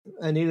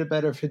I need a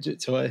better fidget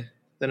toy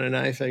than a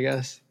knife, I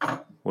guess.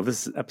 Well,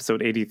 this is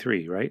episode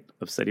 83, right?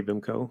 Of SETI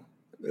BIMCO.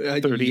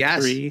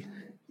 33.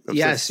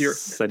 Yes, you're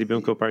SETI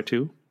BIMCO Part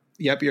 2.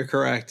 Yep, you're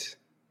correct.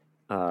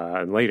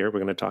 And later, we're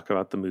going to talk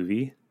about the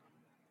movie.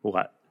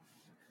 What?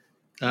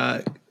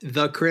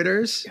 The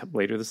Critters. Yep,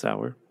 later this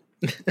hour.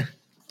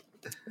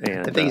 And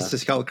I think it's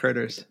just called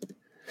Critters.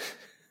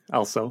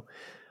 Also,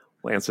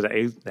 we'll answer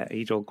that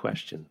age-old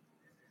question.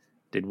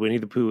 Did Winnie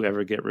the Pooh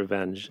ever get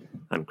revenge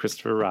on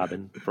Christopher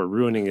Robin for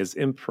ruining his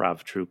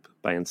improv troupe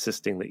by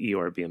insisting that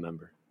Eeyore be a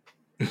member?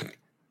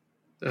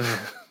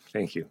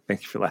 Thank you.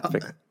 Thank you for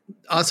laughing.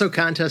 Also,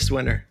 contest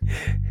winner.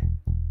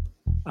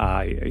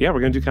 Yeah,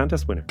 we're going to do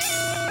contest winner.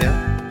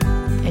 Yeah.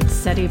 It's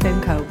SETI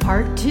BIMCO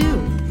Part 2,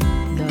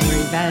 The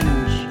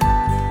Revenge.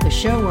 The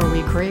show where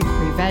we create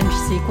revenge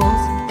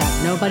sequels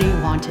that nobody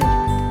wanted.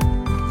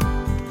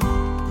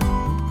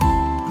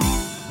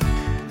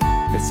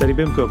 It's SETI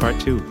BIMCO Part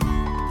 2,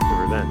 The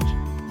Revenge.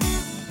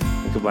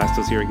 Uncle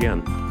Blasto's here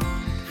again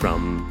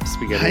from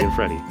Spaghetti and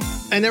Freddy.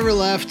 I never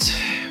left.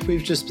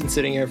 We've just been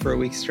sitting here for a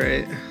week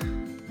straight.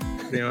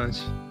 Pretty much.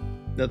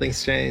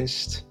 Nothing's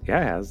changed.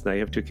 Yeah, it has. Now you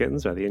have 2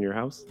 kittens. Are they in your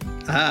house?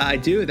 I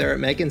do. They're at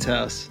Megan's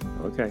house.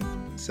 Okay.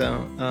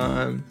 So,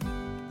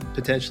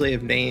 potentially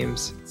have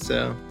names.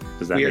 So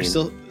does that we are mean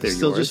still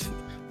yours?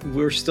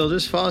 We're still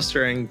just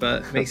fostering,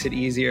 but makes it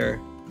easier.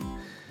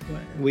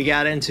 We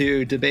got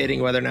into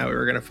debating whether or not we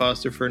were going to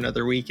foster for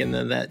another week, and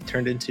then that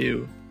turned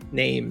into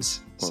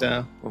names.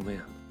 So, oh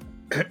man.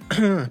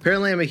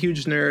 Apparently, I'm a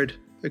huge nerd,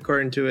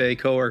 according to a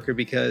coworker,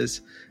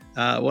 because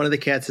one of the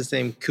cats is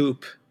named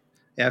Coop,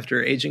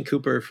 after Agent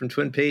Cooper from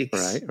Twin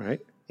Peaks. Right.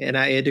 And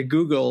I had to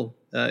Google,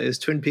 is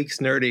Twin Peaks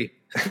nerdy?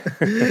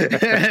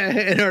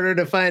 In order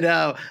to find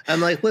out. I'm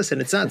like, listen,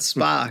 it's not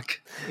Spock,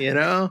 you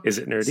know? Is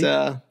it nerdy?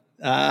 So,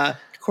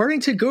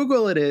 according to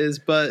Google, it is,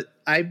 but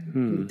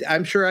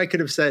I'm sure I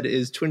could have said,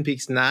 is Twin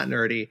Peaks not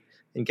nerdy?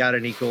 And got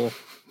an equal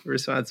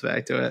response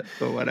back to it,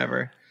 but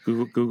whatever.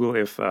 Google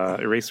if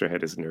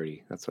Eraserhead is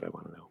nerdy. That's what I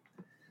want to know.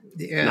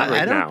 Yeah, Not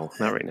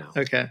right now.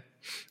 Okay. I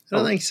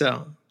don't think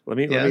so. Let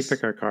me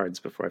pick our cards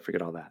before I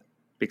forget all that.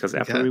 Because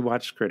after we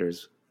watch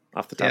Critters,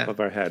 off the top of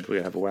our head, we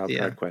have a wild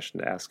card question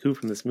to ask. Who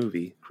from this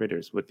movie,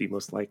 Critters, would be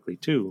most likely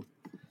to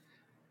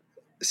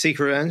seek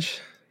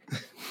revenge?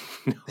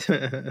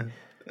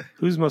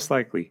 Who's most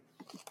likely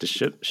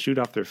to shoot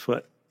off their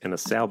foot in a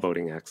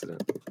sailboating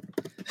accident?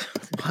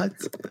 What?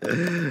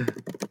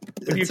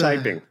 What are you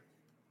typing?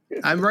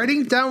 I'm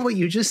writing down what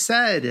you just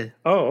said.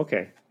 Oh,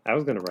 okay. I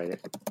was going to write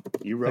it.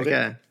 You wrote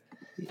it?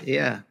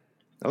 Yeah.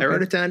 Okay. I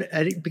wrote it down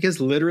because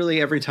literally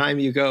every time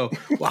you go,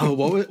 wow,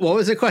 what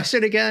was the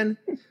question again?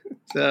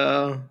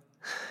 So,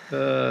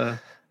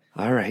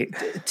 all right.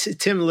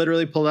 Tim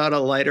literally pulled out a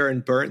lighter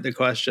and burnt the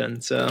question.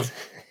 So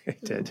I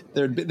did.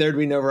 There'd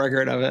be no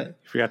record of it.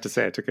 I forgot to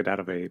say I took it out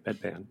of a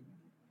bedpan.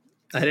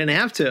 I didn't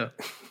have to.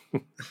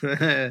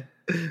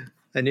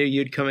 I knew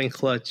you'd come in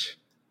clutch.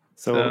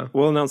 So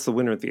we'll announce the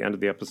winner at the end of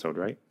the episode,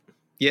 right?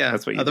 Yeah.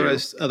 That's what you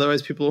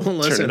otherwise people won't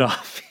listen. Turn it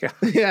off. Yeah.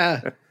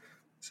 Yeah.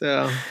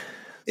 So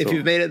if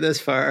you've made it this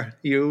far,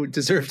 you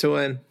deserve to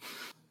win.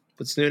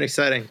 What's new and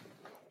exciting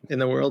in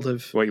the world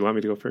of... What, you want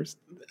me to go first?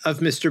 Of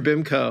Mr.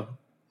 BIMCO.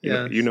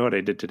 Yeah. You know what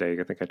I did today?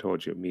 I think I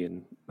told you. Me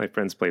and my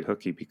friends played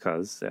hooky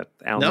because at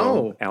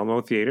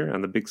Alamo Theater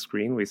on the big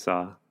screen, we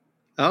saw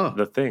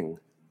The Thing.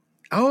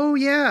 Oh,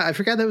 yeah. I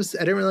forgot I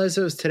didn't realize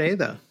it was today,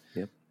 though.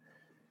 Yep.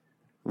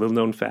 Little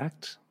known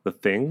fact, The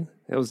Thing,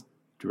 that was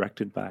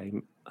directed by...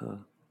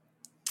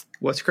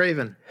 Wes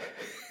Craven.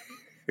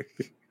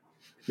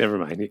 Never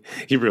mind.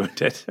 He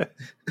ruined it.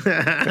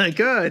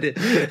 Good.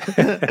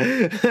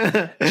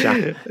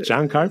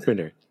 John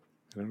Carpenter.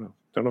 I don't know.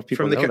 Don't know if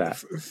people know that.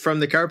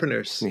 From the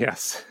Carpenters.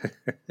 Yes.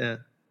 Yeah.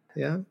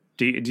 Yeah.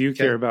 Do you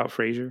care about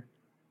Frasier?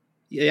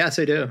 Yes,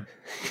 I do.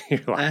 You're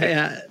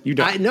lying. You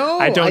don't.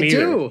 I don't either.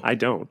 Do. I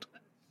don't.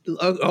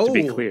 Oh. To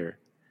be clear.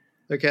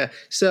 Okay.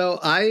 So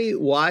I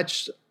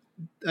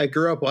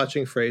grew up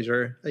watching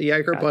Frasier. Yeah,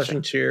 I grew up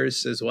watching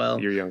Cheers as well.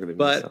 You're younger than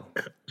me. So.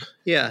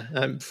 Yeah,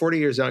 I'm 40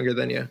 years younger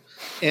than you.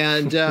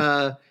 And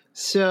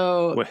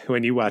so...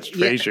 When you watched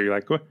Frasier, you're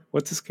like,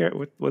 what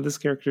did this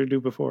character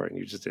do before? And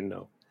you just didn't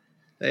know.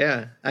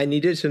 Yeah, I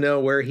needed to know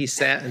where he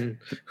sat and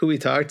who he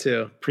talked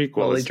to.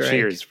 Prequel is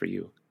Cheers for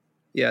you.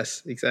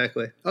 Yes,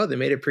 exactly. Oh, they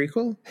made a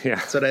prequel? Yeah.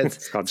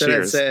 It's called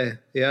Cheers. I'd say.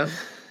 Yeah.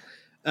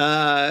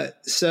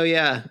 So,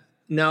 yeah.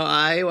 No,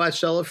 I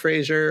watched all of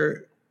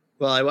Frasier...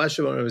 Well, I watched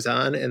it when it was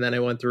on, and then I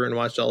went through and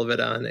watched all of it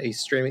on a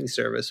streaming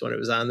service when it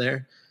was on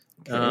there.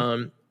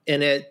 Okay.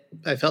 And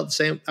I felt the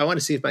same. I want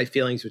to see if my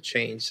feelings would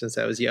change since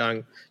I was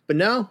young. But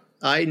no,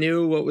 I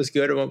knew what was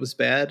good and what was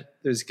bad.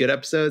 There's good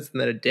episodes,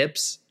 and then it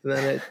dips, and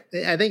then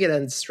I think it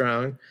ends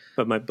strong.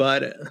 But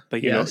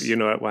you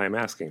know why I'm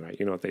asking, right?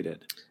 You know what they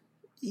did.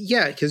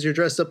 Yeah, because you're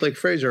dressed up like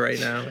Frasier right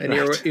now, and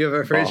right. you have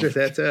a Frasier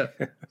tattoo.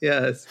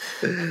 Yes.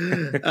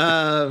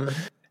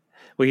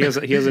 Well, he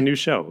has a new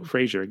show,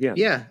 Frasier again.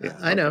 Yeah,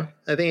 I know.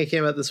 I think it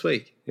came out this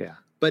week. Yeah.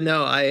 But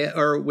no,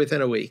 or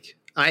within a week.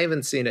 I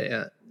haven't seen it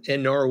yet,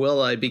 and nor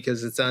will I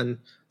because it's on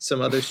some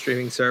other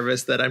streaming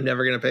service that I'm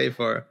never going to pay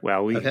for.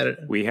 Well, I've had it.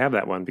 we have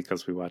that one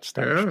because we watch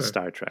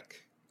Star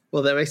Trek.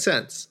 Well, that makes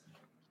sense.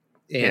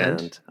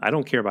 And I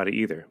don't care about it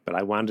either, but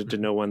I wanted to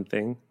know one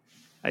thing.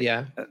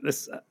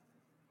 Who's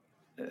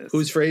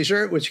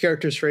Frasier? Which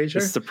character's Frasier?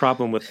 This is the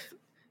problem with...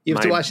 You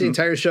have to watch the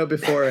entire show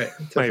before it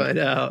to find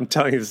out. I'm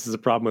telling you, this is a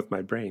problem with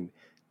my brain.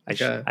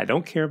 I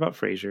don't care about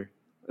Frasier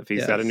if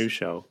he's got a new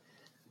show.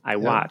 I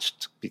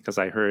watched because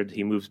I heard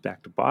he moves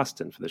back to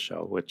Boston for the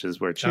show, which is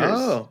where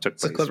Cheers took place.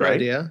 It's a clever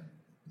idea.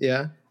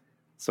 Yeah.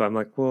 So I'm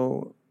like,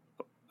 well,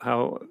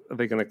 how are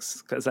they going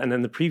to? And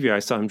in the preview, I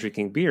saw him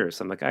drinking beer.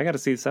 So I'm like, I got to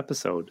see this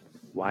episode.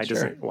 Why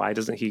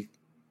doesn't he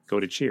go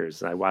to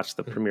Cheers? And I watched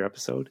the premiere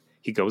episode.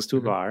 He goes to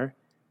a bar.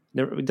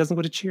 He doesn't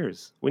go to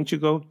Cheers. Wouldn't you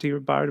go to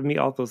your bar to meet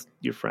all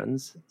your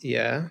friends?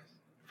 Yeah.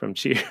 From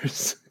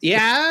Cheers.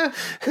 Yeah.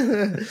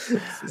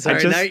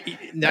 Sorry,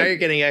 now you're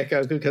getting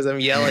echo because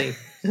I'm yelling.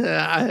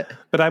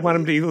 But I want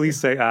him to at least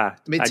say, I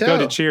go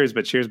to Cheers,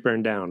 but Cheers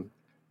burned down.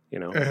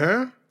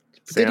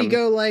 Did he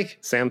go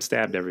Sam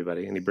stabbed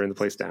everybody and he burned the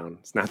place down.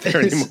 It's not there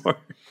anymore.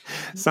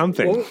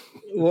 Something.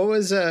 What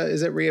was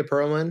is it Rhea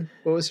Perlman?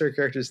 What was her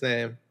character's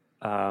name?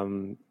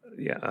 I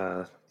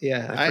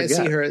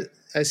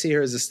see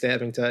her as a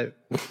stabbing type.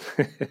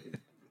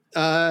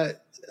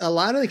 A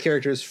lot of the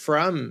characters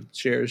from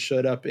Cheers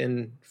showed up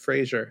in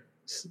Frasier.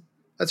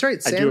 That's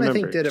right. Sam, I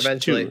think, did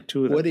eventually.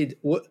 Two of them.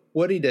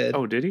 Woody did.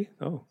 Oh, did he?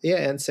 Oh.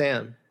 Yeah, and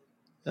Sam.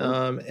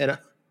 And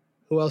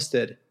who else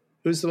did?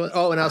 Who's the one?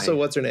 Oh, and also,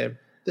 what's her name?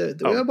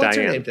 What's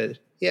her name did?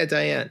 Yeah,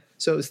 Diane.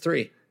 So it was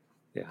 3.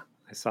 Yeah,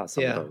 I saw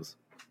some of those.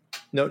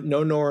 No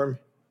Norm.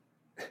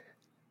 Do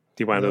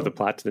you want to know the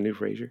plot to the new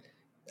Frasier?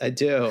 I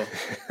do.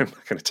 I'm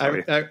not going to tell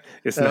you.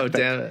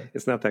 Damn it.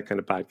 It's not that kind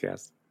of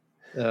podcast.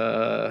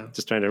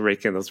 Just trying to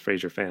rake in those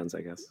Frasier fans,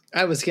 I guess.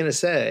 I was going to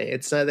say,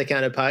 it's not the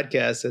kind of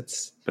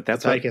podcast. But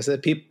that's a podcast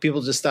that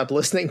people just stop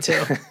listening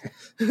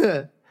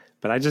to.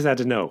 But I just had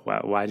to know,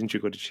 why didn't you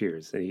go to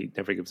Cheers? And he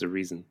never gives a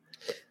reason.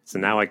 So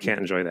now I can't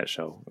enjoy that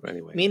show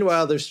anyway.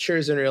 Meanwhile, there's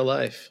Cheers in real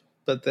life,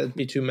 but that'd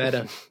be too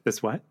meta.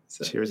 This what?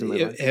 Cheers in my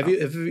life? Have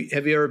you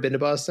ever been to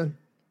Boston?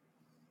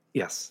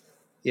 Yes.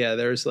 Yeah,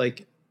 there's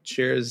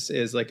Cheers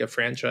is like a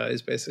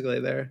franchise basically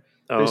there.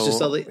 There's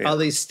just all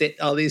these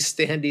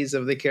standees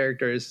of the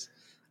characters.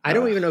 I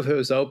don't even know if it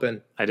was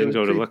open. I didn't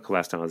go to look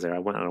last time I was there. I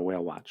went on a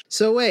whale watch.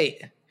 So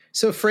wait.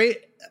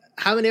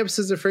 How many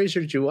episodes of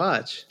Frasier did you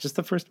watch? Just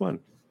the first one.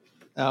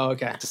 Oh,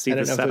 okay. To see I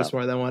don't know setup. if it was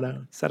more than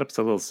one. Setup's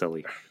a little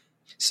silly.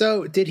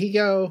 So did he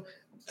go,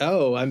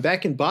 I'm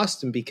back in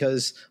Boston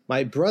because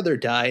my brother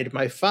died,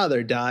 my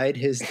father died,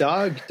 his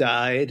dog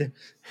died,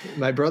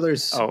 my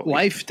brother's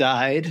wife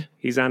died.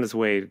 He's on his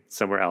way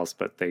somewhere else,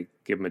 but they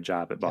give him a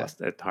job at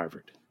Boston, at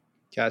Harvard.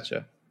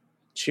 Gotcha.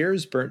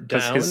 Cheers burnt down.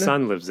 Because his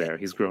son lives there.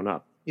 He's grown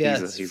up.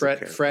 Yes, he's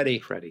Freddie.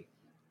 Freddie.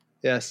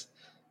 Yes.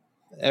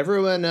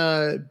 Everyone.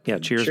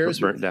 Cheers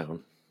burnt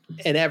down.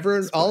 And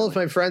all of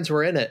my friends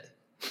were in it.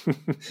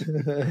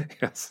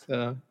 Yes.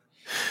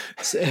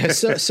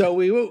 So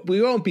we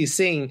won't be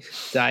seeing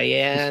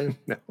Diane,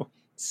 no.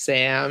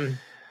 Sam,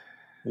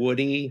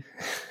 Woody,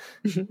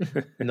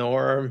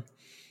 Norm.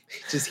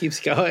 It just keeps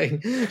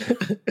going.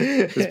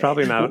 There's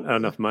probably not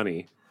enough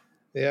money.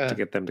 Yeah. To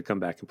get them to come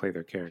back and play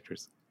their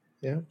characters.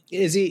 Yeah.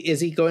 Is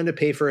he going to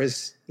pay for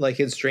his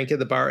drink at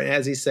the bar? And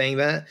as he's saying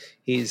that,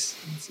 he's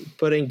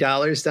putting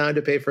dollars down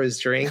to pay for his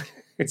drink.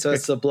 So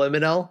it's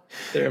subliminal.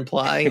 They're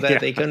implying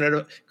that they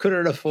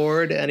couldn't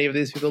afford any of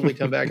these people to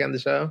come back on the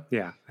show.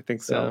 Yeah, I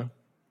think so.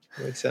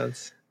 Makes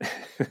sense.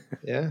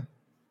 Yeah.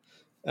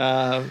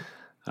 All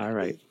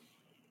right.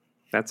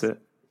 That's it.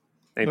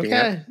 Anything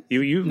okay.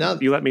 You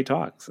let me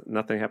talk.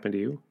 Nothing happened to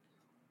you?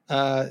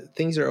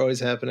 Things are always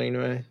happening to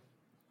me.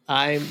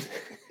 Are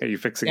you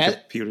fixing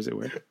computers at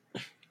work?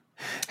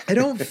 I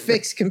don't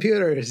fix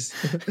computers.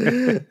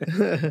 In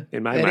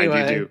my mind,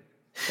 you do.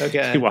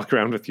 Okay. You walk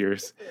around with your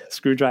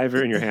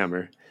screwdriver and your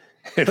hammer.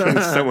 And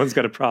when someone's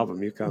got a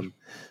problem, you come.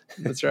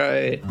 That's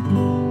right.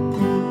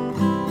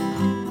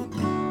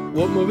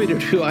 What movie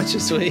did we watch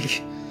this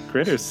week?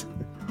 Critters.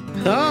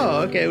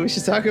 Oh, okay. We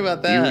should talk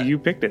about that. You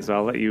picked it, so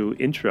I'll let you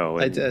intro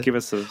and give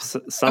us a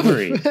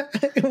summary.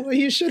 Well,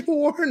 you should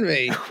warn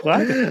me.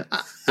 What?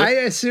 I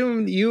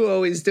assume you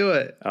always do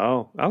it.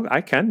 Oh,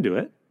 I can do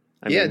it.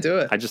 Do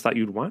it. I just thought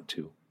you'd want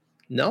to.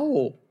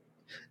 No.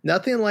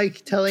 Nothing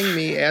like telling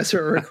me as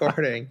we're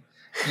recording.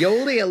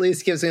 Yoli at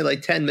least gives me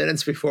 10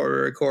 minutes before we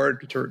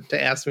record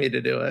to ask me to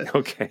do it.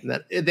 Okay.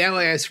 That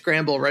way I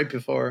scramble right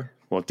before.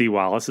 Well, Dee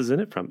Wallace is in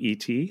it from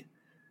E.T.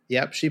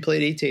 Yep, she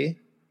played E.T.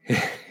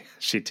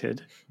 She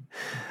did.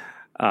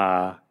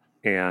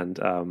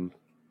 And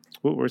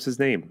what was his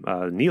name?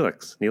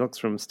 Neelix. Neelix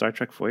from Star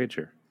Trek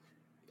Voyager.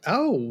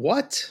 Oh,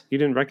 what? You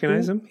didn't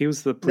recognize him? He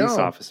was the police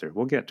officer.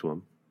 We'll get to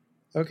him.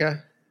 Okay.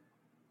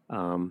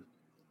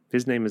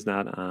 His name is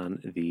not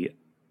on the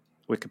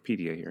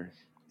Wikipedia here.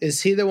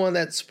 Is he the one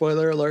that,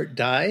 spoiler alert,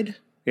 died?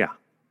 Yeah.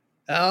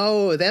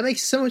 Oh, that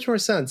makes so much more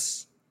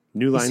sense.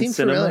 New Line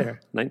Cinema, familiar.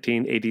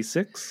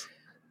 1986.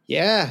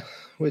 Yeah,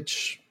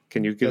 which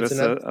Can you give us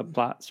a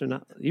plot? Or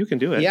not? You can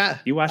do it. Yeah,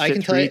 you watched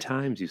it 3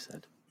 times. You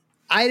said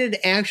I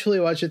didn't actually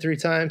watch it 3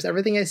 times.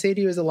 Everything I say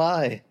to you is a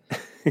lie.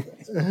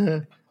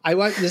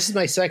 This is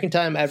my second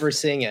time ever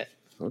seeing it.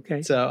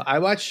 Okay. So I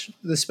watched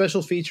the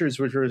special features,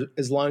 which were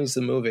as long as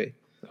the movie.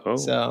 Oh,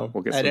 so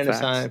we'll get I didn't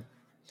have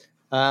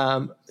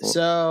time.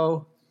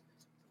 So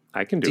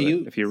I can do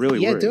it if you're really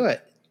worried. Yeah, do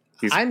it.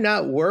 I'm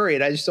not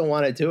worried. I just don't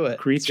want to do it.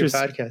 Creatures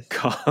podcast.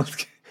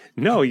 Called.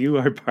 No, you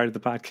are part of the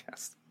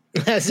podcast.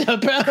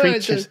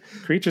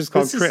 Creatures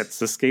called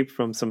Crits escape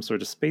from some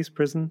sort of space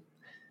prison,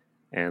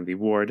 and the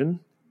warden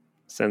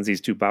sends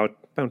these 2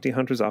 bounty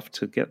hunters off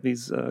to get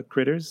these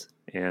critters,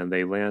 and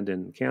they land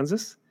in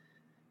Kansas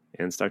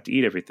and start to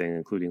eat everything,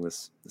 including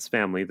this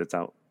family that's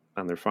out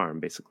on their farm,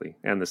 basically,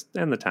 and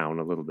the town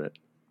a little bit,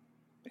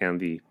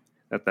 and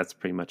that's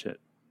pretty much it.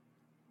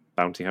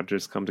 Bounty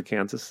hunters come to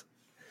Kansas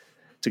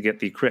to get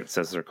the crits,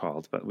 as they're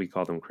called, but we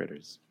call them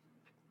critters.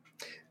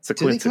 It's a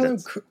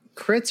coincidence. Do they call them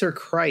crits or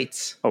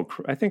krites? Oh,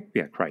 I think,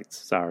 krites.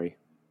 Sorry.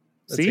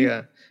 See?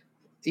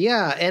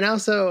 Yeah, and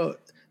also,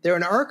 they're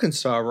in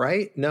Arkansas,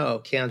 right? No,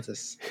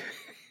 Kansas.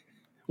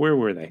 Where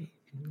were they?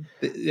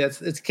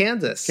 It's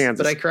Kansas. Kansas.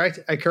 But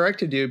I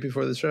corrected you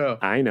before the show.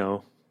 I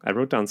know. I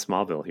wrote down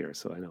Smallville here,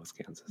 so I know it's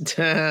Kansas.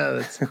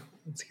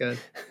 That's good.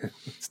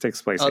 This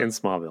takes place in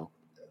Smallville.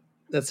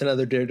 That's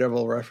another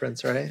Daredevil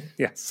reference, right?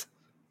 Yes.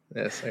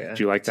 Yes. Okay.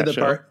 Do you like that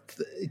show?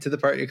 To the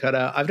part you cut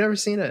out. I've never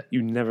seen it.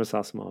 You never saw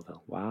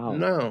Smallville. Wow.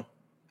 No.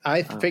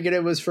 I figured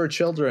it was for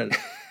children.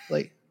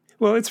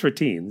 Well, it's for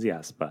teens,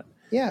 yes, but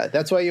yeah,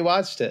 that's why you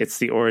watched it. It's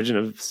the origin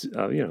of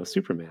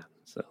Superman.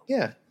 So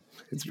yeah,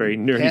 it's very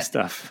nerdy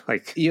stuff,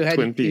 like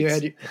Twin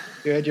Peaks.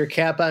 You had your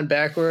cap on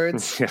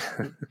backwards,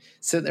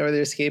 sitting there with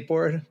your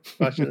skateboard,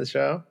 watching the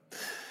show.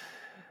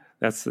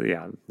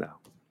 No.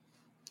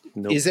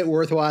 Nope. Is it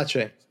worth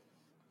watching?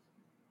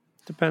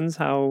 Depends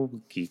how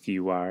geeky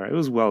you are. It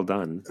was well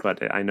done,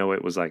 but I know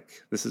it was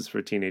like, this is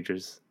for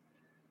teenagers.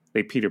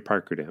 They Peter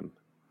Parkered him.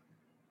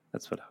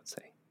 That's what I would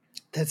say.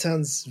 That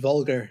sounds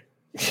vulgar.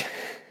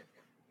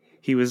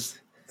 He was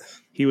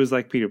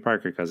like Peter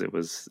Parker because it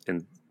was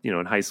in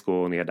high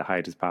school, and he had to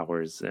hide his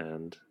powers,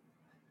 and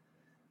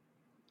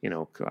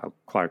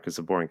Clark is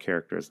a boring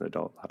character as an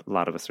adult. A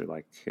lot of us are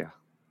like,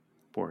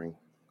 boring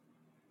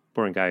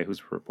guy who's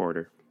a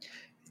reporter.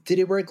 Did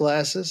he wear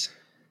glasses?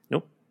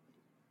 Nope.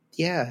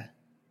 Yeah,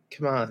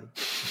 come on.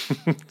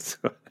 It's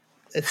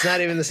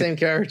not even the same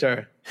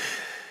character.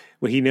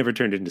 Well, he never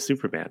turned into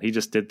Superman. He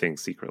just did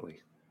things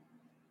secretly.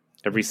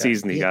 Every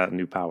season he got a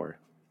new power.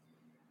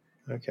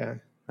 Okay.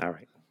 All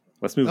right.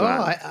 Let's move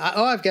on.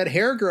 I've got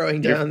hair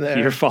growing down there.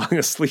 You're falling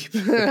asleep.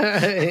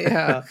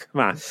 Yeah.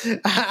 Come on.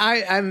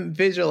 I'm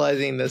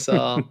visualizing this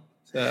all.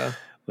 So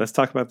let's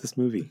talk about this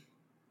movie.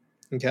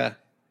 Okay.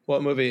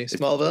 What movie?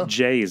 Smallville?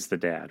 Jay is the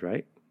dad,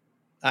 right?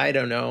 I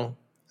don't know.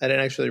 I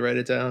didn't actually write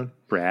it down.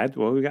 Brad.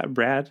 Well, we got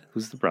Brad,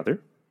 who's the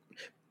brother.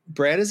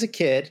 Brad is a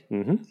kid.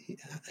 Mm-hmm.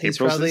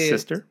 April's his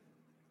sister.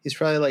 He's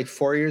probably like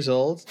 4 years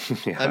old.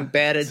 Yeah, I'm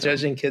bad at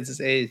judging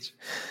kids' age.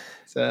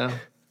 So,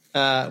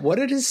 what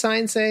did his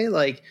sign say?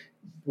 Like,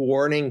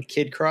 warning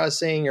kid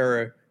crossing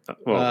or?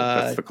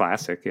 That's the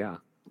classic. Yeah.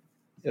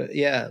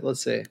 Yeah.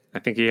 Let's see. I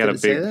think he had a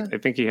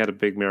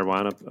big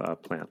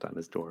marijuana plant on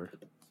his door.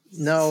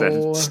 No.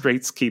 Said,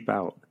 straights keep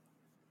out.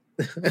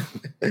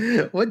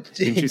 What?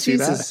 Didn't you see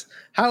that?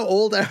 How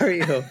old are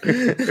you?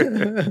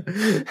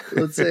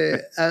 Let's see.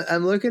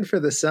 I'm looking for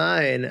the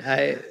sign.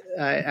 I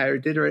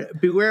did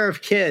write, beware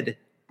of kid.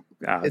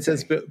 It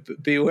says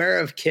beware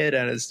of kid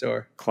on his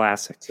door.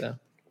 Classic. So,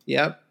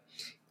 yep.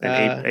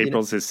 And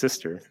April's his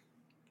sister.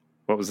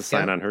 What was the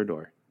sign on her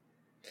door?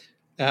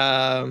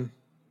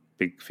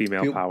 Big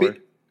female power.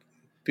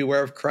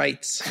 Beware of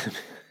krites.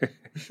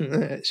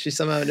 She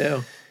somehow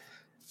knew.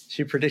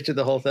 She predicted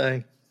the whole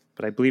thing.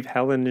 But I believe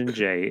Helen and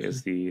Jay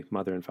is the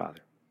mother and father.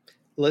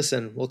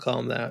 Listen, we'll call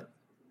him that.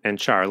 And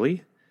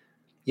Charlie.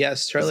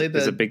 Yes, Charlie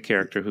is a big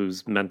character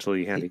who's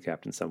mentally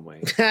handicapped in some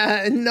way.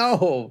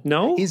 No,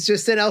 he's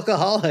just an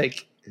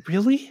alcoholic.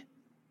 Really?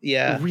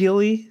 Yeah.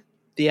 Really?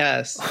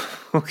 Yes.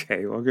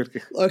 Okay. Well, good.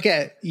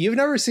 Okay, you've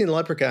never seen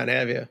Leprechaun,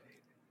 have you?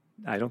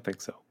 I don't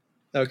think so.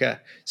 Okay,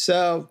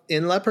 so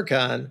in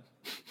Leprechaun,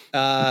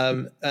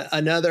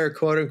 another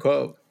quote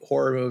unquote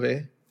horror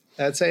movie.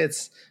 I'd say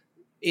it's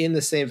in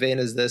the same vein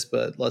as this,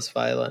 but less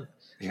violent.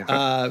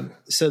 Yeah.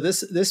 So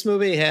this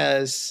movie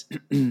has,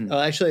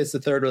 actually it's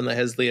the third one that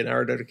has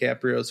Leonardo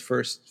DiCaprio's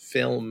first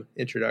film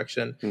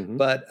introduction,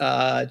 but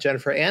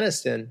Jennifer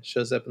Aniston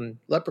shows up in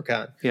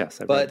Leprechaun. Yes,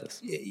 I've read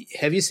this.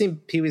 Have you seen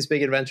Pee-wee's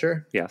Big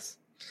Adventure? Yes.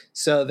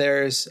 So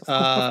there's...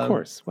 of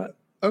course. What?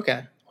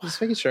 Okay,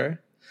 just making sure.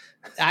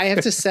 I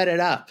have to set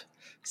it up.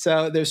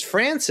 So there's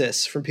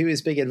Francis from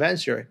Pee-wee's Big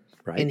Adventure,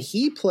 right, and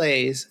he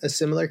plays a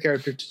similar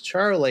character to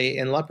Charlie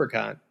in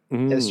Leprechaun,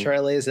 as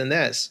Charlie is in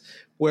this,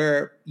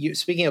 where you,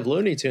 speaking of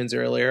Looney Tunes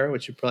earlier,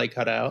 which you probably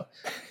cut out,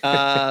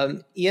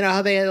 you know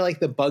how they had like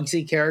the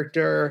Bugsy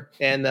character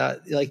and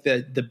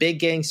the big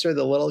gangster,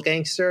 the little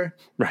gangster.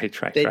 Right.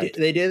 They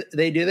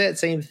do that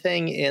same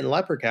thing in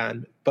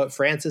Leprechaun, but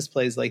Francis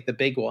plays like the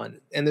big one,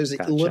 and there's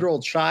a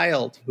literal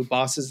child who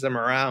bosses them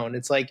around.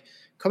 It's like,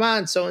 come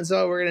on, so and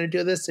so, we're going to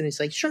do this, and he's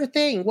like, sure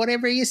thing,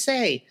 whatever you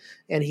say.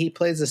 And he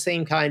plays the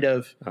same kind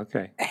of.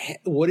 Okay.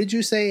 What did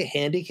you say?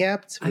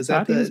 Handicapped? I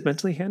thought he was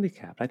mentally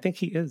handicapped. I think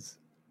he is.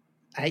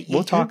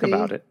 We'll talk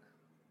about it.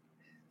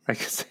 I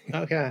can say.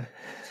 Okay.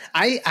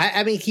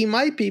 I mean, he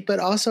might be, but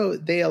also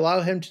they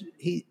allow him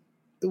to.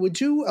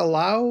 Would you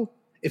allow,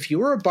 if you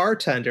were a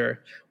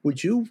bartender,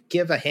 would you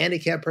give a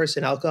handicapped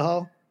person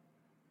alcohol?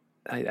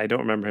 I don't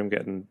remember him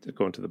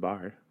going to the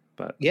bar,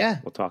 but yeah,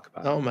 we'll talk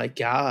about it. Oh my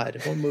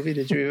God. What movie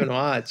did you even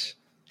watch?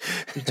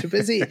 You're too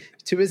busy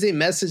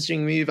messaging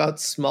me about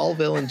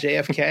Smallville and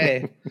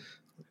JFK.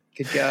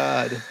 Good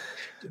God.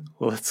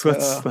 Well, let's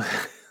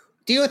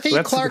do you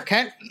think Clark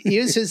Kent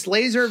used his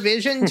laser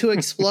vision to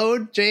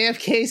explode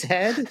JFK's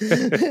head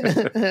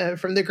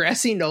from the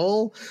grassy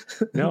knoll?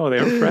 No,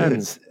 they were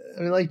friends.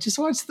 I mean, like, just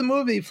watch the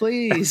movie,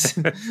 please.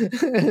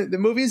 The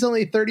movie's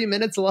only 30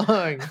 minutes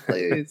long,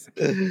 please.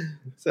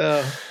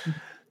 So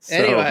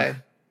anyway.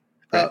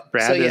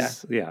 Brad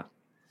is.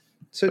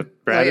 So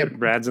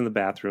Brad's in the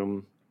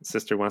bathroom.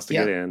 Sister wants to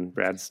get in.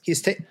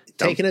 He's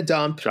taking a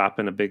dump,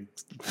 dropping a big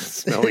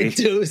smelly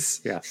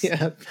deuce. Yes,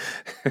 yeah.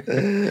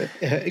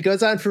 It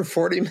goes on for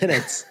 40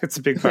 minutes. It's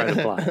a big part of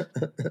the plot.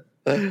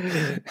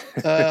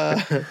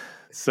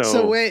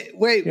 So wait.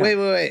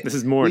 This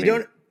is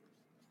morning.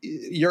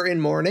 You're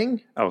in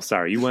mourning. Oh,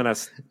 sorry. You went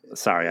us.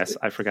 Sorry,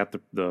 I forgot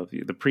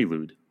the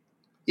prelude.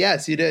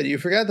 Yes, you did. You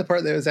forgot the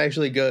part that was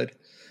actually good.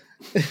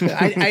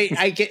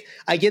 I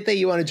get that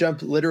you want to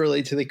jump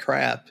literally to the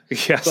crap.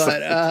 Yes,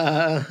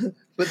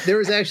 but there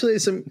was actually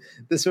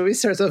this movie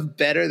starts off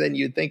better than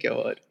you'd think it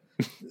would.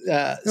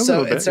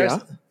 So it starts.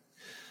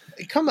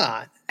 Yeah. Come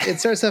on, it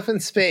starts off in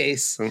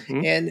space,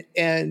 and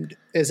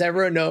as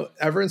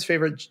everyone's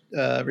favorite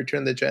Return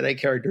of the Jedi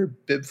character,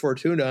 Bib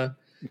Fortuna.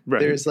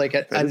 Right. There's like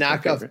a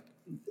knockoff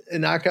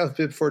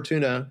Bib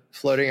Fortuna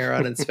floating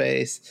around in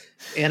space,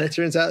 and it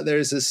turns out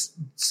there's this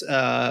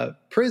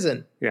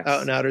prison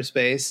out in outer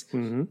space,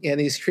 and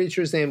these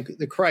creatures named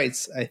the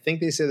Krites, I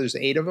think they say there's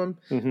 8 of them,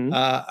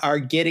 are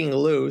getting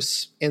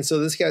loose, and so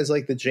this guy's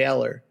like the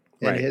jailer,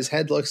 and his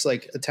head looks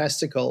like a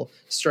testicle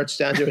stretched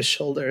down to his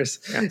shoulders,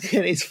 and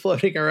he's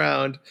floating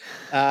around.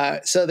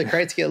 So the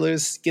Krites get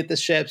loose, get the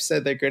ship,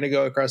 said they're going to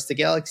go across the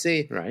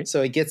galaxy,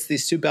 so he gets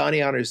these 2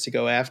 bounty hunters to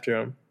go after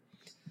him.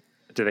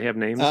 Do they have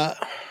names?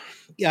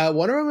 Yeah,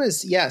 one of them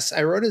is, yes.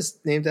 I wrote his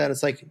name down.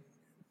 It's like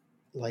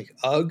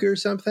Ugg or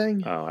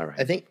something. Oh, all right.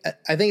 I think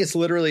it's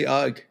literally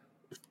Ugg.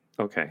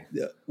 Okay.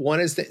 One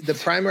is the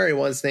primary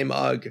one's named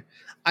Ugg.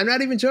 I'm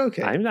not even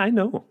joking. I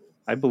know.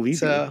 I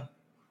believe you.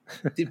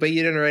 But you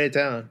didn't write it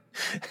down.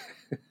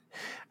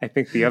 I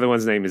think the other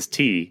one's name is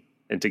T,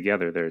 and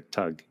together they're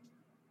Tug.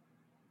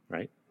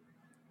 Right?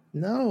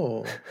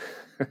 No.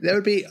 That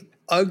would be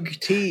Ugg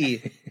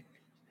T.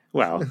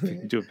 Well, if you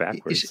can do it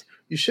backwards.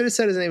 You should have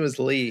said his name was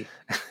Lee.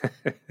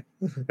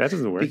 That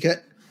doesn't work.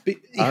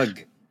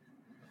 Ugg.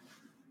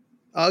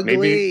 Ugly.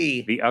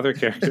 Maybe the other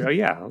character. Oh,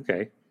 yeah.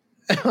 Okay.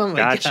 Oh,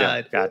 my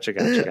God.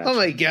 Gotcha. Oh,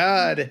 my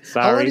God.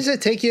 Sorry. How long does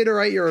it take you to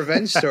write your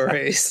revenge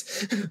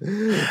stories?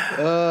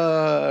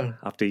 I'll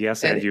have to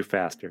and you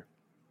faster.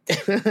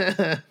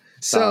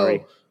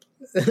 Sorry.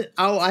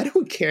 I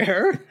don't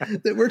care.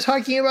 We're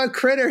talking about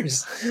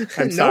critters.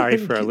 I'm sorry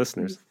for our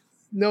listeners.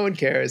 No one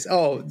cares.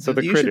 Oh, so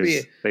the you critters,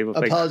 should be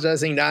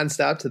apologizing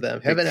nonstop to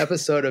them. Have an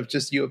episode of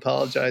just you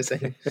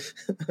apologizing.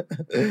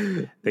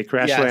 They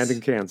crash land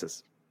in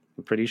Kansas.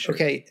 I'm pretty sure.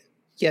 Okay.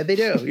 Yeah, they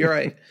do. You're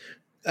right.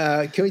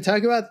 Can we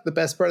talk about the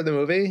best part of the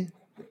movie?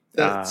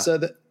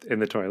 In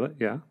the toilet,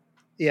 yeah.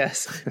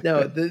 Yes.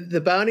 No,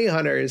 the bounty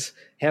hunters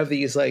have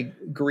these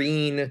like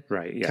green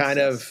kind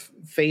of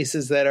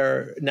faces that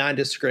are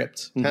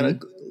nondescript, kind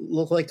of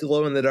look like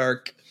glow in the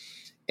dark.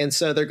 And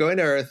so they're going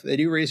to Earth. They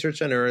do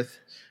research on Earth.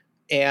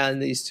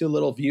 And these 2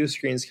 little view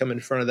screens come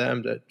in front of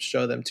them to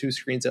show them 2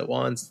 screens at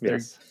once. They're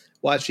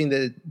watching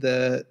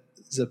the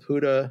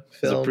Zapruder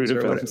films.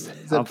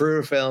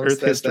 Zapruder films.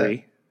 Earth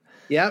history.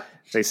 Yep.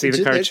 They see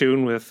the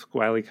cartoon with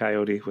Wile E.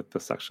 Coyote with the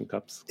suction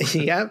cups.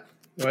 Yep.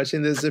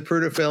 Watching the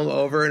Zapruder film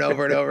over and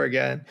over and over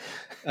again.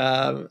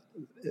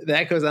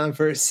 That goes on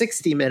for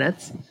 60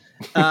 minutes.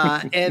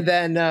 And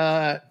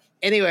then,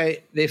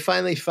 anyway, they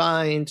finally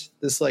find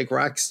this like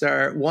rock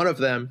star. One of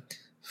them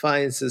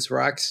finds this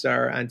rock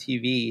star on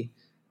TV.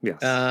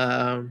 Yes.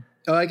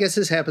 I guess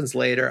this happens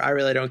later. I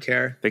really don't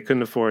care. They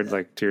couldn't afford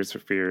like Tears for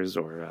Fears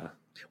or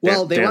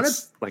they wanted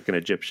like an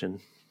Egyptian.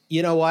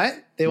 You know what?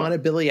 They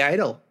wanted Billy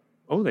Idol.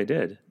 Oh, they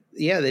did.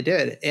 Yeah, they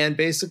did. And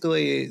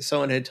basically,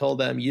 someone had told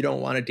them you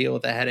don't want to deal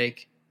with the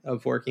headache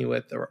of working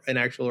with an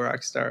actual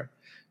rock star.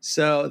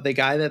 So the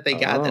guy that they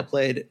got that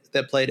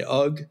played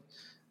Ugg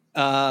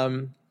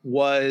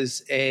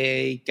was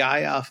a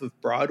guy off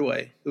of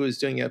Broadway who was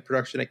doing a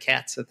production of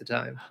Cats at the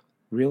time.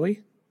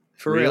 Really?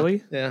 For Really?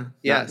 real. Yeah.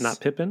 Yes.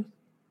 Not Pippin?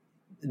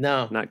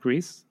 No. Not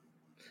Grease?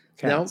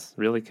 Cats.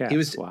 No. Really Cats. He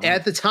was Wow.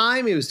 at the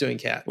time he was doing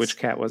Cats. Which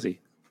cat was he?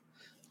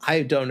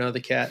 I don't know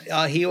the cat.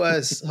 He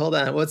was. Hold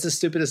on. What's the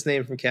stupidest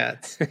name from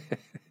Cats?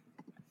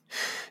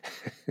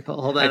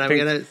 Hold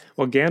on.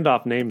 Well,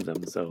 Gandalf named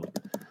them, so.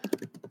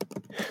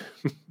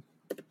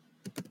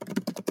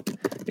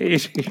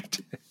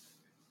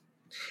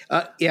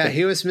 Yeah,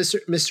 he was Mr.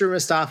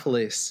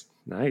 Mistopheles.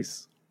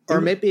 Nice. Or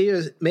maybe it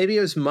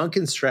was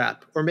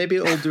Munkenstrap, or maybe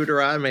Old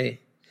Deuteronomy.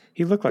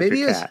 He looked like a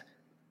cat.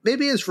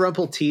 Maybe it's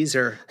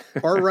Rumpelteazer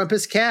or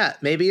Rumpus Cat.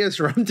 Maybe it's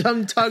Rum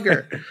Tum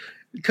Tugger.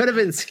 Could have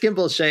been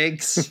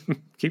Skimbleshanks.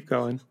 Keep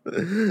going.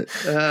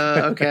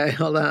 Okay,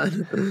 hold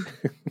on.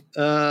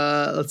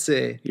 Let's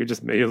see.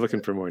 You're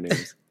looking for more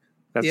names.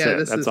 That's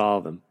it. That's all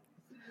of them.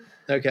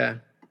 Okay.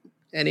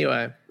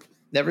 Anyway,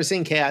 never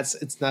seen Cats.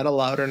 It's not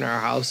allowed in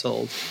our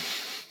household.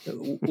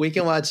 We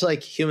can watch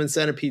like Human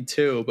Centipede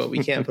 2, but we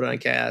can't put on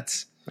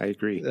Cats. I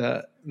agree.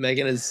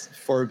 Megan has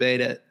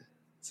forbade it.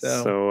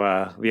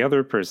 So the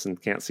other person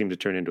can't seem to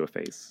turn into a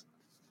face.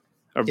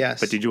 Yes.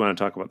 But did you want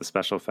to talk about the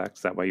special effects?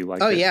 Is that why you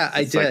like it? Oh, yeah,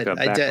 I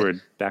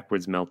did.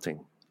 Backwards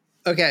melting.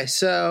 Okay,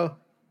 so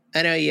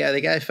I know,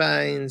 the guy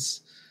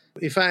finds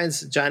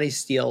Johnny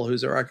Steele,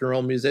 who's a rock and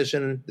roll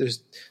musician. They're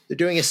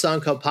doing a song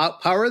called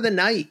Power of the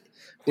Night,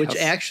 which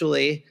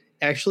actually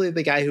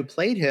the guy who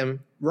played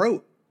him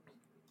wrote.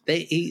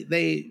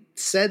 They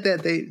said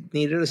that they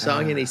needed a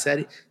song, and they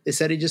said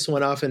he just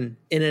went off and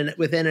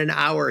within an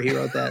hour he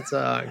wrote that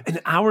song. An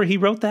hour he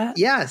wrote that?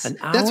 Yes,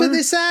 that's what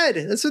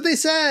they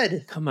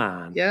said. Come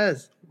on.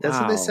 Yes, that's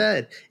what they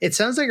said. It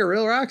sounds like a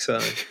real rock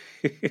song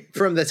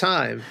from the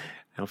time.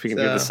 I don't know if you can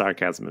hear the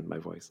sarcasm in my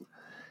voice.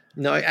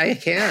 No, I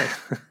can't.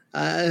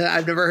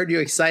 I've never heard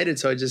you excited,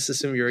 so I just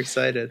assume you're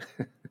excited.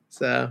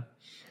 So,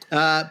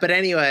 but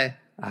anyway,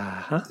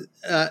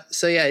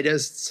 so yeah, he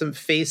does some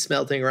face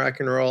melting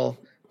rock and roll.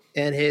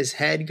 And his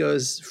head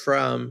goes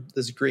from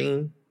this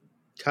green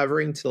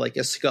covering to like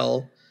a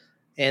skull,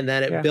 and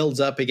then it builds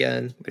up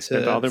again. They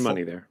spent all their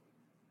money there.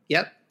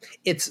 Yep.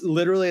 It's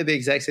literally the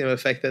exact same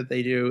effect that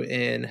they do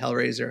in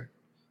Hellraiser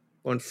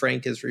when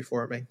Frank is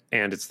reforming.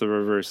 And it's the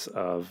reverse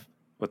of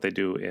what they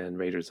do in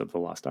Raiders of the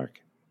Lost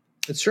Ark.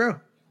 It's true.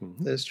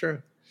 Mm-hmm. It's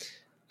true.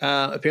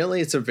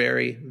 Apparently, it's a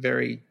very,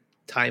 very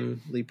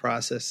timely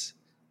process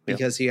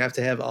because you have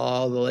to have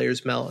all the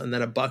layers melt and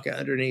then a bucket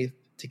underneath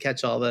to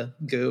catch all the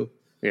goo.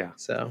 Yeah.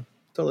 So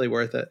totally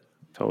worth it.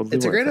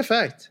 It's a great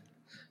effect.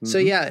 Mm-hmm. So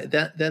yeah,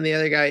 then the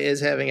other guy is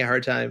having a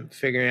hard time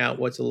figuring out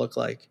what to look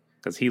like.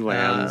 Because he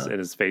lands and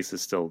his face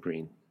is still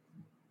green.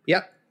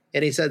 Yep.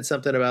 And he said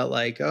something about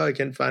like, oh, I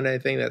can't find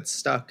anything that's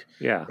stuck.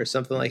 Yeah. Or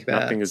something like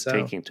that. Nothing is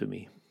taking to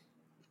me.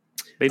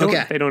 They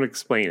don't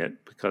explain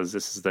it because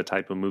this is the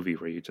type of movie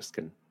where you just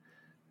can,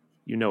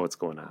 what's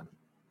going on.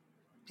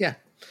 Yeah.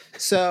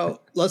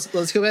 So let's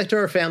go back to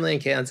our family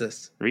in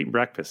Kansas. They're eating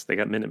breakfast. They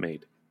got Minute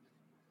Maid.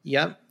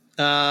 Yep.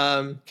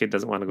 Kid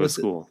doesn't want to go to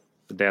school.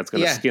 The dad's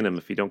going to skin him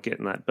if you don't get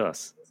in that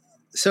bus.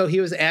 So he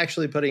was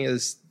actually putting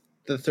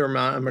the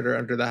thermometer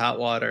under the hot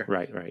water.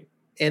 Right.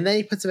 And then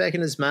he puts it back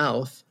in his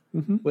mouth,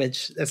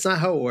 which that's not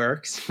how it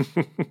works.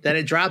 Then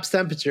it drops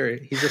temperature.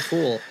 He's a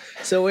fool.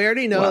 So we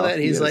already know that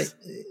he's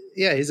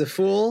he's a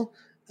fool.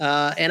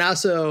 And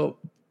also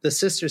the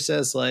sister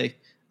says like,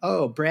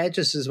 oh, Brad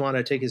just doesn't want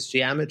to take his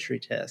geometry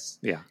test.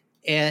 Yeah.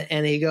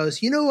 And he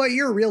goes, you know what?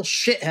 You're a real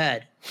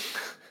shithead.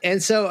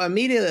 And so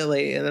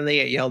immediately, and then they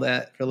get yelled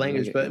at for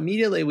language, but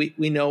immediately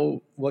we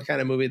know what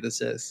kind of movie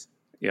this is.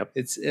 Yep.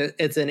 It's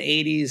an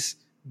 80s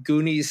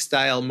Goonies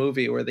style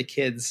movie where the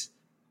kids,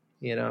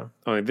 Oh,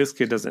 this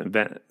kid doesn't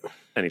invent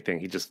anything.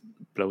 He just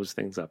blows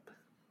things up.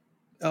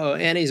 Oh,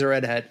 and he's a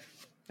redhead.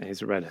 And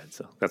he's a redhead,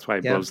 so that's why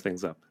he blows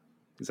things up.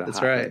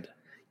 That's right.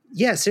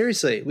 Yeah,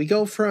 seriously. We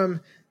go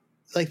from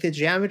like the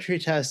geometry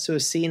test to a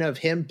scene of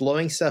him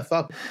blowing stuff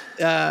up.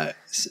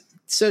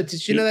 So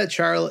did you know that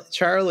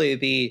Charlie,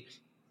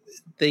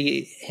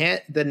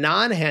 the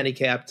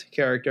non-handicapped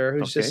character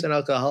who's just an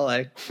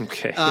alcoholic.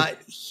 Okay.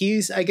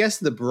 He's, I guess,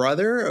 the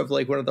brother of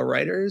like one of the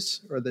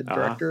writers or the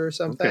director or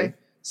something. Okay.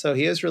 So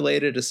he is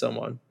related to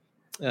someone.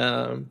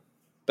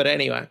 But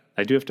anyway.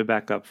 I do have to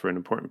back up for an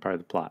important part of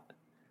the plot.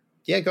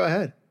 Yeah, go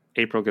ahead.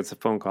 April gets a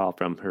phone call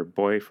from her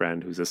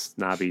boyfriend who's a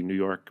snobby New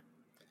York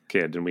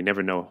kid, and we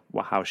never know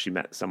how she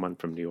met someone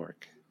from New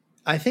York.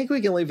 I think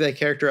we can leave that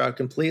character out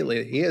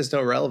completely. He has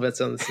no relevance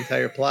on this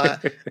entire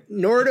plot,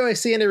 nor do I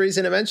see any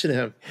reason to mention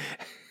him.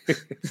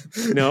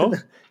 No?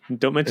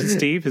 Don't mention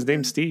Steve. His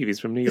name's Steve. He's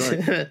from New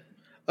York.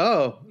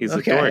 Oh, he's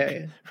a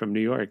dork from New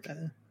York.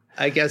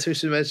 I guess we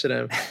should mention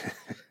him.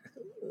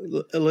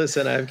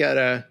 Listen, I've got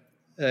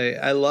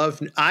I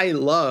love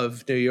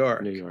New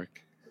York. New York.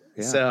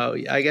 Yeah. So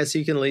I guess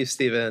you can leave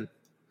Steve in.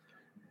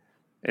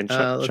 And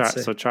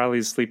so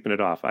Charlie's sleeping it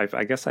off.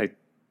 I guess I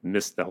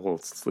missed the whole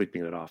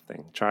sleeping it off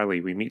thing.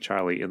 We meet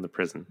Charlie in the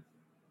prison.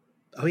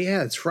 Oh yeah,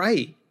 that's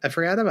right. I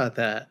forgot about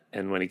that.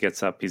 And when he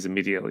gets up, he's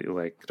immediately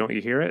like, don't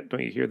you hear it?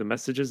 Don't you hear the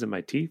messages in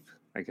my teeth?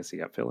 I guess he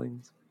got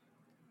fillings.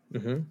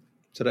 Mm-hmm.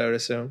 That's what I would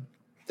assume.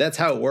 that's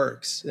how it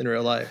works in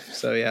real life.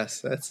 So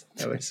yes, I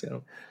would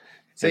assume.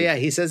 So yeah,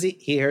 he says he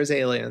hears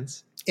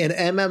aliens. And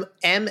M.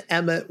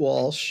 Emmett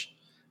Walsh,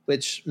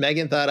 which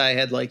Megan thought I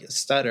had like a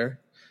stutter,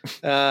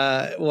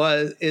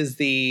 is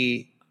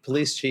the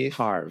police chief.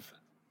 Harv.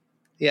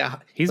 Yeah,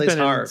 He's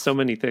been in so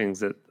many things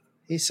that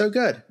he's so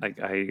good.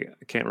 like I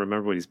can't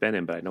remember what he's been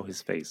in, but I know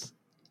his face.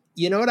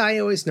 You know what I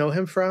always know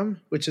him from,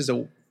 which is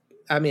I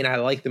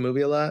like the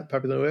movie a lot,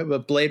 popular movie,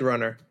 but Blade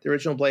Runner, the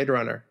original Blade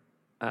Runner.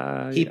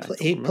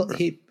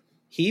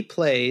 He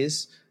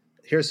plays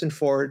Harrison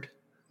Ford's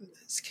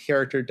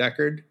character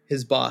Deckard,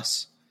 his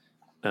boss.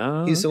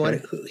 Oh, he's the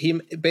one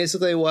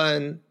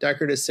when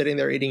Deckard is sitting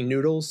there eating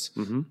noodles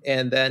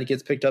and then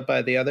gets picked up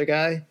by the other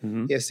guy.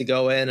 He has to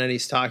go in and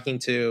he's talking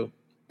to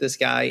this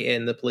guy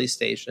in the police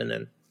station,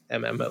 and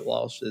Emmett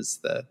Walsh is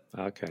the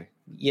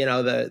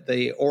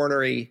the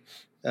ornery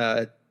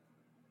I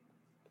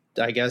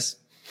guess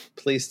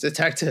police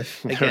detective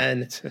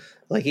again.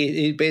 Like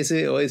he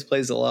basically always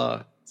plays the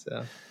law.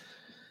 So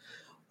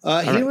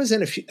he was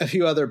in a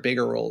few other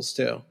bigger roles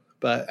too,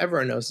 but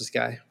everyone knows this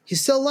guy.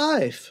 He's still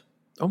alive.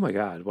 Oh my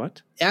God!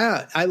 What?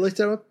 Yeah, I looked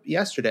it up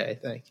yesterday. I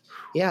think.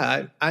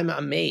 Yeah, I'm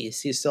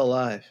amazed he's still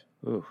alive.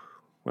 Ooh,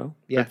 well,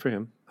 good for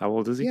him. How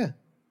old is he? Yeah,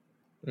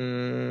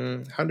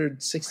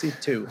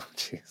 162.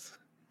 Jeez.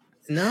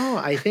 No,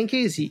 I think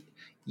he's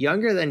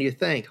younger than you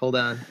think. Hold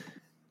on,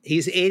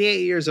 he's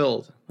 88 years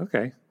old.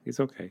 Okay,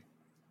 he's okay.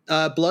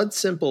 Blood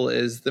Simple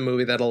is the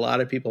movie that a lot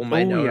of people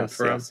might know him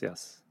from.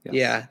 Yes.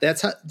 Yeah,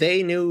 that's how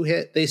they knew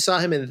him. They saw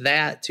him in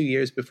that 2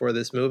 years before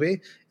this movie,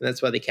 and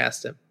that's why they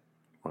cast him.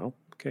 Well,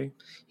 okay.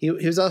 He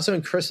was also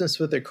in Christmas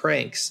with the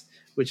Cranks,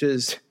 which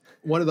is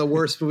one of the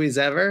worst movies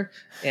ever.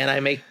 And I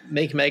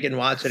make Megan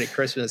watch it at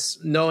Christmas,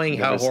 knowing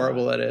how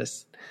horrible it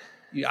is.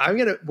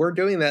 We're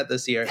doing that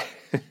this year.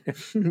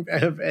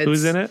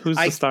 Who's in it? Who's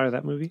the star of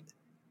that movie?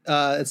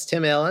 It's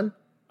Tim Allen.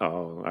 Oh,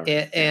 all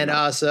right. And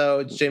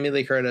also Jamie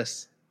Lee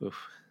Curtis. Oof.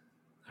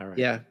 All right.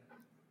 Yeah.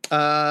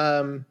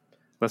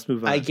 Let's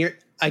move on.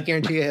 I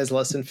guarantee it has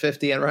less than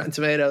 50 on Rotten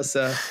Tomatoes,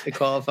 so it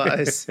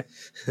qualifies.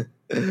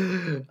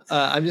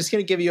 I'm just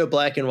going to give you a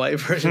black and white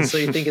version, so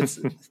you think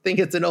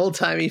it's an old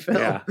timey film.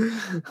 Yeah,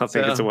 I'll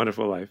think It's a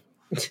Wonderful Life.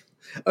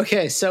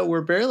 Okay, so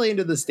we're barely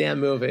into this damn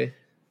movie,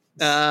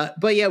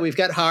 but yeah, we've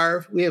got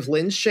Harv. We have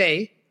Lynn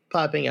Shay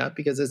popping up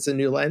because it's a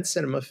New Line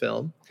Cinema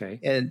film.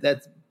 Okay, and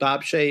that's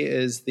Bob Shay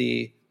is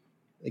the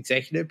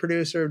executive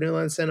producer of New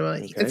Line Cinema.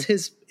 Okay.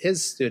 It's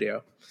his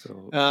studio.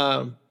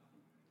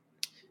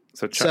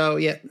 So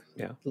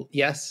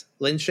yes,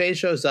 Lynn Shay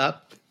shows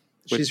up.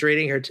 She's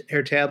reading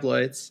her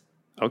tabloids.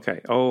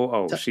 Okay.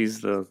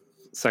 She's the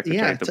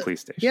secretary at the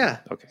police station. Yeah.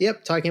 Okay.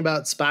 Yep. Talking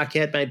about Spock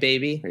had my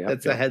baby.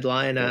 That's the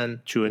headline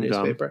on chewing the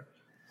newspaper.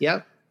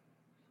 Gum.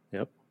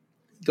 Yep.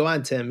 Go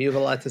on, Tim. You have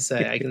a lot to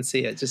say. I can see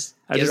it. I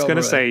was just going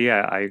to say,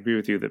 I agree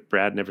with you that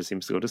Brad never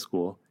seems to go to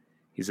school.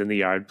 He's in the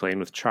yard playing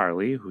with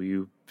Charlie, who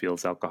you feel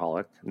is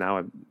alcoholic.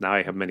 Now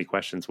I have many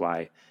questions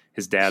why.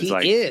 His dad's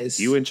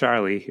you and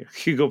Charlie,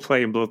 you go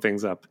play and blow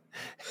things up.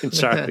 And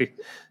Charlie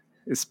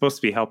is supposed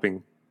to be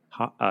helping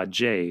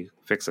Jay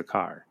fix a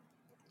car.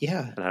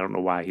 Yeah. And I don't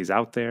know why he's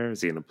out there.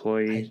 Is he an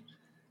employee?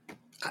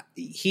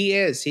 He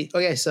is.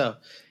 So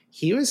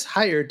he was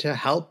hired to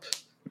help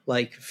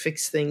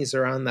fix things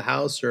around the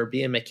house or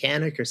be a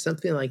mechanic or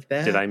something like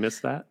that. Did I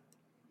miss that?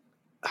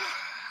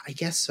 I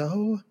guess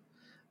so.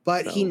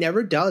 But he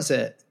never does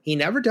it.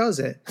 He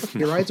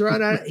rides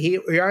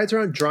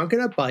around drunk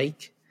on a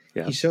bike.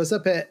 Yeah. He shows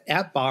up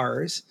at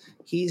bars.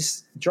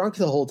 He's drunk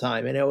the whole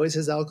time and always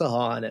has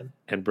alcohol on him.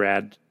 And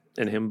Brad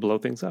and him blow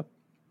things up.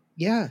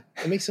 Yeah,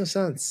 it makes no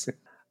sense.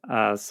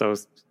 So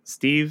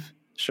Steve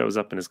shows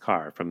up in his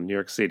car from New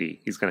York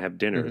City. He's going to have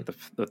dinner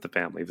with the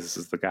family. This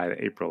is the guy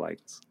that April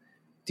likes.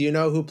 Do you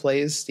know who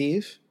plays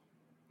Steve?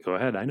 Go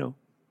ahead. I know.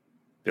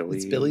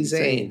 It's Billy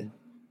Zane.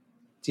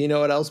 Do you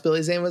know what else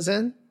Billy Zane was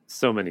in?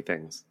 So many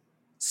things.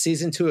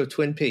 Season 2 of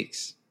Twin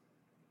Peaks.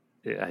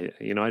 Yeah, I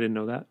didn't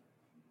know that.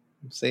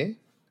 See?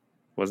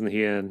 Wasn't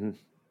he in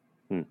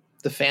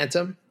The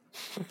Phantom?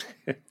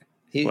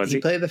 He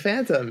played the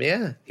Phantom,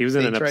 yeah. He was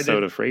in an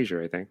episode of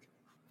Frasier, I think.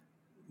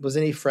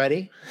 Wasn't he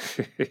Freddy?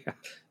 Yeah.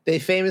 They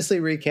famously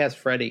recast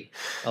Freddy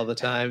all the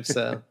time,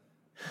 so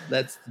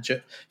that's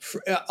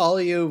all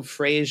you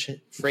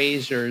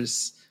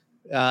Frasers,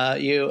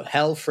 you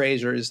Hell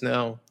Frasers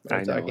know what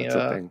I'm talking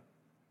about. A thing.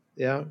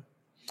 Yeah.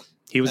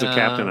 He was a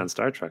captain on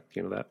Star Trek.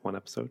 You know that one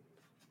episode?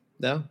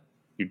 No.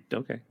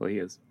 Okay, well, he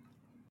is.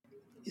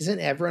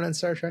 Isn't everyone on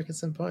Star Trek at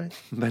some point?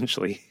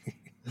 Eventually.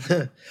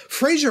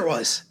 Frasier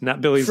was.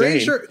 Not Billy Zane.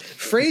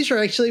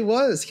 Frasier actually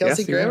was.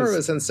 Kelsey Grammer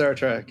was on Star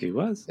Trek. He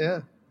was. Yeah.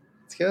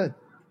 It's good.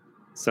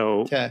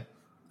 So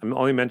I'm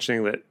only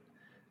mentioning that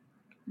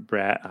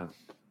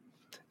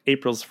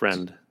April's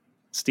friend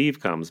Steve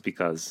comes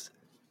because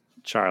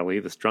Charlie,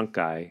 this drunk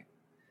guy,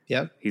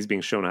 he's being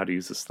shown how to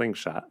use a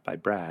slingshot by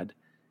Brad.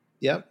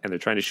 Yep. And they're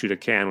trying to shoot a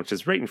can, which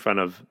is right in front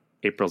of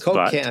April's Coke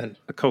butt. Can.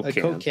 A Coke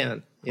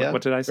can. Yeah.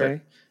 What did I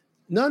say?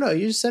 No,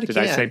 you just said a can.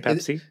 Did I say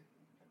Pepsi?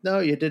 No,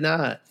 you did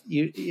not.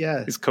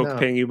 Is Coke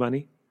paying you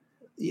money?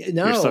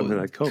 No, You're something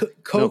like Coke.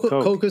 Coke, No,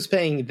 Coke. Coke was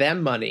paying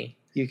them money.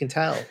 You can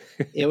tell.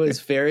 It was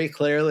very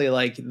clearly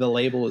like the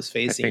label was I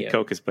facing think you.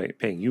 Coke is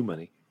paying you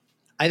money.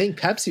 I think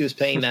Pepsi was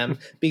paying them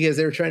because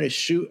they were trying to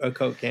shoot a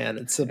Coke can.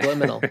 It's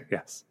subliminal.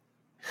 Yes.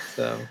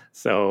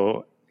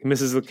 So he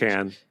misses the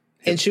can.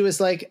 and she was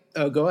like,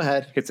 "Oh, go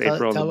ahead." Hits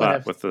April in the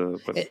what butt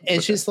happened. with the.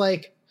 And she's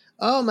like,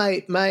 "Oh,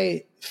 my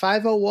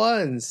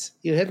 501s.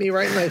 You hit me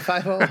right in my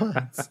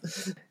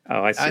 501s."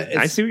 Oh, I see. it's-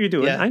 I see what you're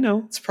doing. yeah. I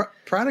know. It's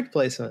product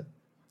placement.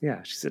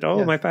 Yeah. She said, "Oh,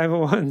 Yes. my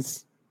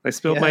 501s. I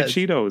spilled my Yes.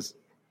 Cheetos."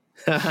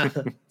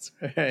 That's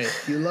right.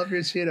 You love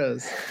your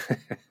Cheetos.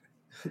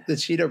 The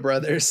Cheeto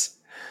brothers.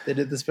 They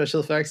did the special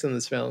effects in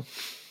this film.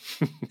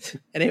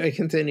 Anyway,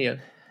 continue.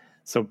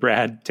 So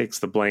Brad takes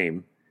the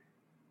blame,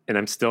 and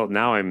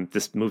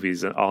this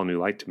movie's an all new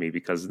light to me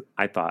because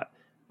I thought,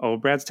 oh,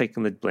 Brad's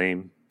taking the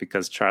blame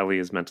because Charlie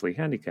is mentally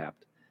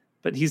handicapped,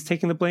 but he's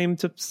taking the blame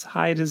to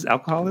hide his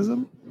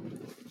alcoholism.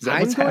 Is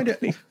that what's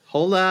happening?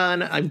 Hold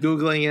on. I'm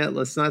Googling it.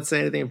 Let's not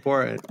say anything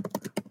important.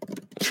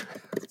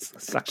 It's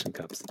suction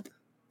cups.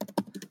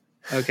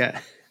 Okay.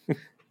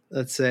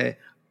 Let's say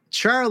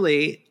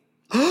Charlie.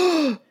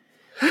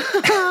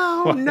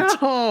 Oh no!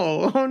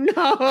 Oh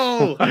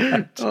no!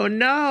 What? Oh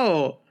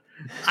no!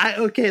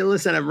 Okay,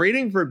 listen. I'm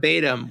reading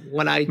verbatim.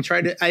 When I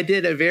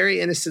did a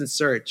very innocent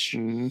search.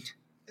 You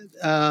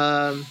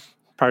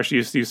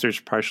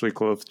searched partially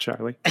clothed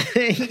Charlie.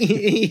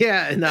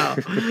 Yeah, no.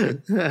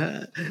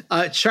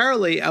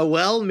 Charlie, a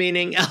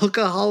well-meaning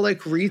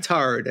alcoholic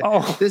retard.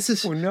 Oh, this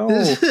is no.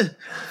 This is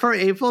for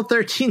April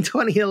 13,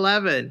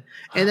 2011.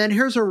 And then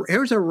here's a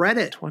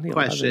Reddit 2011.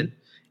 question.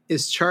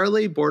 Is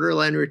Charlie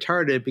borderline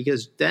retarded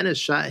because Dennis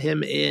shot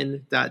him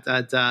in ...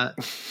 Oh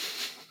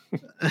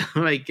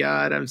my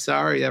God. I'm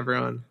sorry,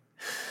 everyone.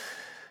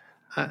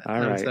 I'm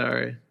right.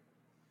 sorry.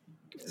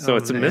 So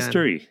it's a man.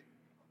 mystery.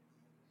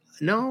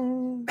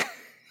 No.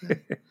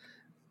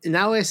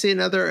 Now I see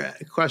another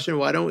question.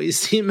 Why don't we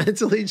see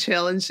mentally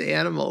challenged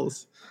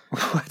animals?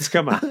 What?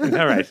 Come on.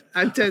 All right.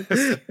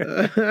 This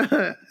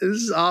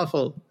is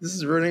awful. This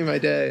is ruining my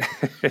day.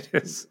 It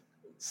is.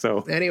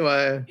 So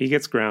Anyway. he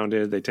gets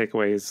grounded. They take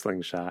away his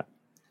slingshot.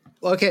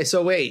 Okay,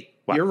 so wait.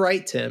 What? You're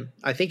right, Tim.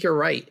 I think you're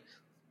right.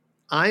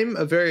 I'm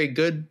a very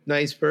good,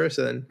 nice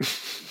person.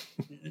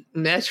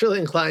 Naturally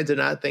inclined to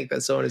not think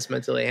that someone is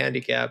mentally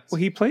handicapped. Well,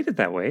 he played it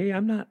that way.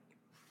 I'm not.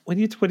 What are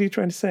you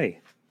trying to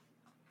say?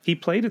 He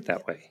played it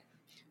that way.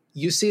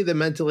 You see the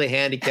mentally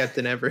handicapped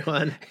in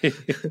everyone.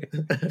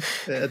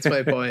 That's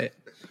my point.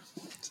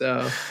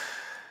 So,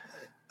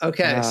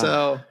 okay,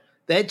 so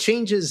that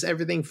changes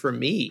everything for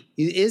me.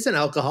 He is an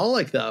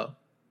alcoholic, though.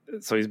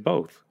 So he's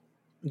both.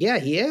 Yeah,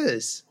 he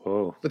is.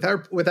 Whoa.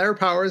 With our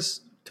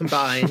powers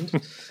combined,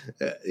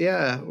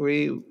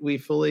 we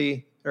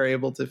fully are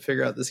able to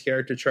figure out this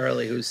character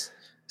Charlie, who's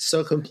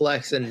so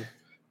complex and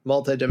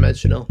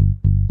multidimensional.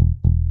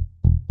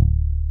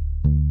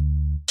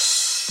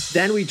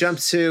 Then we jump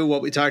to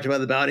what we talked about,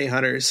 the bounty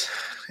hunters,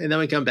 and then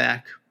we come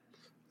back.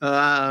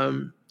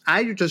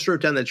 I just wrote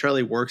down that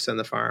Charlie works on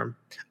the farm.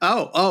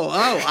 Oh!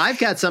 I've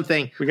got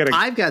something.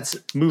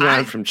 Move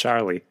on from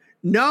Charlie.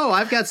 No,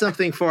 I've got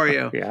something for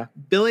you. Yeah.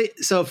 Billy.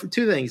 So for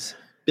two things,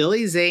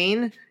 Billy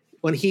Zane,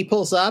 when he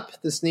pulls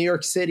up this New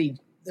York City,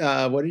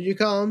 what did you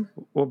call him?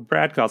 Well,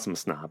 Brad calls him a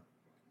snob.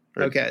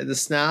 Okay, the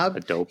snob. A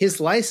dope. His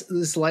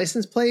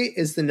license plate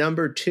is the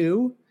number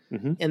 2,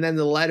 and then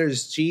the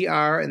letters GR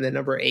and the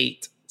number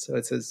 8. So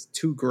it says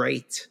 "too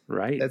great."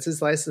 Right. That's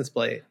his license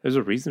plate. There's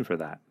a reason for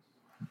that.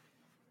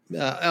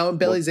 And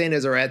Billy Zane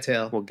is a rat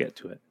tail. We'll get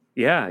to it.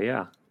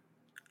 Yeah.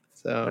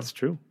 So That's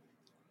true.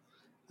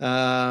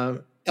 yeah.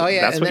 That's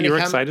and what then you were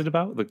excited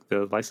about?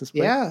 The license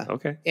plate? Yeah.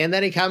 Okay. And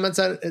then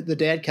the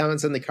dad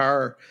comments on the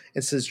car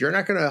and says, "You're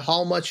not going to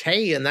haul much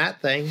hay in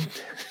that thing."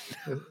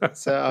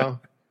 So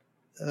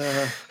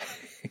yeah.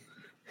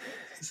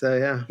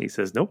 He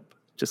says, nope,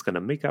 just going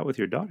to make out with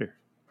your daughter.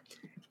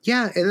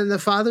 Yeah. And then the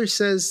father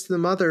says to the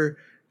mother,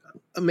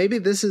 maybe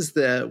this is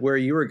where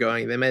you were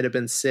going. They might have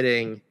been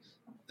sitting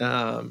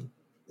at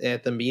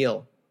the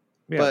meal.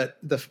 Yeah. But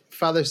the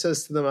father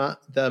says to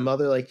the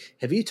mother, like,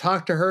 "Have you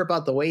talked to her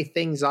about the way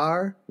things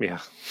are?"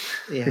 Yeah.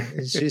 Yeah.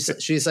 And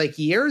she's like,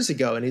 "Years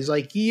ago." And he's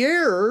like,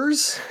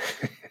 "Years?"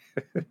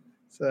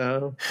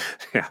 So.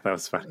 Yeah, that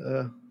was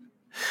fun.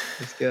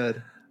 It's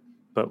good.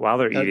 But while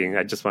they're eating,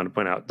 I just want to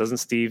point out, doesn't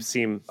Steve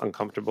seem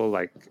uncomfortable?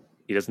 Like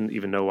he doesn't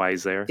even know why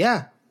he's there?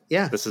 Yeah.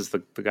 Yeah. This is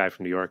the guy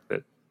from New York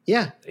that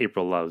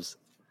April loves.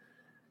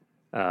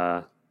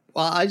 Well,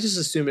 I just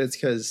assume it's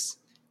because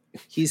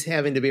he's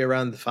having to be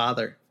around the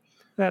father.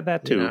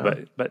 That too, You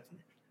know? but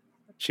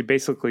she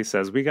basically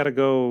says, we got to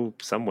go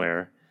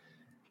somewhere.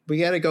 We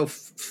got to go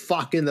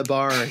fuck in the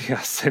barn.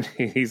 Yes. And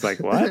he's like,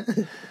 what?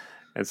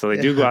 And so they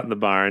do go out in the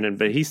barn,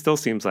 but he still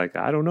seems like,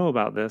 I don't know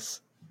about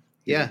this.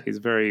 Yeah. He's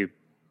very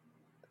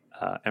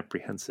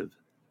apprehensive.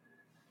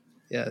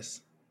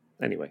 Yes.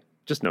 Anyway,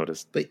 just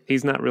noticed. But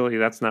that's not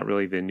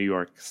really the New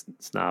York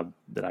snob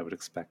that I would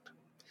expect.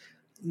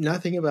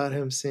 nothing about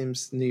him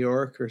seems New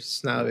York or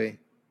snobby.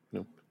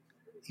 Nope.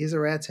 He's a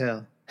rat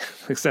tail.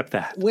 Except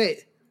that.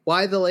 Wait,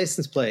 why the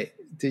license plate?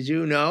 Did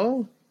you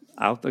know?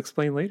 I'll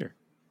explain later.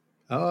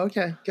 Oh,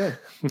 okay, good.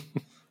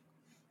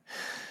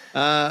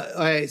 All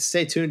right,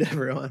 stay tuned,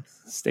 everyone.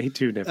 Stay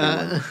tuned,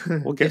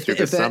 everyone. We'll get through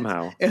this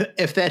somehow.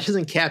 If that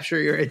doesn't capture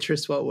your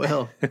interest, what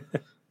will?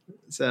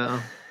 So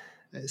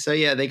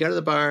yeah, they go to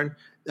the barn.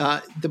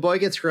 The boy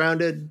gets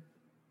grounded.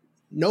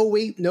 No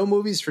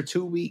movies for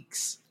 2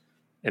 weeks.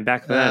 And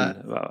back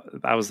then,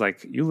 I was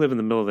like, you live in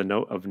the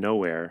middle of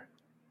nowhere.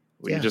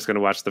 Were you just going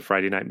to watch the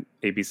Friday night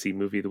ABC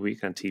movie of the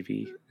week on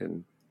TV?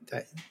 And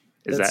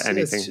is that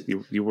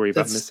anything you worry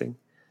about missing?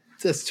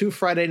 That's 2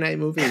 Friday night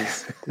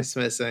movies it's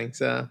missing.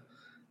 So,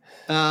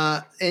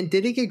 and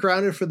did he get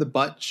grounded for the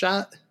butt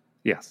shot?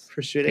 Yes.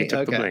 For shooting? He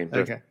took the blame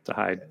to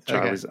hide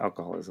Charlie's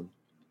alcoholism.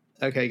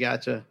 Okay,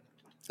 gotcha.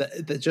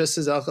 Just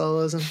his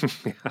alcoholism?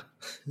 Yeah.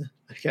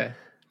 Okay.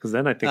 Because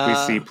then I think we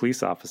see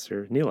police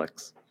officer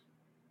Neelix.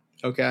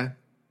 Okay.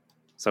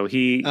 So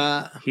he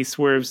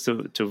swerves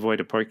to avoid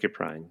a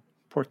porcupine.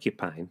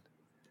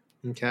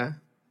 Okay.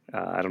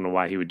 I don't know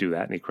why he would do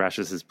that, and he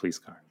crashes his police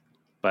car.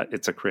 But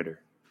it's a critter.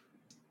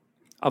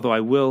 Although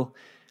I will,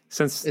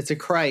 since it's a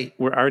Krite,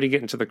 we're already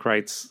getting to the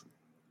Krites.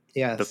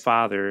 Yes.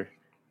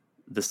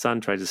 The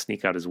son tried to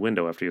sneak out his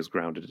window after he was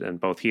grounded, and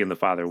both he and the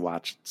father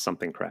watched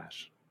something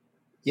crash.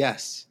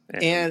 Yes.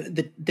 And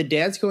the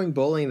dad's going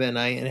bowling that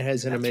night, and it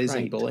has an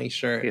amazing bowling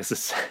shirt.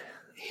 Yes.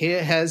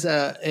 It has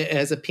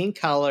a pink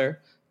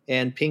collar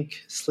and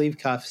pink sleeve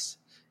cuffs.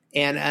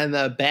 And on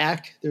the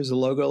back, there's a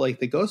logo like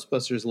the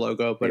Ghostbusters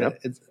logo, but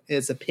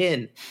it's a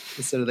pin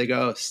instead of the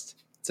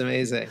ghost. It's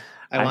amazing.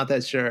 I want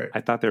that shirt. I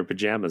thought they were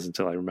pajamas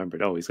until I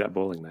remembered, he's got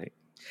bowling night.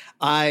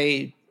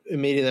 I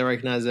immediately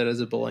recognized it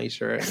as a bowling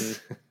shirt,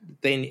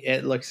 and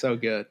it looks so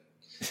good.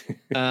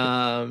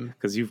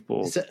 Because you've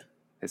bowled,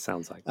 it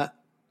sounds like.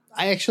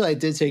 I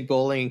did take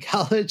bowling in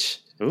college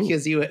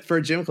because for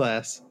a gym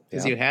class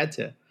because you had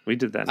to. We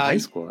did that in high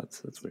school.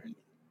 That's weird.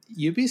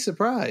 You'd be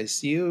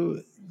surprised.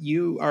 You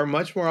are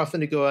much more often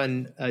to go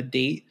on a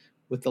date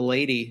with the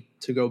lady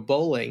to go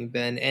bowling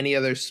than any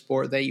other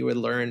sport that you would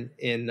learn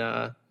in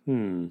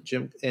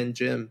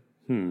gym.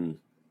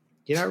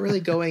 You're not really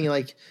going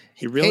like,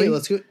 hey,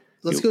 let's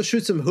go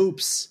shoot some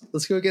hoops.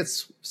 Let's go get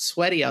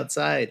sweaty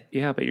outside.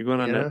 Yeah, but you're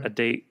going on a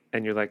date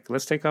and you're like,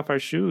 let's take off our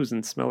shoes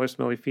and smell our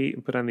smelly feet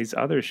and put on these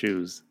other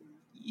shoes.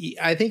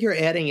 I think you're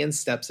adding in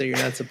steps that you're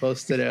not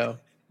supposed to do.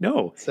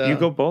 No, you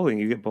go bowling,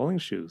 you get bowling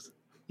shoes.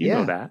 You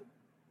know that.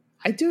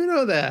 I do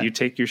know that. You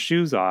take your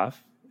shoes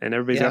off and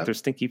everybody's got their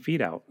stinky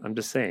feet out. I'm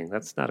just saying,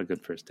 that's not a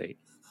good first date.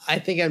 I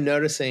think I'm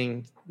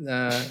noticing.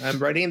 I'm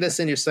writing this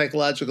in your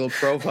psychological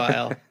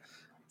profile.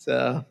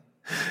 So,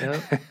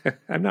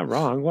 I'm not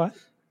wrong. What?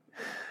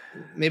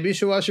 Maybe you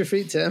should wash your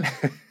feet, Tim.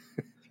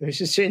 You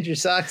should change your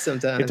socks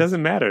sometimes. It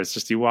doesn't matter. It's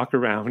just you walk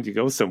around, you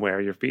go somewhere,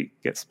 your feet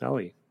get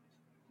smelly.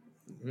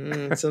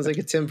 Sounds like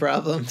a Tim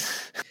problem.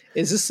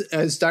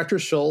 Is Dr.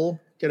 Scholl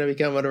going to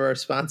become one of our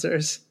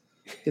sponsors?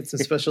 Get some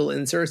special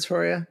inserts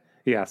for you?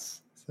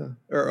 Yes.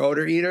 Or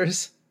odor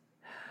eaters?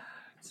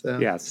 So,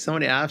 yes. So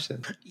many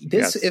options.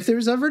 If there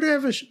was ever to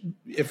have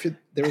if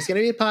there was going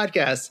to be a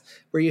podcast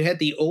where you had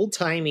the old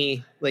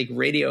timey like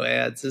radio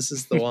ads, this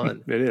is the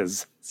one. It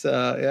is.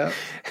 So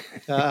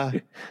yeah,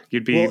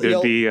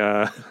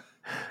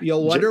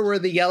 you'll wonder where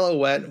the yellow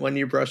went when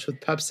you brush with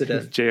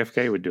Pepsodent.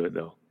 JFK would do it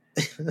though.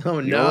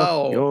 Oh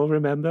no! You'll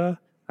remember.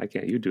 I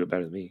can't. You do it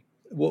better than me.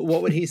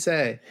 What would he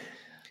say?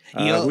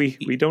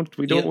 We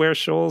don't wear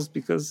shawls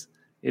because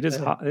it is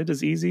hot. It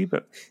is easy,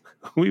 but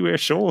we wear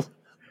shawls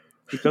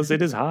because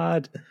it is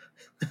hard.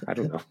 I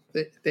don't know.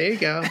 There you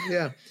go.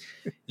 Yeah.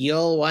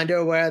 You'll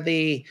wonder where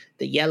the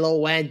yellow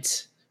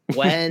went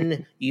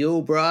when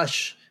you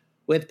brush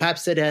with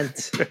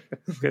Pepsodent.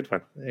 Good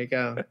one. There you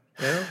go.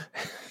 Yeah.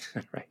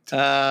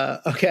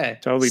 Right. Okay.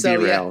 Totally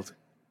derailed. Yeah,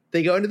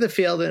 they go into the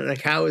field and a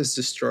cow is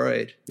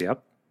destroyed.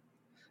 Yep.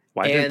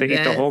 Why didn't they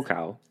eat the whole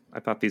cow? I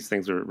thought these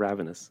things were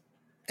ravenous.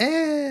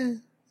 All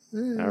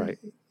right.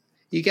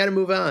 You got to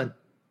move on.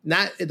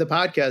 Not in the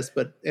podcast,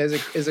 but as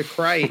a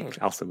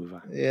Krite. Also move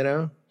on. You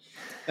know?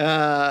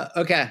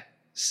 Okay.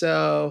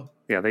 So.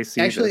 Yeah, they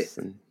see this.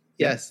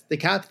 Yes. The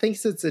cop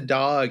thinks it's a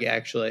dog,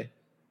 actually.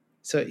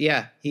 So,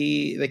 yeah.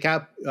 The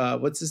cop,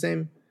 what's his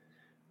name?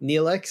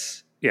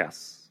 Neelix?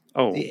 Yes.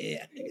 Oh.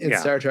 In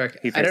Star Trek.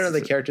 I don't know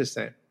the character's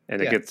name.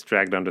 And it gets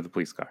dragged under the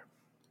police car.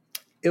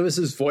 It was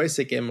his voice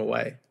that gave him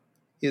away.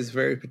 He has a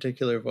very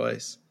particular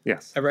voice.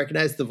 Yes. I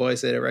recognize the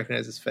voice. I didn't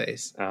recognize his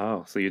face.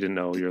 Oh, so you didn't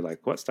know. You're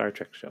like, what Star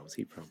Trek show is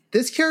he from?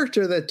 This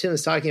character that Tim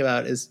is talking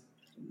about is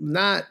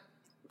not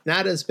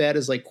as bad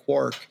as like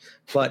Quark,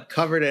 but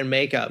covered in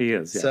makeup. He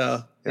is, yes.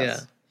 So,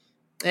 yes.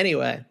 Yeah.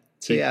 Anyway,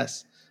 so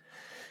yes.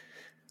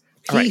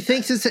 He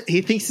thinks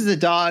it's a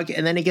dog,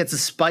 and then he gets a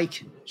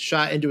spike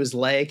shot into his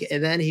leg,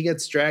 and then he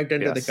gets dragged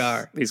under the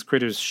car. These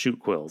critters shoot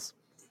quills.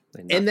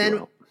 And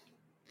then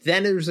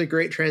there's a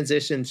great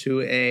transition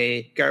to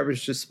a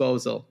garbage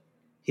disposal.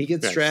 He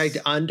gets dragged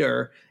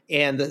under,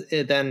 and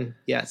then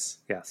yes.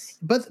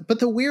 But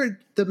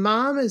the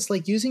mom is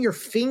like using her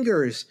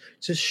fingers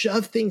to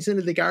shove things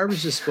into the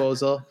garbage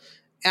disposal,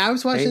 I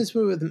was watching this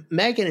movie with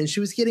Megan, and she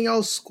was getting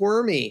all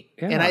squirmy.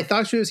 Yeah. And I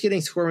thought she was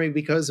getting squirmy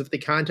because of the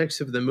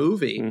context of the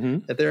movie,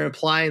 that they're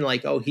implying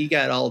like, oh, he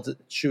got all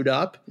chewed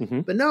up.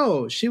 But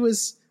no, she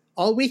was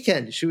all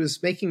weekend. She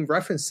was making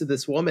reference to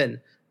this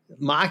woman,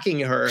 mocking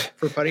her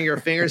for putting her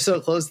finger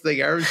so close to the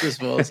garbage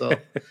disposal.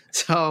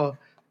 So,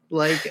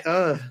 like,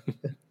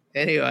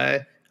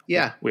 anyway,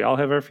 yeah, We all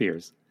have our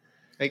fears.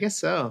 I guess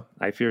so.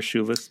 I fear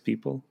shoeless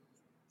people.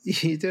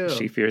 You do.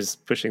 She fears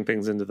pushing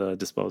things into the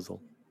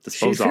disposal.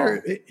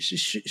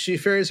 She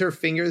fears her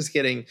fingers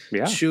getting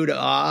chewed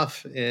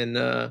off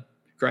and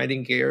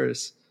grinding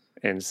gears.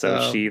 And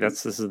so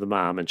this is the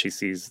mom, and she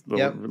sees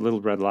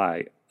little red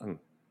eyes.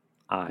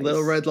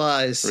 Little red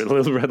lies.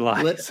 Little red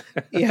lies.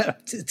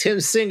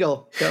 Tim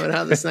Single coming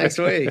out this next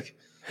week.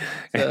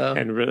 So,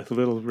 and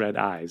little red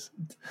eyes.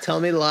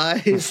 Tell me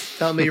lies.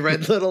 Tell me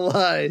red little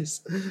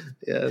lies.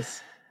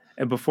 Yes.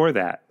 And before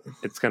that,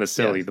 it's kind of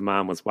silly. Yeah. The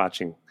mom was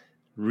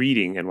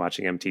reading and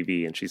watching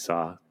MTV, and she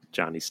saw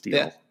Johnny Steele.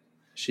 Yeah,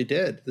 she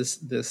did.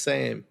 The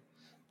same.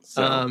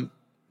 So.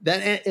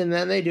 And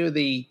then they do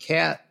the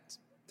cat.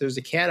 There's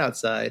a cat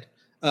outside.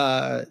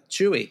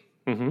 Chewy.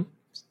 Mm-hmm.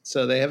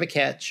 So they have a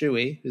cat,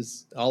 Chewy,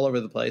 who's all over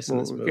the place in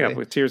this movie. Yeah,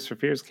 but Tears for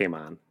Fears came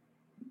on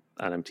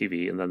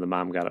MTV, and then the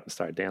mom got up and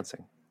started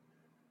dancing.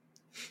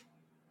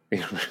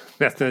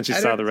 Then she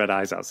saw the red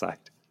eyes outside.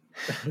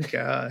 Oh,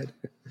 God.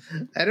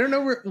 I don't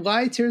know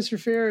why Tears for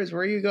Fears.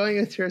 Where are you going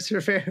with Tears for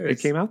Fears?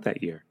 It came out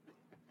that year.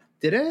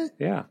 Did it?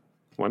 Yeah.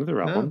 One of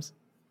their albums.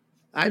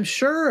 I'm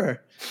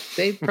sure.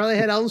 They probably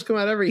had albums come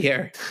out every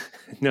year.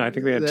 No, I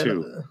think they had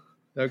two.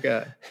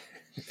 Okay.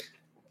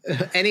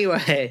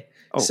 Anyway.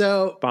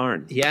 So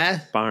Barn.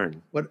 Yeah.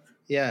 Barn. What?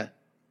 Yeah.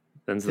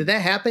 Did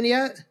that happen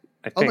yet?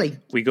 I think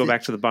we go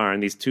back to the barn.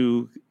 These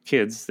two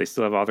kids, they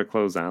still have all their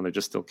clothes on. They're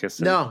just still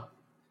kissing. No,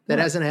 that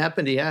hasn't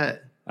happened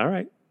yet. All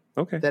right.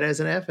 Okay. That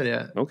hasn't happened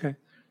yet. Okay.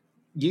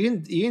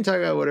 You can talk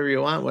about whatever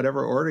you want,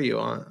 whatever order you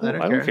want. I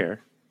don't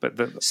care. But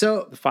the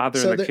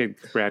father and the kid,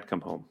 Brad,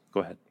 come home.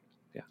 Go ahead.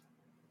 Yeah.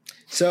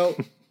 So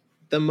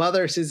the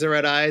mother sees the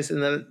red eyes,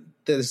 and then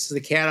there's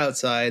the cat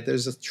outside.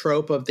 There's a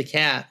trope of the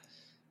cat.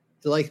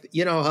 Like,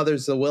 you know how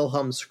there's the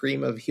Wilhelm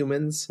scream of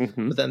humans,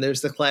 but then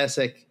there's the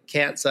classic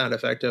cat sound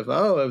effect of,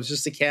 oh, it was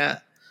just a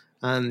cat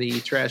on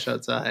the trash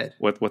outside.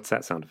 What's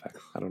that sound effect?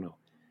 I don't know.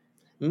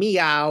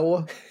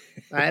 Meow.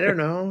 I don't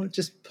know.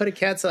 Just put a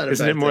cat sound effect.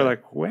 Isn't it more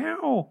like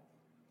wow?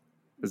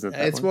 Isn't it?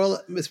 It's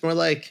more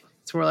like.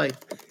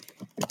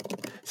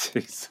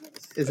 Jeez.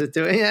 Is it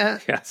doing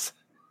that? Yes.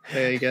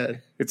 Very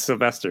good. It's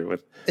Sylvester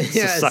with the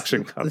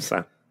suction cup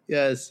sound.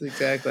 Yes,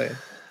 exactly.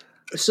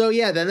 So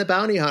yeah, then the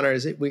bounty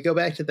hunters, we go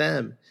back to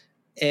them,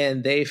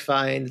 and they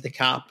find the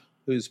cop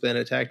who's been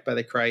attacked by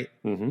the Krite,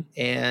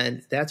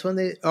 and that's when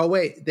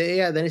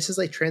then he says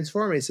like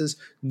transform. He says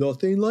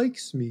nothing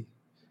likes me,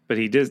 but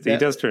he does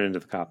turn into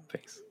the cop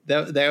face.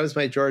 That was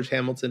my George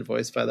Hamilton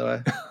voice, by the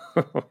way.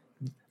 I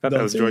thought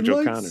that was George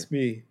O'Connor.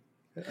 Me.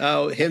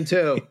 Oh, him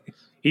too.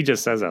 He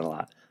just says that a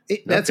lot.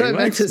 That's what I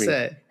meant to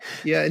say.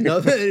 Yeah,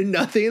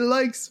 nothing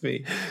likes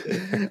me.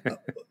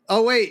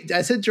 Oh, wait,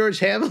 I said George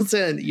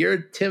Hamilton. You're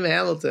Tim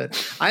Hamilton.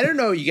 I don't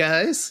know you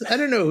guys. I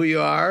don't know who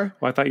you are.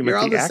 Well, I thought you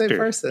meant the actor, same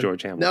person.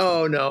 George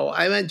Hamilton. No,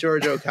 I meant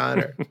George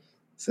O'Connor.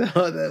 So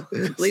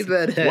leave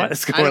that in. What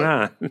is going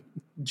on?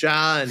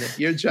 John.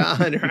 You're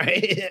John,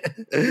 right?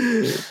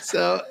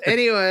 So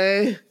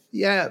anyway,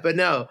 yeah, but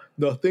no,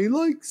 nothing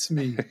likes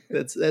me.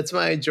 That's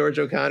my George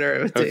O'Connor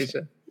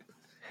imitation. Okay.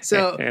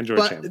 So, and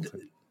George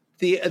Hamilton.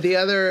 The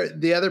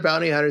other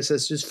bounty hunter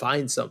says, just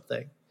find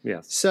something.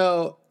 Yes.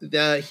 So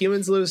the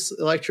humans lose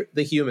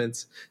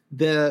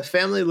the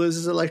family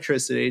loses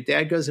electricity.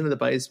 Dad goes into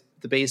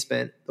the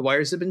basement. The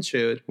wires have been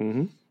chewed.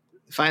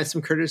 Finds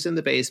some critters in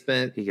the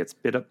basement. He gets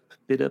bit up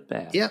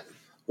bad. Yep.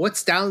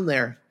 What's down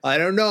there? I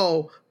don't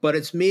know, but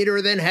it's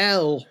meaner than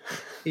hell.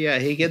 Yeah,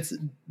 he gets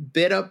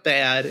bit up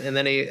bad, and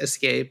then he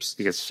escapes.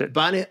 He gets shit.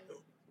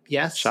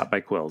 Yes. Shot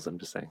by quills, I'm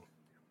just saying.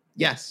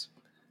 Yes.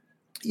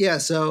 Yeah,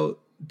 so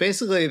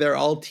basically they're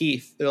all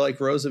teeth. They're like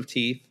rows of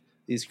teeth,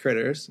 these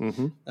critters.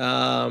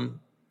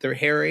 They're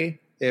hairy.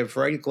 They have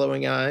bright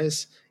glowing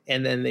eyes.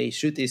 And then they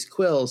shoot these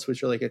quills,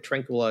 which are like a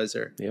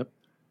tranquilizer. Yep.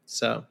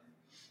 So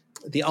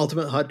the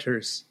ultimate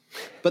hunters.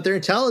 But they're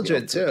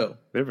intelligent too.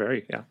 They're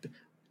very,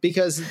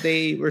 because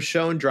they were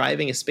shown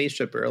driving a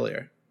spaceship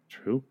earlier.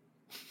 True.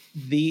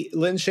 The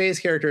Lynn Shay's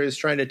character is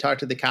trying to talk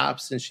to the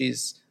cops, and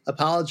she's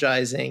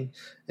apologizing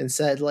and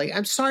said, like,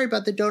 I'm sorry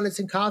about the donuts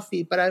and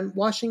coffee, but I'm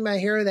washing my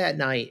hair that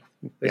night,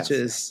 which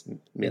is,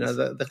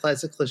 the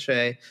classic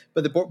cliche.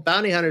 But the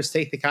bounty hunters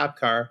take the cop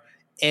car,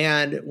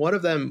 and one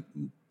of them,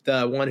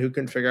 the one who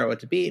couldn't figure out what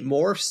to be,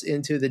 morphs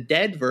into the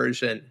dead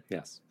version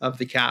of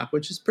the cop,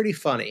 which is pretty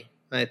funny,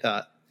 I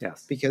thought.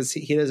 Yes. Because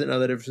he doesn't know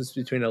the difference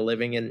between a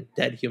living and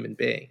dead human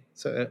being.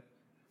 So,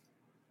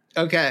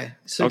 okay.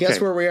 So guess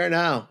where we are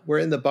now? We're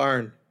in the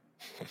barn.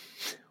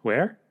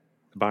 Where?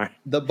 The barn.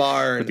 The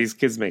barn. With these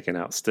kids making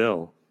out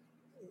still.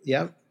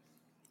 Yep.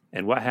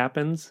 And what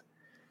happens?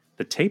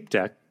 The tape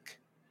deck,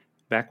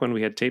 back when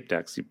we had tape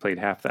decks, you played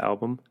half the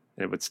album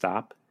and it would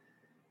stop.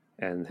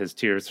 and his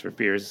Tears for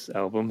Fears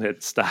album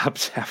had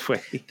stopped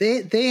halfway.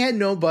 They had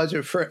no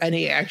budget for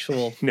any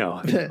actual.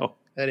 No.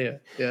 Anyway,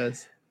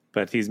 yes.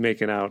 But he's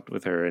making out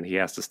with her, and he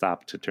has to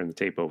stop to turn the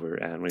tape over.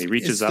 And when he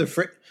reaches up,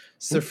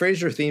 it's the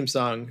Frasier theme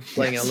song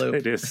playing yes, a loop.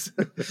 It is.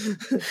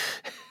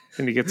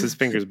 And he gets his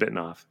fingers bitten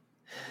off.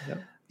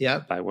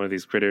 Yep. By one of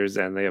these critters,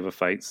 and they have a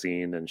fight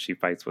scene, and she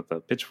fights with a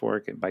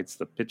pitchfork. It bites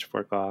the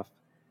pitchfork off,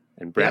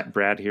 and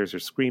Brad hears her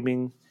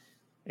screaming,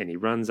 and he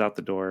runs out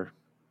the door,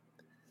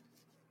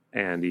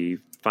 and he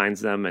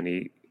finds them,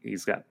 and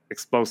he's got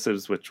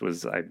explosives, which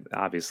was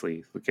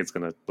obviously the kid's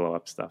going to blow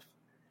up stuff.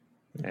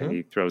 And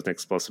he throws an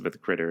explosive at the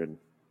critter, and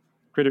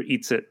critter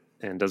eats it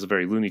and does a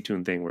very Looney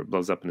Tune thing where it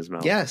blows up in his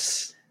mouth.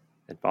 Yes.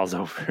 And falls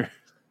over.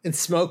 And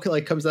smoke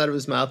comes out of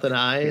his mouth and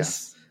eyes.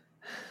 Yes.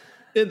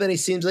 And then he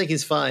seems like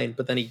he's fine,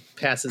 but then he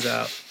passes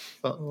out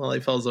while he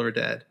falls over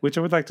dead. Which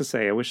I would like to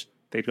say, I wish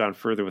they'd gone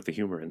further with the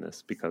humor in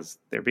this, because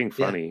they're being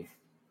funny.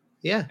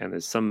 Yeah. And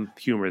there's some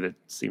humor that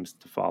seems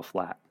to fall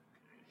flat.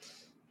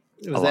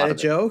 Was that a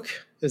joke?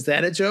 Is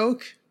that a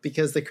joke?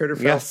 Because the critter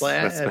fell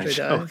flat after he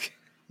died?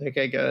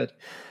 Okay, good.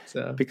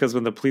 So because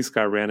when the police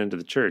car ran into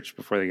the church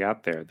before they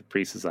got there, the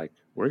priest is like,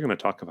 "We're going to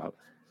talk about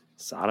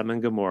Sodom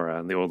and Gomorrah,"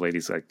 and the old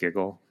lady's like,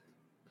 giggle.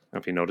 I don't know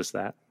if you noticed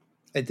that.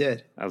 I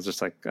did. I was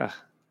just like, could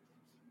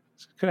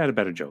have had a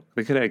better joke.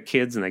 They could have had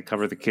kids, and they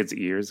cover the kids'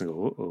 ears and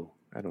go, "Oh,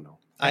 I don't know."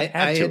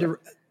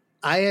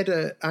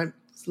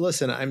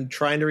 Listen, I'm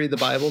trying to read the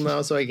Bible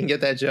now so I can get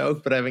that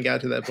joke, but I haven't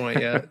got to that point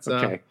yet. So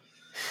okay.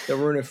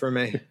 Don't ruin it for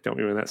me. Don't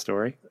ruin that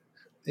story.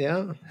 Yeah.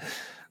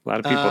 A lot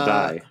of people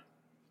die.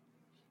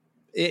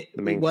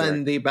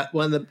 When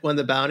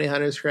the bounty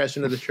hunters crash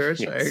into the church,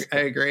 yes. I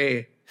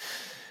agree.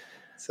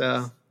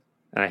 So,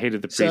 and I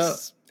hated the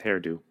priest's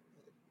hairdo.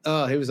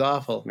 Oh, he was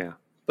awful. Yeah,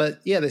 but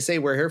yeah, they say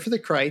we're here for the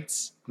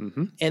Krites,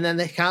 and then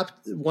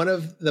one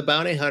of the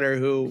bounty hunter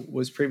who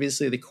was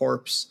previously the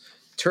corpse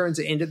turns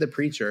into the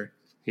preacher.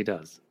 He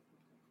does.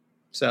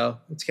 So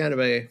it's kind of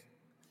a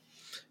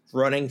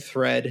running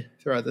thread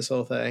throughout this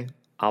whole thing.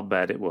 I'll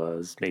bet it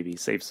was maybe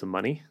save some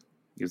money,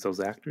 use those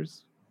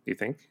actors. Do you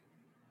think?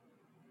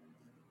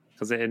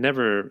 Because it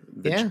never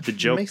the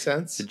joke makes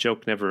sense. The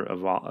joke never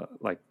evolved.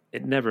 Like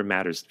it never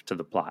matters to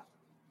the plot.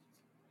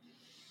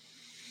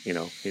 You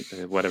know,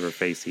 whatever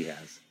face he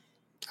has.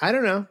 I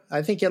don't know.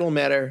 I think it'll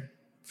matter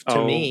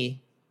to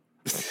me.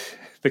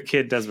 The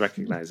kid does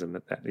recognize him.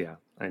 Yeah,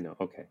 I know.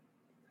 Okay.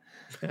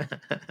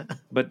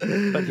 but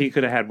he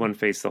could have had one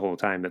face the whole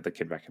time that the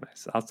kid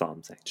recognized. That's all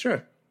I'm saying.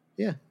 Sure.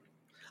 Yeah.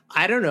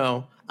 I don't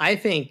know. I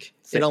think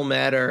it'll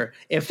matter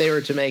if they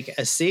were to make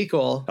a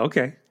sequel.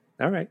 Okay.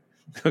 All right.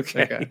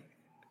 Okay.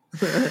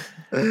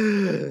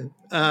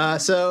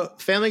 So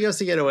family goes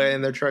to get away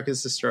and their truck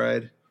is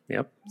destroyed.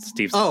 Yep.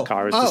 Steve's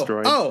car is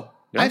destroyed. Yep.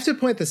 I have to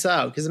point this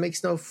out because it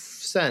makes no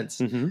sense.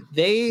 Mm-hmm.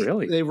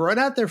 They run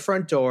out their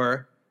front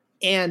door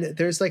and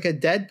there's like a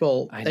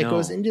deadbolt that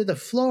goes into the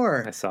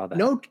floor. I saw that.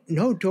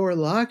 No door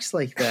locks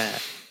like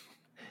that.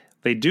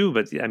 They do,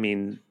 but I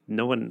mean,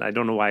 I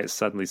don't know why it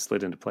suddenly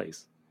slid into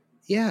place.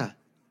 Yeah.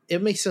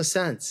 It makes no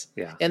sense.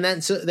 Yeah. And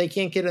then so they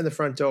can't get in the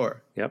front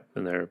door. Yep.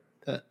 And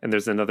and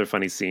there's another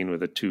funny scene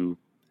with the two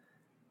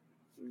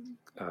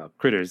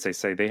critters. They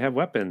say they have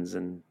weapons,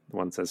 and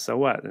one says, "So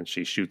what?" And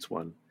she shoots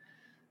one,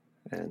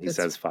 and he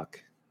says,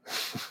 "Fuck,"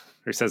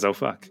 or he says, "Oh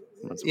fuck."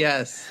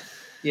 Yes.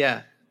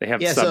 Yeah. They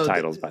have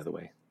subtitles, by the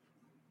way.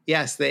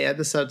 Yes, they had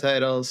the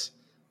subtitles.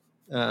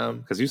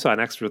 Because you saw an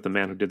extra with the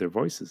man who did their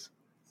voices.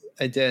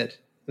 I did.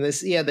 And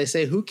they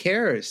say, "Who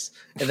cares?"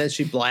 And then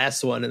she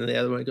blasts one, and the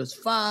other one goes,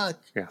 "Fuck."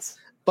 Yes.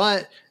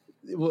 But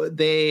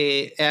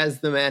they,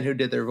 as the man who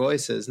did their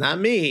voices, not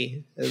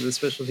me as a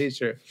special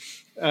teacher,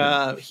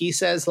 he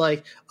says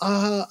like,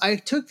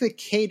 I took the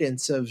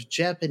cadence of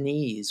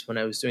Japanese when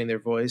I was doing their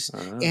voice,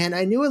 and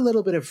I knew a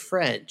little bit of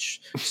French,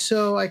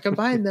 so I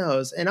combined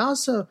those, and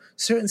also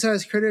certain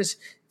size critters.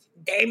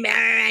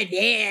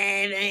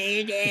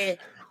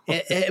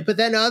 But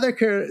then other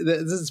critters,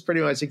 this is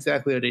pretty much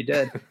exactly what he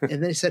did.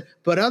 And then he said,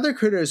 but other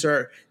critters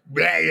are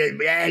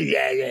kind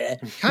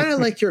of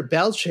like you're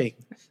belching.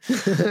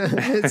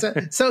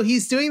 So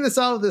he's doing this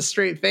all with a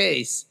straight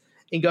face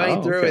and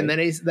going through. Okay. And then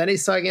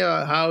he's talking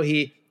about how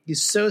he's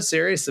so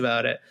serious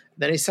about it.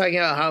 Then he's talking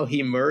about how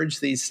he merged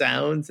these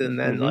sounds and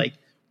then like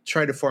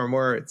try to form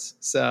words.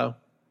 So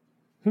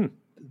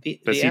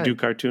does he do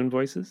cartoon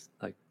voices?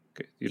 Like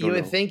you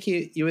would think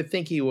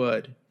he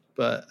would.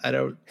 But I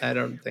don't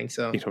think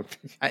so. You don't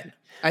think?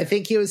 I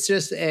think he was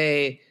just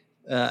a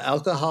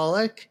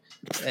alcoholic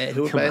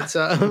who might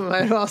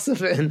have also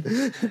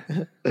been.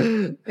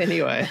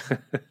 Anyway.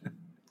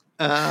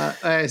 All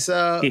right,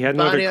 so he had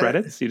no other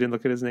credits? You didn't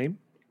look at his name?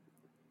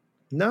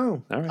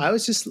 No. All right. I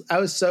was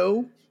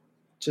so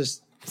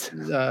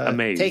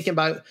amazed. taken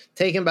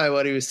by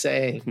what he was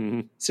saying. Mm-hmm.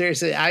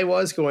 Seriously, I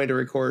was going to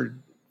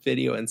record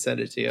video and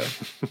send it to you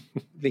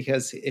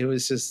because he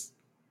was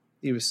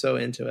so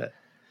into it.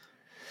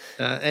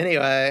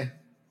 Anyway,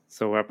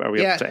 so are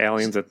we up to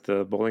aliens at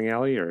the bowling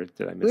alley, or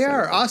did I miss? We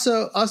are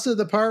also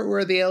the part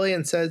where the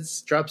alien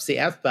drops the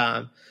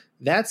F-bomb.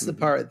 That's the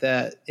part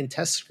that in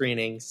test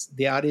screenings,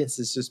 the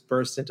audiences just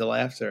burst into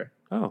laughter.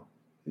 Oh.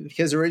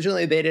 Because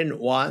originally they didn't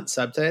want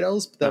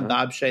subtitles, but then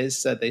Bob Shays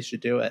said they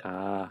should do it.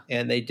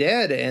 And they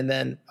did, and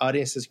then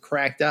audiences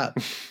cracked up.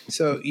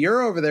 So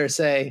you're over there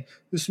saying,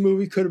 this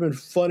movie could have been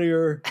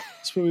funnier.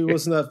 This movie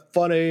wasn't that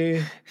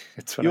funny.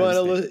 You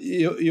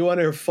want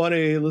to hear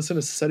funny, listen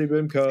to Sonny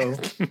Bimco.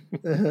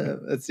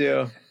 That's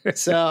you.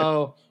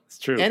 So it's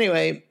true.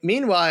 Anyway,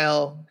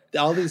 meanwhile,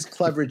 all these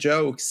clever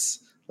jokes,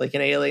 like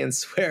an alien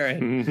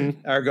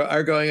swearing,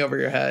 are going over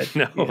your head.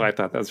 No, I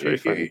thought that was very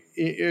funny.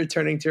 You're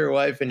turning to your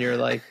wife and you're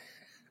like,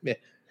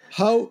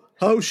 how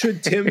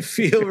should Tim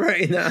feel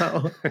right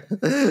now?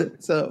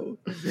 So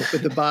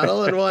with the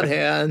bottle in one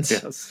hand.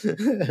 Yes.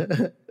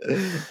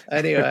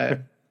 Anyway.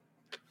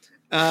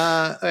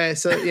 Okay,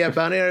 so yeah,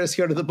 bounty hunters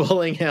go to the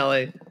bowling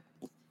alley.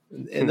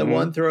 And the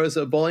one throws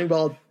a bowling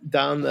ball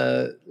down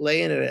the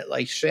lane and it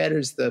like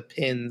shatters the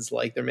pins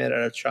like they're made out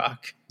of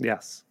chalk.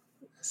 Yes.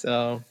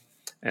 So...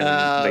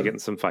 And they get in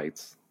some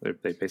fights. They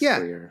basically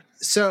are.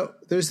 So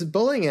there's the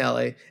bowling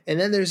alley, and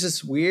then there's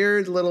this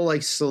weird little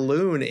like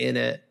saloon in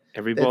it.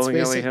 Every bowling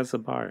alley has a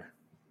bar.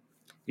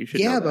 You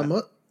should know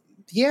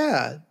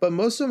that. But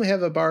most of them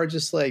have a bar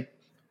just like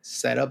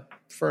set up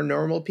for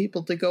normal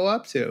people to go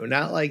up to,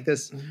 not like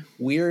this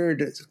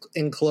weird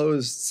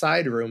enclosed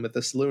side room with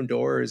the saloon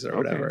doors or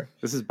whatever.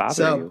 This is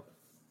bothering you.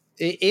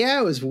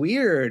 It was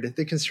weird.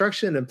 The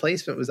construction and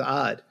placement was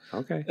odd.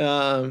 Okay.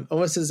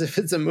 Almost as if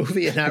it's a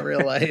movie and not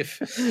real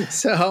life.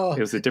 So it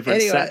was a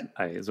different set,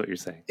 is what you're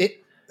saying.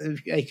 It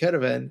could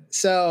have been.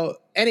 So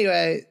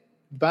anyway,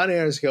 bounty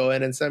hunters go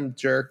in and some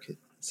jerk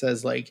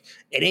says like,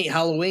 "It ain't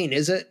Halloween,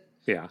 is it?"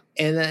 Yeah.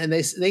 And then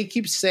they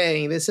keep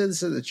saying, they said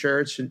this at the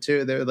church, and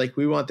too, they're like,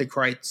 "We want the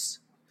Kreitz."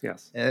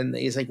 Yes. And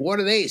he's like,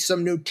 "What are they?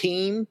 Some new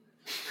team?"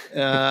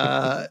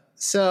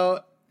 So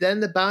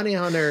then the bounty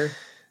hunter,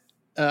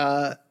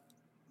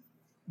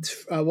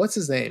 what's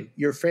his name?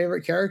 Your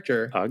favorite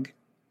character? Hug?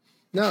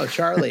 No,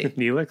 Charlie.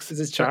 Neelix?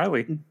 Is it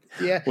Charlie?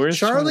 Yeah. Where's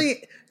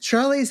Charlie?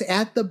 Charlie's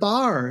at the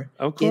bar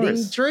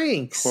getting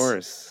drinks. Of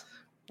course.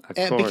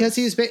 Because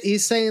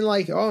he's saying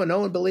like, oh, no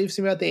one believes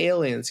me about the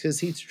aliens, because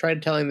he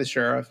tried telling the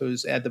sheriff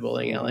who's at the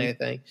bowling alley, I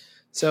think.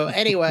 So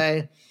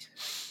anyway,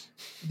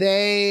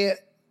 the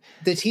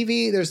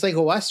TV, there's like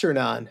a Western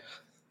on.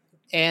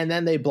 And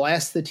then they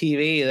blast the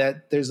TV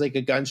that there's like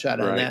a gunshot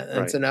on that.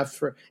 And it's enough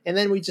for, and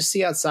then we just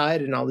see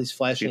outside and all these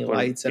flashing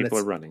lights. People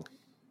are running.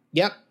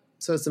 Yep.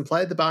 So it's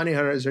implied the bounty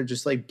hunters are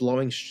just like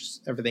blowing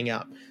everything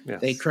up.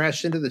 Yes. They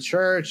crashed into the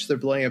church. They're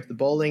blowing up the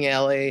bowling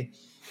alley.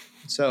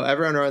 So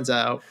everyone runs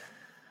out.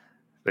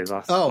 They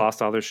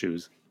lost all their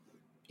shoes.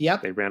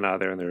 Yep. They ran out of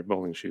there in their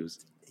bowling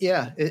shoes.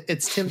 Yeah.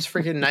 It's Tim's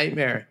freaking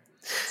nightmare.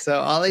 So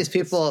all these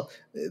people,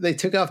 they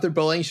took off their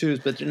bowling shoes,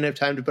 but didn't have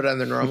time to put on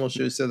their normal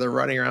shoes. So they're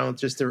running around with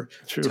just their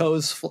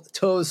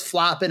toes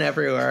flopping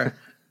everywhere.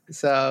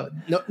 So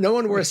no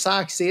one wears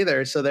socks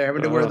either. So they're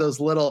having to wear those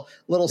little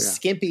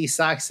skimpy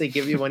socks they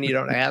give you when you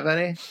don't have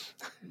any,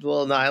 the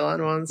little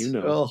nylon ones. You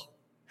know.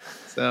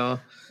 So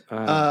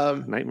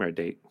nightmare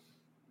date.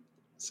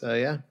 So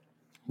yeah,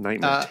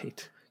 nightmare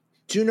date.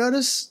 Do you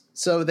notice?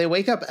 So they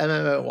wake up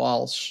Emmett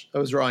Walsh. I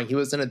was wrong. He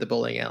wasn't at the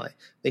bowling alley.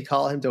 They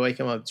call him to wake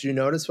him up. Do you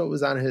notice what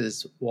was on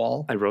his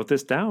wall? I wrote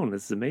this down.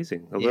 This is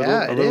amazing. A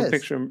little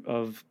picture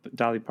of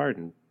Dolly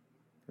Parton,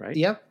 right?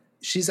 Yep.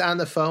 She's on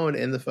the phone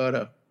in the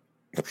photo.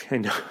 I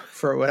know.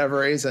 For whatever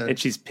reason. And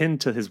she's pinned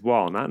to his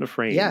wall, not in a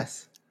frame.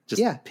 Yes.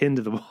 Just pinned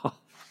to the wall.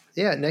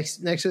 Yeah, next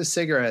to the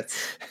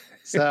cigarettes.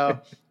 So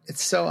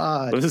it's so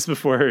odd. But this is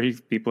before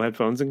people had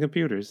phones and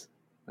computers.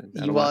 It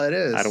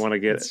is. I don't want to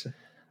get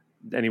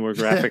any more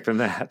graphic than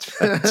that.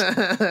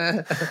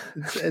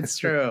 It's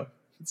true.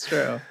 It's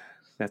true.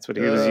 That's what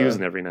he was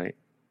using every night.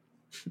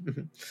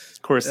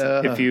 Of course,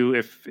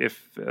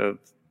 if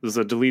there's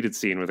a deleted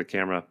scene where the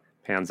camera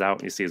pans out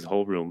and you see his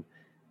whole room,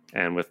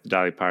 and with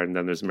Dolly Parton,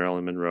 then there's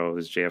Marilyn Monroe,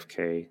 there's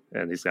JFK,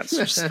 and he's got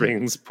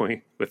strings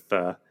point with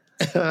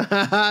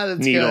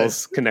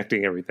needles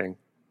connecting everything.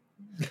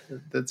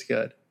 That's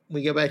good.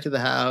 We go back to the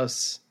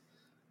house.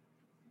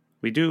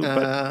 We do,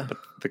 but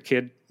the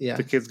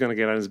kid's going to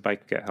get on his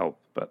bike and get help,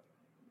 but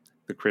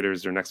the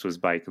critters are next to his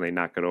bike and they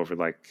knock it over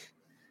like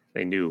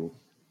they knew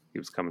he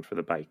was coming for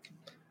the bike.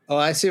 Oh,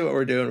 I see what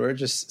we're doing. We're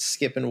just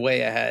skipping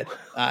way ahead.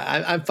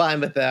 I'm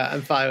fine with that.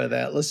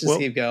 Let's just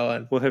keep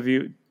going. Well,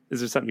 is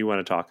there something you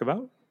want to talk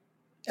about?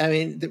 I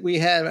mean, we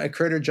had a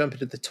critter jump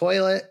into the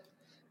toilet.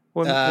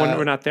 Well,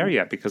 we're not there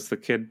yet because the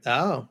kid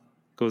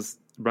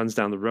runs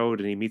down the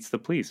road and he meets the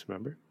police,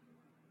 remember?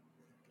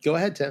 Go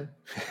ahead, Tim.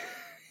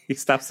 He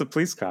stops the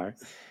police car,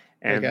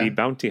 and the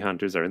bounty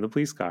hunters are in the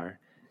police car.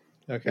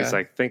 Okay. He's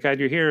like, thank God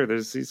you're here.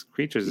 There's these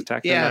creatures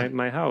attacking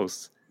my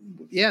house.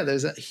 Yeah,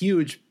 there's a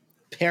huge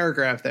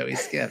paragraph that we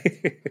skipped.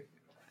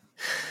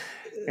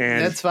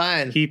 And that's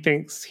fine. He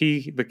thinks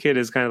the kid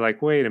is kind of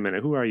like, wait a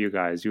minute, who are you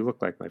guys? You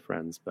look like my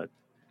friends, but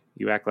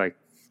you act like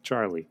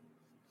Charlie.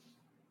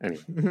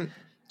 Anyway.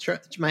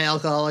 My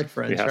alcoholic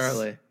friend, yes.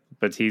 Charlie.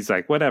 But he's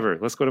like, whatever,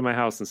 let's go to my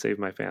house and save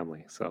my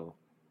family. So.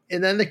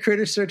 And then the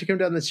critters start to come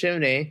down the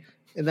chimney,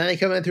 and then they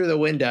come in through the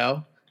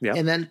window. Yep.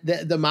 And then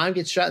the mom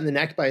gets shot in the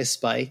neck by a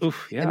spike.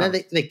 Oof, yeah. And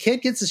then the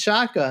kid gets a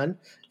shotgun,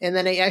 and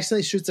then he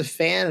accidentally shoots a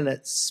fan, and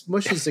it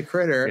smushes the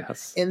critter.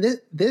 Yes. And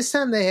this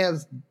time they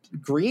have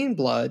green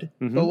blood,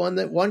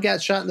 but one got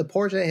shot in the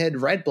porch, they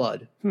had red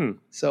blood.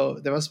 So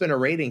there must have been a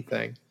rating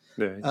thing.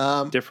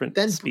 Different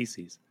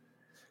species.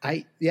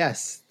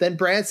 Then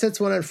Brad sets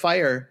one on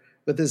fire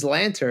with his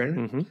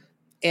lantern,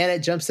 and it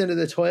jumps into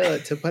the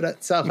toilet to put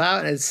itself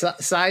out, and it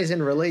sighs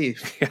in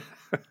relief. Yeah.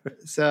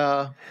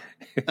 So,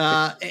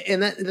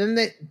 and then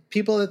the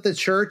people at the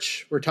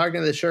church were talking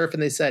to the sheriff,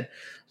 and they said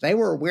they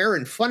were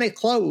wearing funny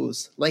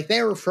clothes, like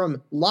they were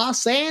from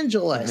Los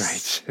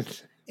Angeles.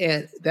 Right.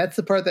 And that's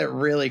the part that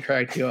really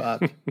cracked you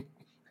up.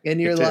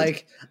 And you're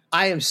like,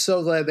 I am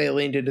so glad they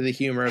leaned into the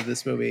humor of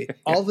this movie.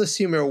 All this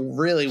humor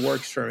really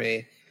works for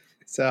me.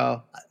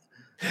 So,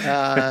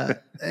 anyway.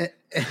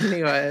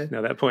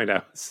 Now that point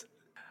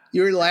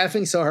you were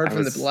laughing so hard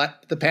from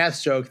the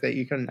past joke that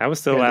you couldn't. I was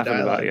still laughing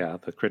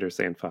about the critter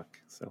saying fuck.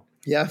 So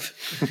yeah,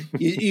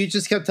 you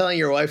just kept telling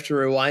your wife to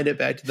rewind it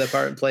back to that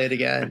part and play it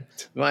again.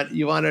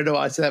 You wanted to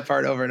watch that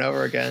part over and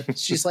over again.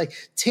 She's like,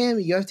 Tim,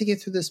 you have to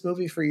get through this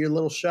movie for your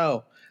little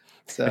show.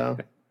 So,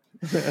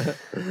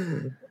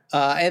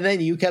 and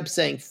then you kept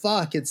saying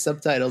fuck in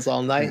subtitles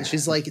all night. And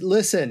she's like,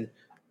 listen,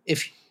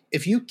 if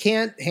you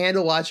can't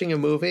handle watching a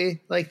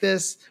movie like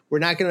this, we're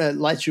not going to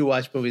let you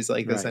watch movies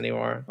like this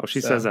anymore. Oh,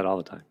 she says that all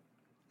the time.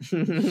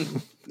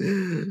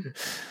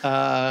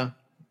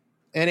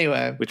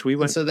 Anyway, which we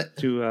went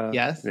to.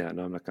 Yes. Yeah.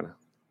 No, I'm not gonna.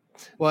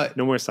 What?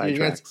 No more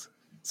sidetracks.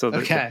 So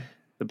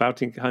the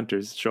bounty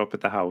hunters show up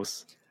at the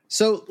house.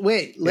 So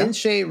wait, Lin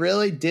Shaye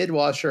really did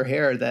wash her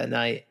hair that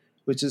night,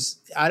 which is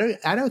I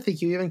don't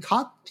think you even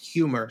caught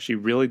humor. She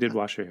really did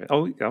wash her hair.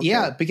 Oh, okay.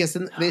 Yeah, because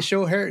then they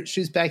show her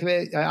she's back in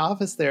the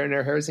office there, and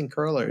her hair's in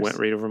curlers. Went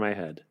right over my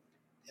head.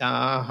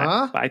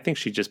 I think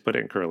she just put it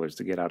in curlers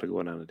to get out of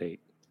going on a date.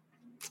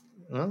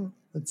 Well,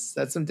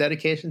 that's some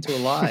dedication to a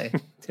lie.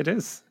 It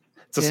is.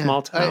 It's a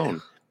small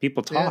town.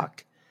 People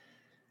talk.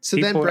 So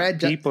then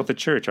people at the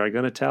church are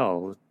going to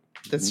tell.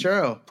 That's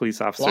true.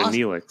 Police officer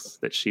Neelix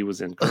that she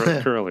was in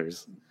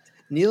curlers.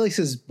 Neelix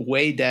is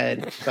way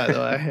dead, by the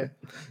way.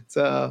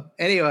 So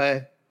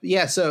anyway,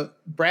 so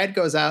Brad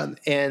goes out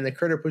and the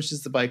critter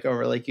pushes the bike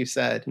over, like you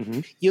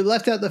said. You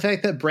left out the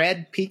fact that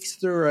Brad peeks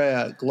through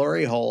a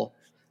glory hole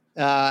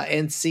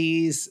and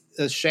sees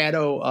a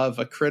shadow of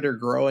a critter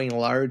growing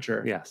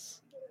larger.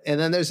 Yes. And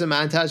then there's a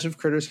montage of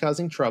critters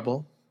causing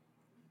trouble.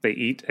 They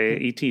eat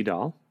a ET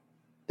doll.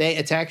 They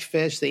attack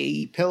fish. They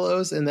eat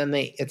pillows, and then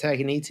they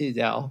attack an ET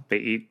doll. They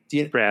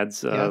eat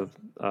Brad's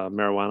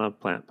marijuana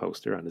plant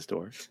poster on his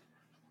door.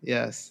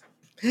 Yes.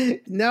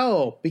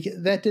 No,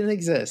 because that didn't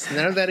exist.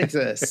 None of that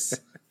exists.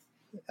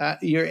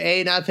 You're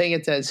A, not paying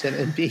attention,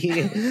 and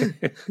B,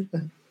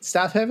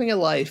 stop having a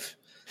life.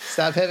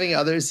 Stop having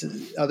other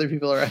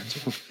people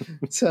around you.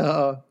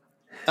 So,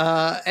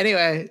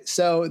 anyway,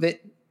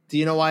 do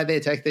you know why they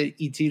attacked the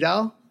ET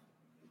doll?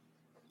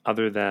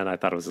 Other than I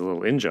thought it was a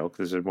little in-joke.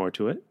 Is there more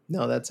to it?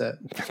 No, that's it.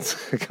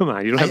 Come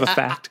on, you don't have a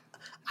fact?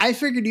 I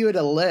figured you had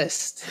a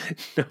list.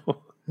 No.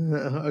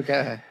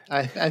 Okay.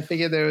 I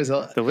figured there was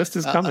The list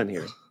is coming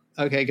here.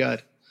 Okay,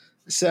 good.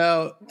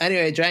 So,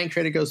 anyway, giant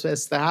critter goes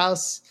past the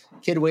house.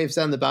 Kid waves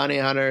down the bounty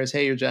hunters.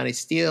 Hey, you're Johnny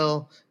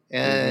Steele.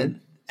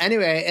 And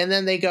anyway, and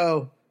then they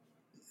go,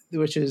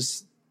 which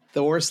is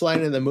the worst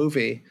line in the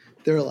movie.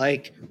 They're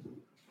like,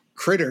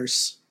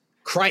 critters,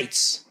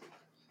 krites.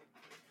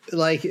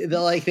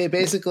 They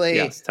basically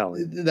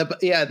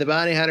the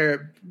bounty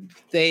hunter,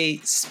 they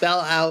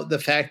spell out the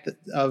fact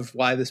of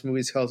why this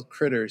movie is called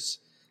Critters,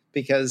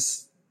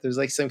 because there's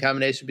like some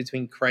combination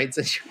between krites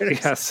and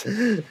critters.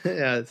 Yes.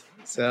 Yeah.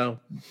 So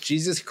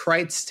Jesus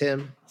Christ,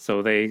 Tim.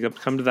 So they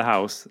come to the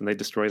house and they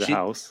destroy the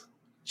house.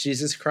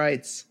 Jesus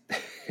Christ.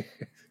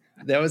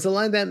 That was the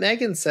line that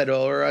Megan said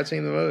while we were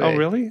watching the movie. Oh,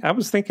 really? I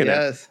was thinking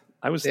it.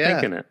 I was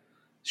thinking it.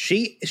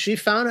 She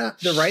found out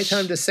the right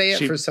time to say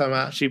it for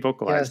somehow. She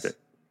vocalized it.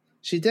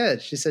 She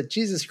did. She said,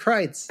 Jesus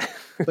Christ.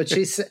 But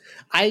she said,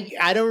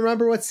 I don't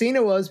remember what scene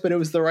it was, but it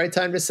was the right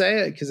time to say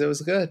it because it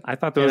was good. I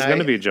thought there was going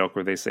to be a joke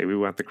where they say, we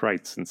want the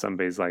krites. And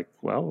somebody's like,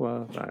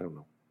 well, I don't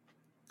know.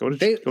 Go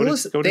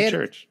to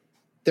church.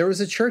 There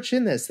was a church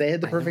in this. They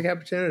had the perfect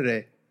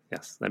opportunity.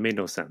 Yes, that made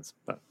no sense.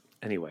 But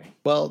anyway.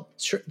 Well,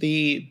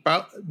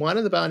 one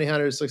of the bounty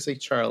hunters looks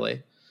like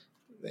Charlie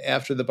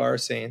after the bar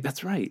scene.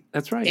 That's right.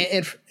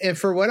 And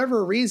for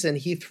whatever reason,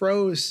 he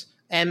throws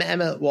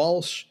Emmett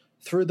Walsh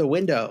through the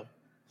window.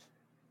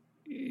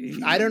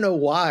 I don't know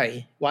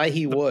why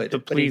he would. The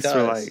police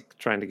were like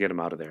trying to get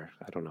him out of there.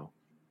 I don't know.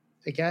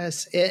 I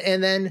guess.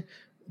 And then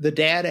the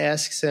dad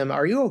asks him,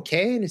 "Are you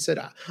okay?" And he said,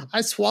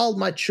 "I swallowed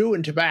my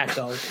chewing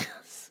tobacco."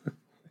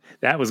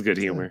 That was good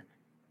humor.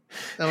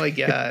 Oh my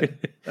god.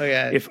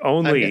 Okay. If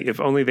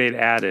only they'd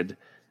added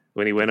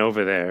when he went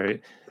over there.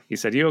 He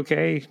said, "You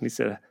okay?" And he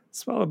said, "I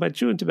swallowed my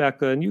chewing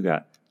tobacco, and you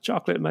got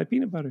chocolate in my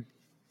peanut butter."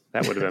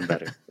 That would have been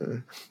better.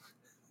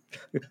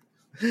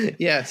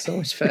 Yeah, so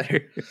much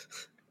better.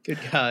 Good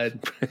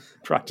God.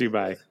 Brought to you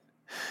by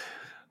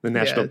The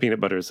National Peanut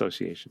Butter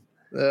Association.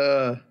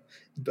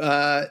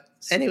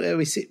 Anyway,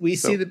 we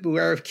see the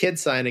Beware of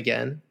Kids sign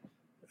again.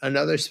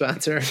 Another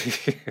sponsor.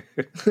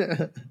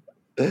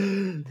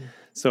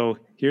 So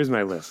here's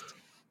my list.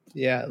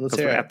 Yeah, let's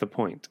hear we're it. at the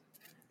point.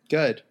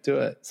 Good, do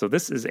it. So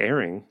this is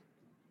airing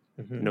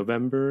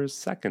November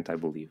 2nd, I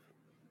believe.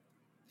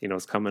 You know,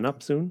 it's coming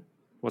up soon.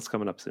 What's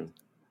coming up soon?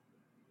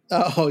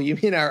 Oh, you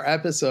mean our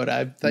episode?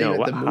 I thought you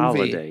meant the movie.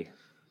 Holiday?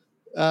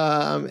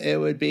 It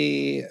would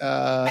be.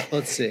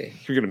 Let's see.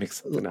 You're gonna make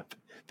something up.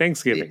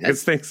 Thanksgiving.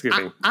 It's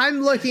Thanksgiving.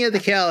 I'm looking at the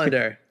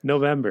calendar.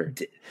 November.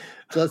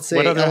 Let's see.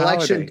 What other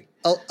holiday?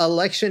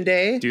 Election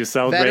Day. Do you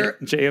celebrate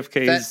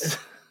JFK's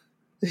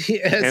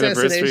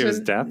anniversary of his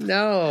death?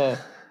 No,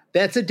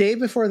 that's a day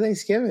before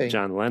Thanksgiving.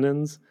 John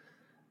Lennon's.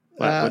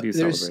 What do you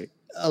celebrate?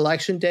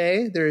 Election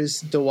Day.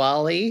 There's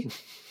Diwali,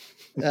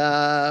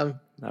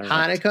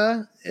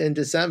 Hanukkah in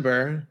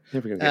December.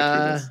 Never gonna get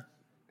through this.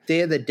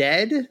 Day of the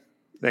Dead.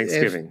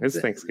 Thanksgiving. It's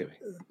Thanksgiving.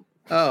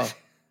 Oh,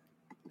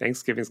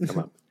 Thanksgiving's come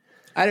up.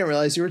 I didn't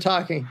realize you were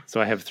talking.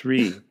 So I have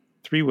three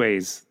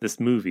ways this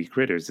movie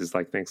Critters is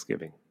like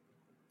Thanksgiving.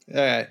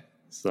 All right.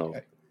 So,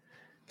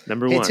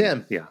 number one.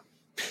 Tim. Yeah.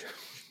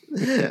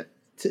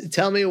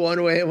 Tell me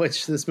one way in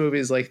which this movie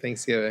is like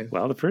Thanksgiving.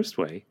 Well, the first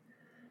way,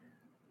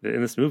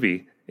 in this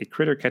movie, a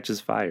critter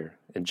catches fire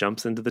and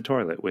jumps into the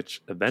toilet,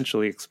 which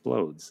eventually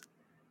explodes.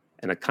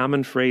 And a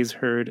common phrase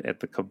heard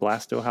at the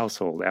Cablasto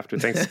household after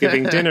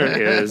Thanksgiving dinner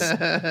is,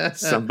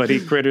 somebody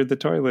crittered the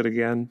toilet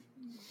again.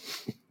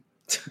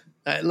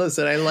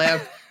 Listen, I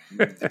laughed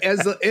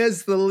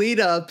as the lead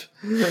up.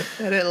 I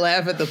didn't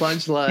laugh at the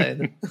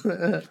punchline.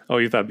 Oh,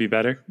 you thought it'd be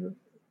better?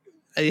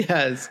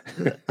 Yes.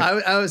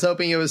 I was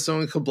hoping it was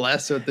someone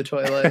Cablasto at the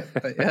toilet,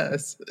 but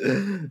yes.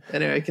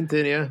 Anyway,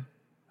 continue.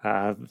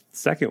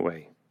 Second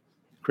way,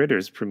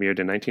 Critters premiered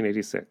in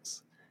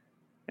 1986.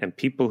 And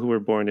people who were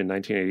born in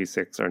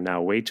 1986 are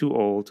now way too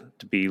old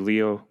to be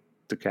Leo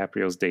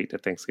DiCaprio's date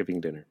at Thanksgiving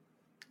dinner.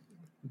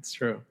 It's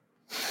true.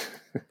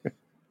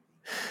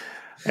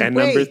 And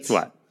number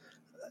what?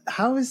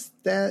 How is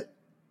that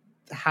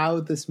how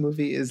this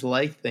movie is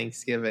like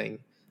Thanksgiving?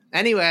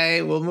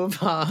 Anyway, we'll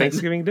move on.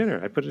 Thanksgiving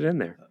dinner. I put it in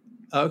there.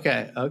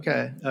 Okay.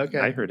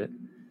 I heard it.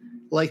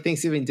 Like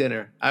Thanksgiving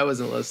dinner. I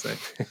wasn't listening.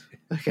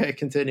 Okay,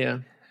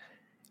 continue.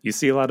 You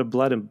see a lot of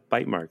blood and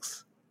bite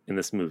marks in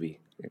this movie,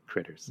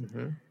 Critters.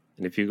 Mm-hmm.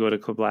 And if you go to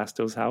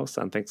Cablasto's house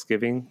on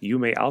Thanksgiving, you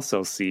may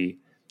also see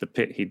the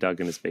pit he dug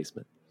in his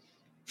basement.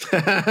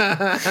 Didn't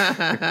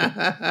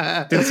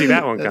see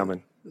that one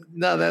coming.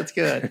 No, that's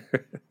good.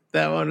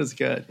 That one was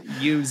good.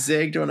 You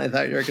zigged when I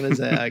thought you were going to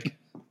zag.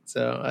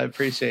 So I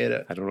appreciate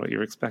it. I don't know what you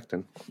were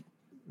expecting.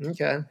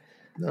 Okay.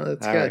 No,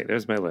 that's All good. right,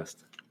 there's my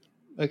list.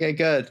 Okay,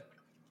 good.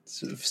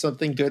 So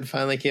something good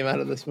finally came out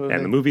of this movie.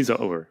 And the movie's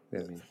over. I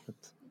mean,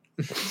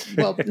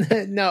 well,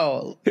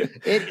 no.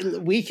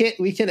 We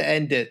can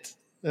end it.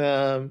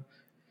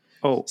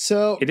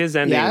 So it is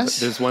ending. Yes?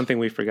 There's one thing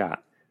we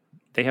forgot.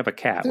 They have a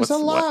cat. There's a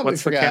lot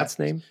what's the cat's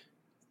name?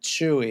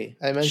 Chewy.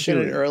 I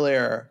mentioned it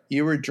earlier.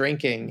 You were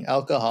drinking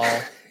alcohol.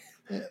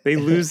 They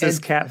lose this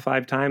cat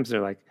 5 times.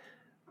 They're like,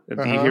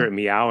 you hear it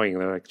meowing.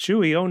 They're like,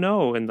 Chewy, oh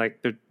no. And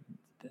like the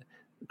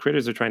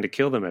critters are trying to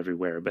kill them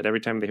everywhere. But every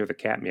time they hear the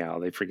cat meow,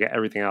 they forget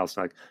everything else.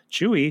 They're like,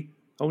 Chewy,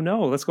 oh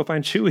no, let's go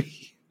find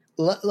Chewy.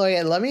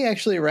 Let me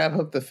actually wrap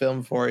up the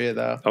film for you,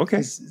 though.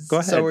 Okay, go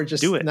ahead. So we're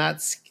just do it.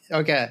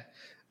 Okay.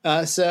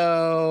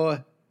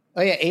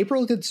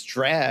 April gets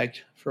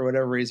dragged for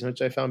whatever reason,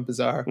 which I found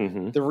bizarre.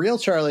 Mm-hmm. The real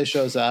Charlie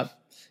shows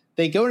up.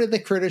 They go to the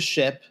critter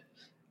ship.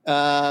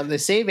 They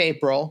save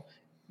April.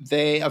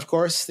 Of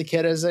course, the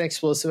kid has an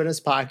explosive in his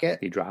pocket.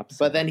 He drops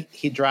but then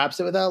he drops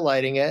it without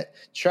lighting it.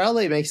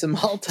 Charlie makes a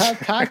Molotov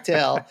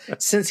cocktail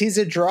since he's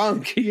a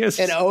drunk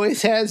and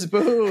always has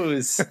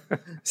booze.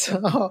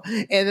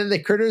 And then the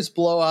critters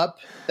blow up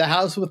the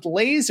house with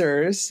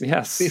lasers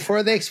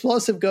before the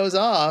explosive goes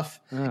off.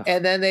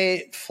 And then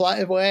they fly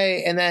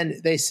away, and then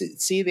they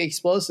see the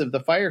explosive, the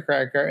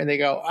firecracker, and they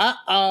go,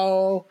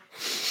 uh-oh.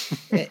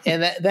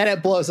 And then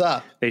it blows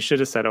up. They should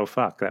have said, oh,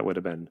 fuck. That would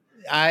have been...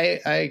 I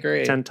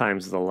agree. 10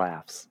 times the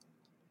laughs.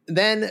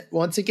 Then,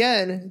 once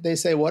again, they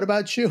say, what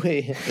about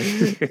Chewy?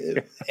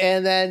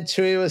 And then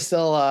Chewy was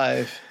still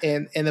alive.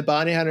 And the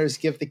bounty hunters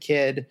give the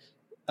kid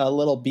a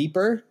little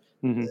beeper.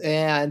 Mm-hmm.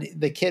 And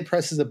the kid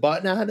presses a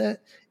button on it.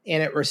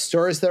 And it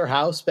restores their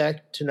house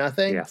back to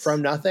nothing,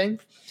 from nothing.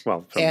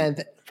 Well,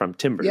 from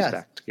timbers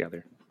back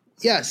together.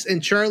 Yes,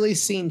 and Charlie's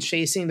seen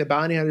chasing the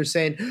bounty hunter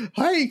saying,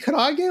 hey, could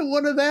I get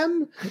one of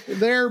them?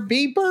 They're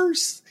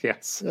beepers.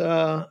 Yes.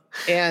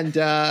 And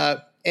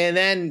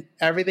then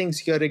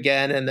everything's good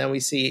again, and then we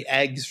see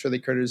eggs for the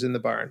critters in the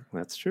barn.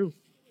 That's true.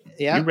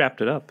 Yeah. You wrapped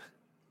it up.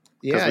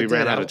 Because we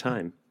ran out of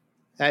time.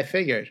 I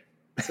figured.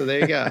 So there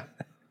you go.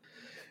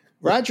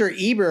 Roger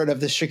Ebert of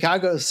the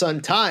Chicago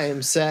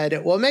Sun-Times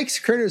said, what makes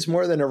Critters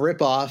more than a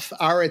ripoff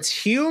are its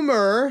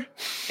humor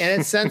and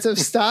its sense of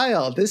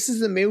style. This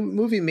is a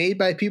movie made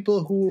by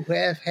people who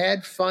have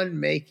had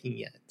fun making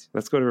it.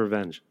 Let's go to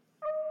Revenge.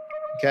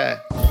 Okay.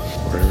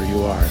 Wherever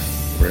you are,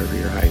 wherever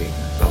you're hiding,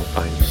 I'll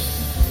find you.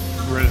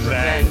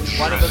 Revenge.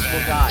 One of us will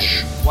die.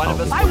 One of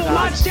us will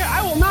die.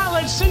 I will not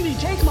let Cindy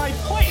take my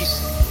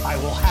place. I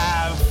will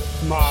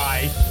have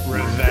my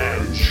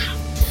revenge.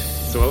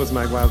 So what was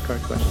my wild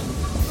card question?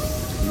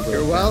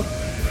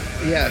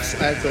 Yes,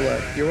 I have to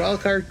look. Your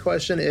wild card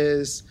question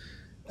is,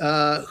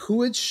 who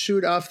would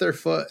shoot off their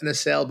foot in a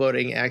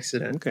sailboating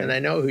accident? Okay. And I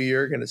know who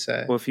you're going to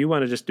say. Well, if you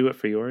want to just do it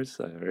for yours,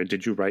 or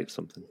did you write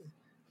something?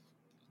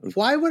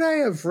 Why would I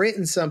have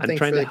written something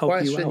for the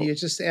question you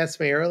just asked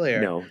me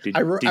earlier? No. Did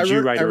I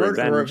you write a wrote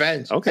revenge?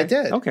 revenge? Okay. I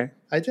did. Okay.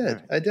 I did.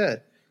 Right. I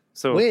did.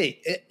 So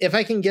wait, if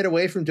I can get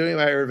away from doing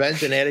my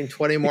revenge and adding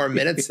 20 more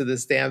minutes to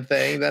this damn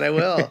thing, then I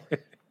will.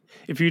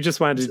 If you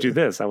just wanted to do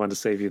this, I wanted to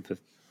save you the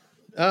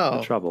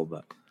trouble,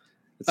 but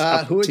it's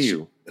up to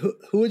you.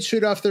 Who would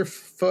shoot off their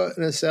foot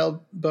in a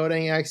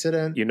sailboating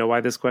accident? You know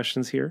why this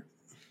question's here?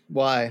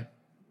 Why?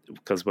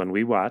 Because when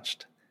we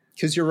watched...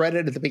 Because you read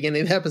it at the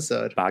beginning of the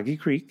episode. Boggy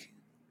Creek.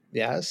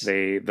 Yes.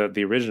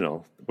 The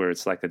original, where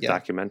it's like a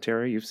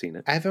documentary. You've seen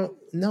it. I haven't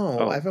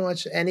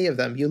watched any of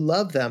them. You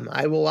love them.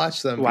 I will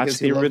watch them. Watch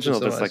the original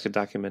that's like a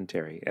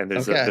documentary. And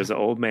there's an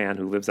old man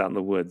who lives out in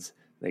the woods.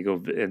 They go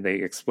and they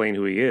explain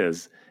who he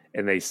is.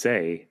 And they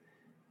say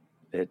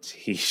that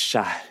he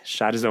shot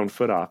his own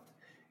foot off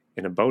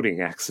in a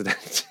boating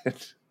accident.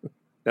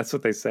 That's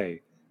what they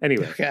say.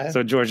 Anyway,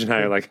 so George and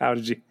I are like, how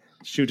did you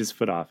shoot his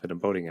foot off in a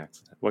boating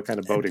accident? What kind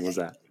of boating was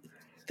that?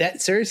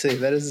 Seriously,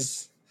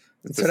 that's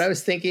what I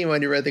was thinking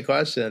when you read the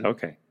question.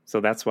 Okay. So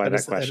that's why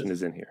that question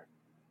is in here.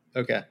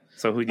 Okay.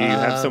 So who do you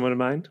have someone in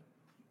mind?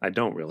 I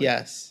don't really.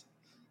 Yes.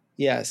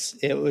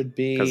 It would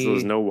be... Because there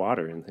was no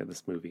water in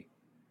this movie.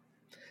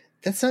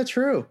 That's not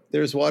true.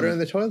 There's water in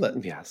the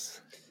toilet.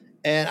 Yes.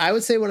 And I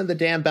would say one of the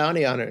damn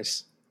bounty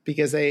hunters,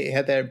 because they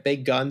had their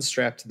big gun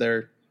strapped to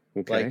their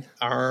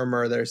arm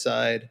or their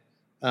side.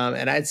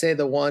 And I'd say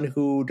the one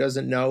who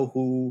doesn't know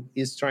who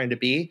he's trying to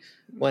be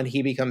when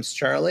he becomes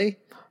Charlie.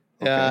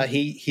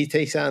 Okay. He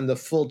takes on the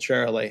full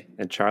Charlie.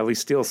 And Charlie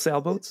steals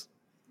sailboats?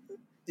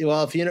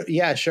 Well, if you know,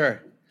 yeah,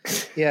 sure.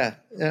 Yeah.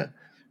 I'm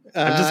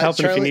just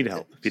helping if you need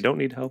help. If you don't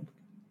need help.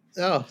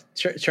 Oh,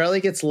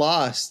 Charlie gets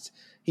lost.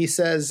 He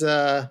says...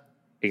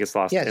 he gets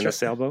lost in a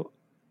sailboat?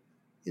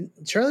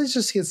 Charlie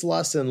just gets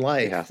lost in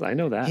life. Yes, I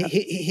know that.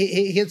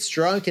 He gets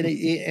drunk and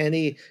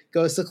he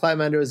goes to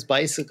climb onto his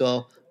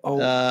bicycle.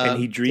 And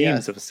he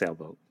dreams of a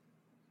sailboat.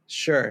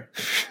 Sure.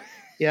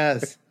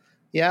 Yes.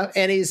 Yeah,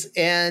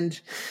 and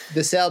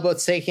the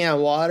sailboat's taking on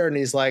water, and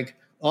he's like,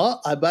 "Oh,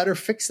 I better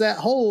fix that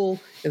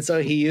hole." And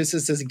so he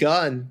uses his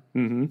gun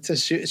to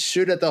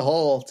shoot at the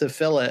hole to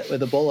fill it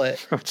with a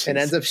bullet, and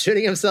ends up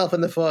shooting himself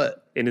in the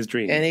foot in his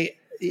dream. And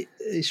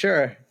he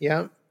sure,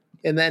 yeah.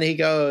 And then he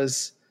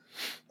goes,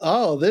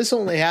 "Oh, this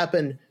only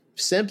happened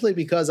simply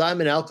because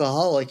I'm an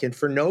alcoholic, and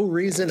for no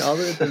reason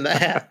other than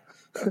that."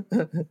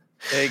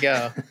 There you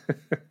go.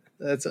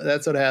 That's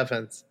what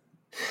happens.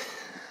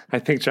 I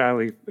think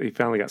Charlie, he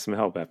finally got some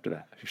help after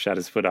that. He shot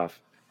his foot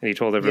off, and he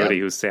told everybody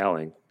he was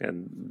sailing,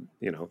 and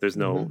there's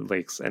no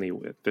lakes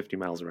 50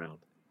 miles around.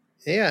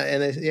 Yeah,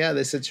 and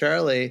they said,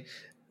 "Charlie,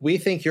 we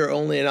think you're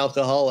only an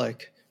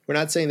alcoholic. We're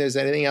not saying there's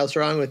anything else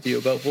wrong with you,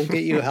 but we'll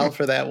get you help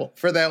for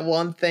that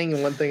one thing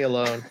and one thing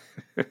alone."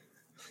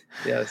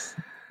 Yes.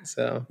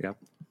 So. Yep.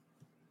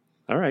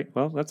 All right.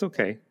 Well, that's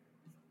okay.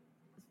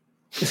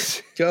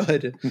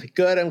 Good.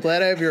 I'm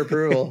glad I have your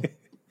approval.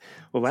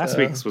 Well, last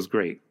week's was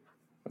great.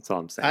 That's all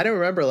I'm saying. I don't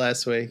remember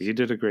last week. You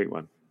did a great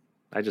one.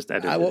 I just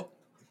edited it.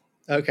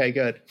 Okay,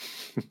 good.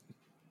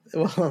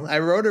 Well, I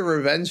wrote a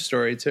revenge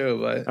story too,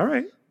 but... All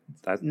right.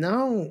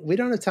 No, we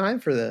don't have time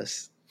for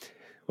this.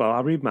 Well,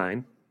 I'll read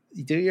mine.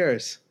 You do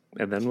yours.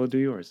 And then we'll do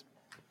yours.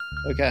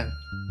 Okay.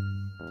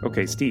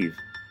 Okay, Steve.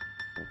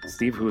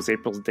 Steve, who was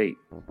April's date.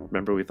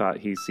 Remember, we thought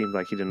he seemed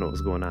like he didn't know what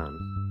was going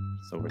on.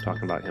 So we're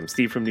talking about him.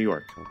 Steve from New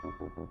York.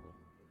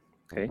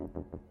 Okay.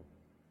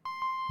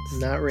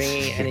 Not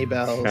ringing any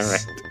bells. All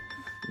right.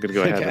 I'm going to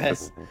go ahead with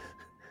this.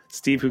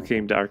 Steve, who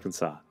came to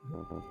Arkansas.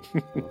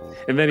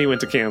 And then he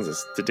went to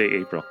Kansas to date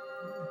April.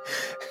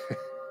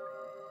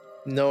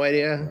 No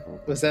idea.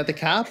 Was that the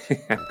cop?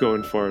 I'm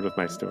going forward with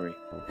my story.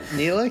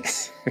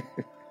 Neelix?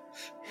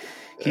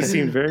 He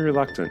seemed very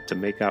reluctant to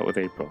make out with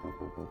April.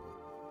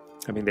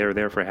 I mean, they were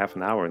there for half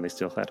an hour and they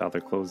still had all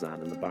their clothes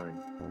on in the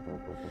barn.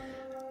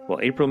 Well,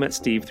 April met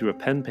Steve through a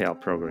pen pal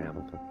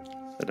program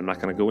that I'm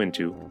not going to go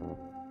into.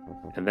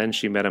 And then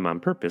she met him on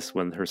purpose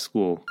when her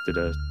school did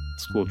a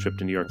school trip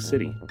to New York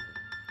City.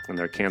 And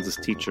their Kansas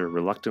teacher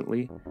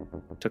reluctantly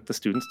took the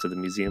students to the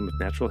Museum of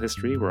Natural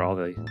History, where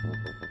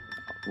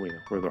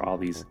there were all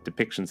these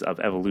depictions of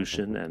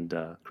evolution and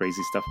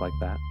crazy stuff like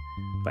that.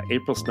 But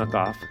April snuck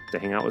off to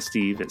hang out with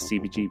Steve at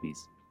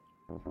CBGB's,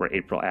 where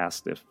April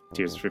asked if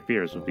Tears for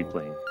Fears would be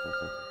playing.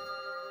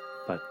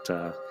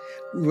 But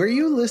were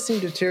you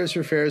listening to Tears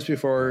for Fears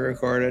before we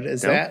recorded?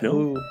 No.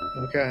 Ooh,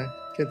 okay,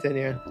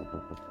 continue.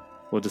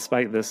 Well,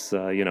 despite this,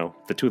 the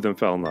two of them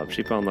fell in love.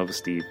 She fell in love with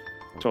Steve,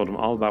 told him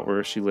all about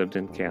where she lived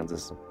in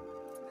Kansas,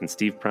 and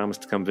Steve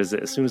promised to come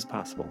visit as soon as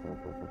possible.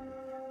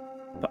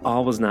 But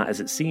all was not as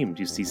it seemed.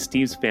 You see,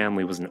 Steve's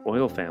family was an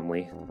oil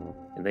family,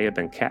 and they had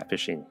been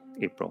catfishing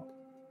April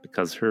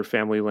because her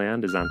family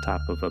land is on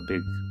top of a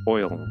big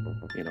oil,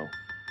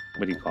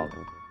 what do you call it?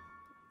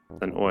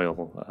 An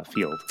oil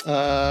field.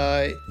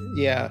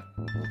 Yeah.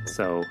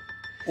 So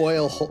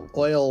Oil hole.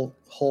 Oil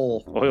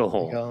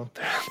hole.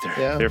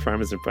 Yeah. Their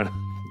farm is in front of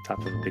top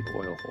of a big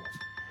oil hole.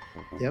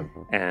 Yep.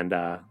 And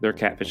they're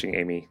catfishing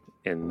Amy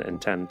and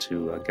intend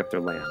to get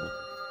their land.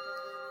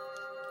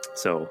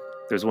 So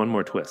there's one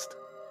more twist.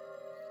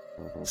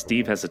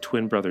 Steve has a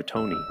twin brother,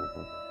 Tony.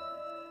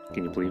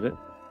 Can you believe it?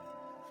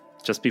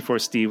 Just before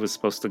Steve was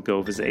supposed to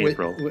go visit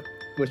April.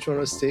 Which one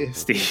was Steve?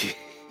 Steve.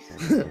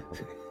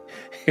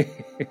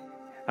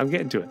 I'm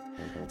getting to it.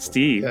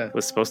 Steve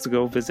was supposed to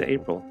go visit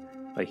April,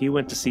 but he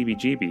went to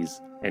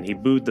CBGB's and he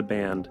booed the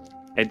band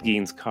Ed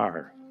Gein's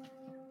Car.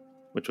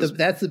 Which was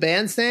That's the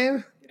band's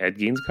name? Ed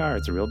Gein's Car.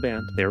 It's a real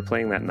band. They were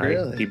playing that night.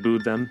 Really? He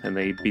booed them and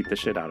they beat the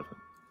shit out of him.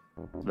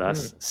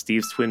 Thus,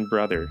 Steve's twin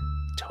brother,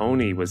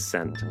 Tony, was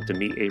sent to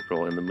meet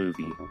April in the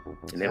movie.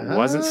 And it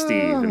wasn't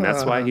Steve. And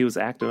that's why he was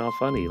acting all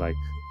funny, like,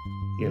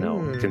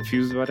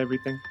 confused about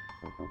everything.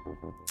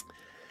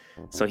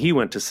 So he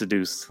went to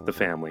seduce the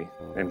family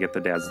and get the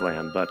dad's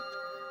land. But,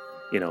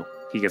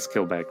 he gets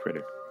killed by a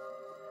critter.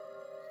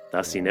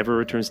 Thus, he never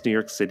returns to New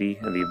York City,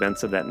 and the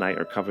events of that night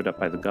are covered up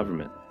by the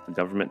government. The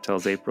government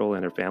tells April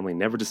and her family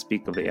never to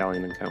speak of the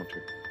alien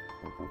encounter.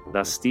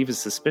 Thus, Steve is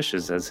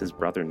suspicious as his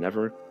brother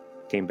never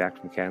came back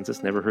from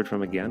Kansas, never heard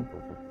from him again.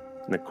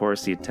 And of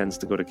course, he intends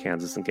to go to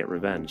Kansas and get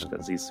revenge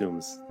because he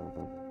assumes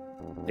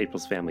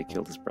April's family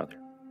killed his brother.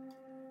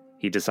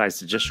 He decides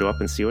to just show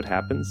up and see what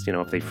happens.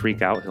 If they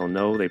freak out, he'll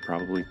know they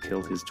probably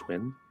killed his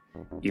twin.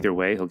 Either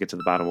way, he'll get to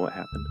the bottom of what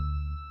happened.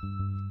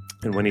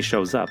 And when he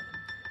shows up,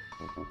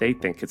 they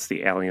think it's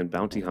the alien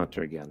bounty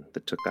hunter again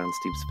that took on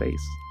Steve's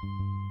face.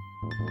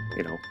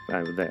 They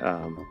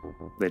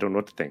don't know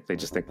what to think. They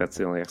just think that's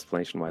the only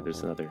explanation why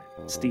there's another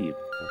Steve.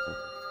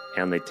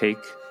 And they take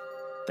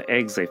the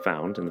eggs they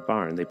found in the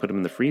barn, they put them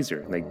in the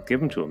freezer, and they give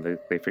them to him.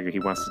 They figure he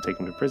wants to take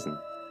them to prison.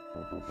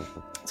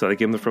 So they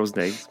give him the frozen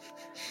eggs,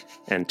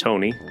 and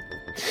Tony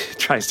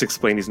tries to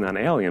explain he's not an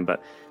alien,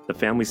 but the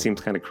family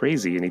seems kind of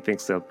crazy, and he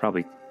thinks they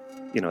probably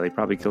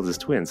killed his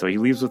twin. So he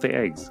leaves with the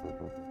eggs.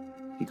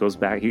 He goes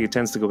back. He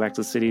intends to go back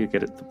to the city to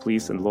get the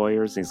police and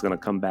lawyers, and he's going to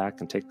come back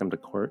and take them to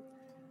court.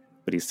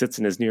 But he sits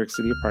in his New York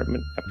City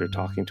apartment after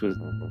talking to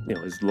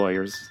his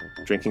lawyers,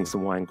 drinking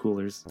some wine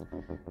coolers,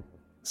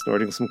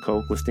 snorting some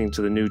coke, listening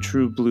to the new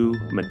True Blue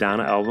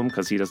Madonna album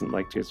because he doesn't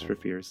like Tears for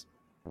Fears.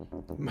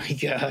 My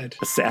God.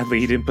 But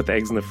sadly, he didn't put the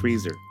eggs in the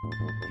freezer.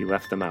 He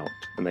left them out,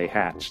 and they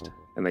hatched,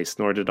 and they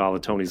snorted all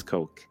of Tony's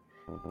coke.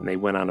 And they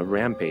went on a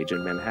rampage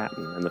in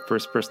Manhattan, and the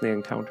first person they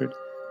encountered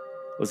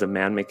was a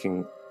man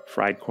making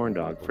fried corn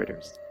dog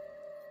fritters.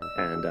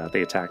 And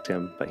they attacked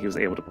him, but he was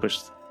able to push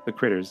the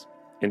critters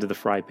into the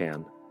fry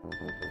pan.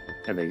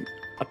 And they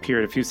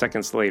appeared a few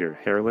seconds later,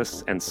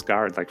 hairless and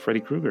scarred like Freddy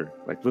Krueger,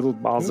 like little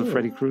balls of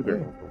Freddy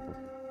Krueger.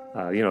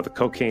 The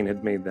cocaine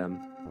had made them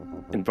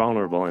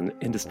invulnerable and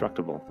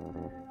indestructible.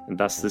 And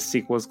thus this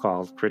sequel is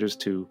called Critters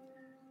 2,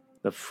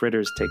 The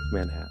Fritters Take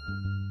Manhattan.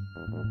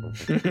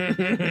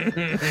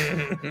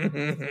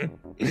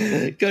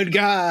 Good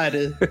God.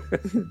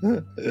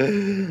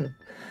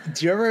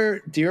 Do you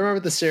remember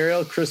the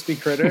cereal Crispy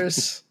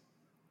Critters?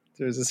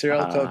 There's a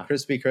cereal called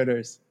Crispy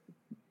Critters.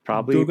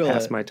 Probably Google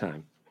past it. my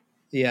time.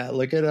 Yeah,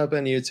 look it up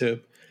on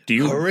YouTube. Do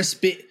you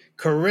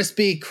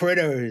Crispy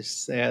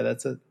Critters? Yeah,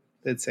 that's it.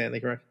 It's Sandy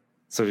correct.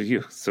 So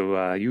you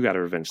got a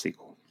revenge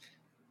sequel.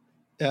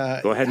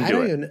 Go ahead and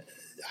do it.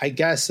 I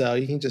guess so.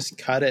 You can just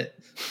cut it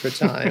for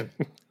time.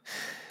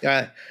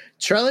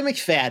 Charlie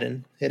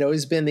McFadden had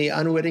always been the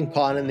unwitting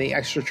pawn in the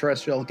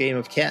extraterrestrial game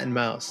of cat and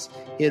mouse.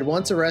 He had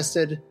once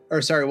assisted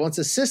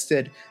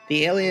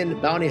the alien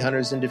bounty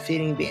hunters in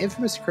defeating the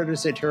infamous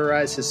critters that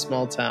terrorized his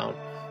small town.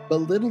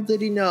 But little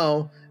did he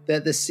know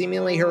that this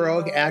seemingly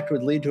heroic act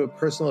would lead to a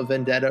personal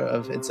vendetta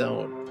of its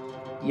own.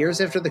 Years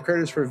after the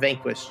critters were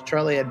vanquished,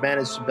 Charlie had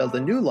managed to build a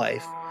new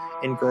life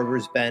in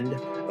Grover's Bend,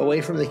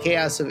 away from the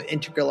chaos of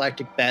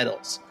intergalactic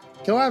battles.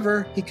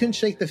 However, he couldn't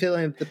shake the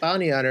feeling that the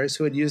bounty hunters,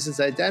 who had used his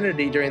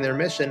identity during their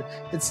mission,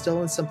 had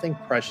stolen something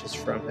precious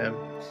from him.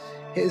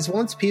 His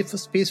once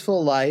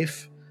peaceful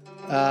life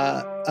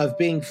of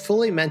being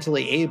fully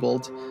mentally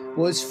abled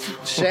was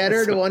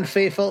shattered one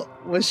fateful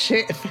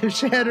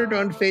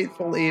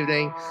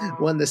evening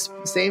when the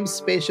same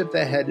spaceship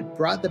that had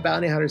brought the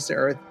bounty hunters to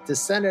Earth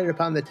descended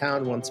upon the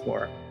town once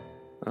more.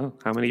 Oh,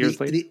 how many years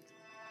later?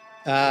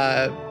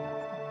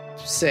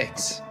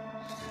 6.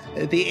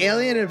 The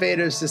alien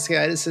invaders,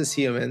 disguised as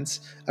humans,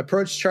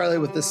 approached Charlie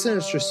with a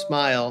sinister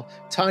smile,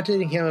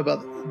 taunting him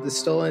about the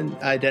stolen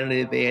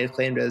identity they had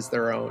claimed as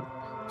their own.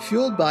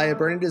 Fueled by a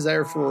burning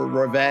desire for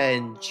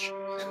revenge,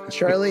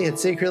 Charlie had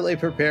secretly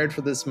prepared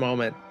for this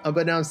moment.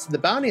 Unbeknownst to the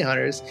bounty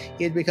hunters,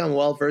 he had become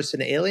well-versed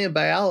in alien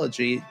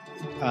biology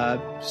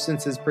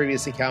since his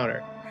previous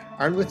encounter.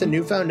 Armed with a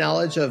newfound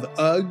knowledge of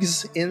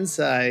Ugg's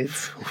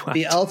insides,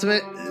 the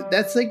ultimate...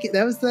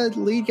 that was the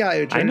lead guy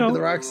who turned into the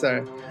rock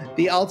star.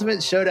 The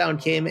ultimate showdown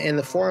came in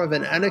the form of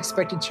an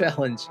unexpected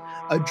challenge,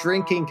 a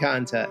drinking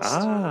contest.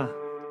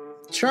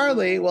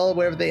 Charlie, well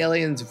aware of the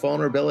aliens'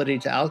 vulnerability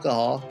to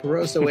alcohol,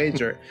 proposed a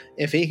wager.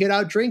 If he could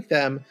outdrink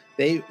them,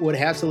 they would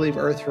have to leave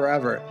Earth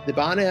forever. The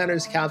bounty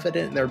hunters,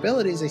 confident in their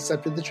abilities,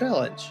 accepted the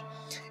challenge.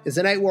 As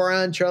the night wore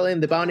on, Charlie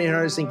and the bounty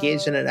hunters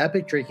engaged in an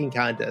epic drinking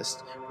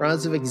contest.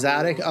 Rounds of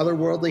exotic,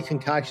 otherworldly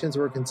concoctions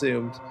were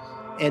consumed,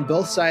 and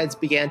both sides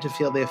began to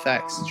feel the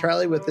effects.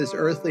 Charlie, with his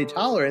earthly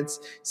tolerance,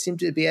 seemed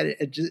to be at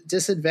a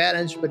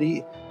disadvantage, but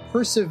he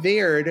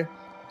persevered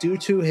due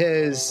to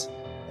his...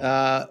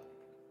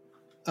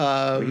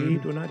 we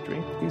do not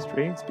drink these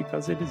drinks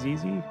because it is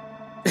easy.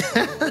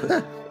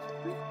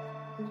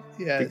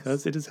 Yes.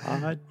 Because it is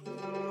hard.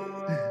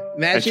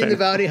 Matching the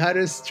bounty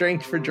hunters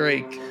drink for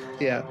Drake.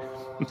 Yeah.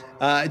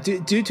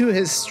 Due to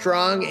his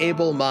strong,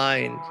 able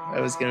mind, I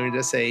was going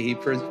to say he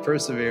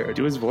persevered.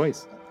 Do his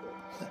voice.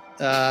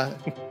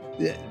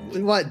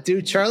 What?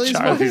 Do Charlie's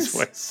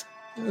voice?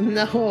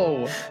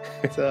 No.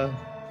 So,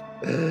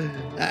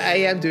 I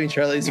am doing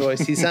Charlie's voice.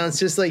 He sounds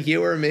just like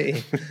you or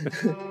me.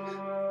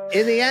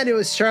 In the end, it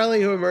was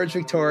Charlie who emerged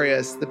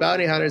victorious. The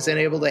bounty hunters,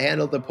 unable to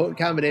handle the potent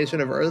combination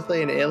of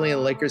earthly and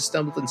alien liquor,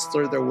 stumbled and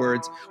slurred their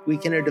words.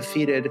 Weakened or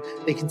defeated,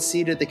 they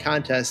conceded the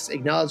contest,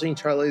 acknowledging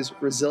Charlie's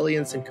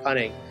resilience and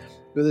cunning.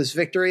 With his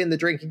victory in the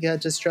drinking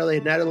contest, Charlie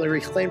had not only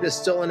reclaimed his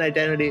stolen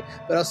identity,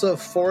 but also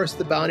forced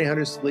the bounty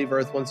hunters to leave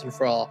Earth once and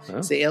for all. Oh.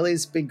 As the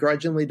aliens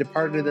begrudgingly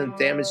departed in the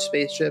damaged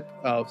spaceship.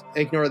 Oh,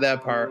 ignore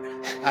that part.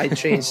 I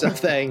changed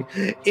something.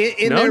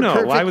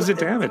 Why was it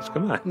damaged?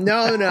 Come on.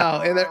 No.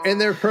 In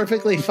their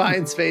perfectly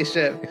fine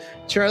spaceship,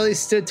 Charlie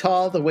stood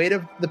tall. The weight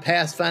of the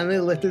past finally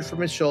lifted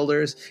from his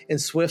shoulders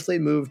and swiftly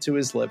moved to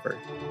his liver.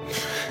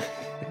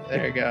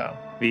 There you go.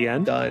 The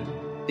end? Done.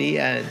 The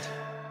end.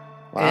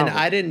 Wow. And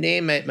I didn't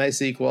name my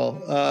sequel.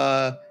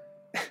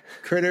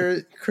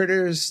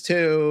 Critters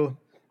 2.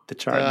 The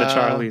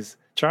Charlie's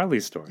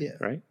story, yeah.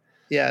 Right?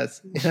 Yes.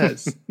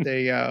 There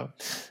you go.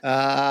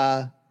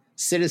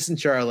 Citizen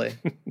Charlie.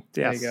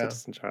 Yes,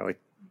 Citizen Charlie.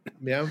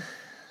 Yeah.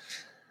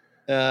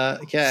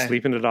 Okay.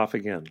 Sleeping it off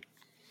again.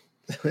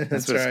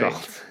 That's what right. It's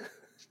called.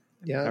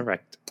 Yeah. All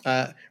right.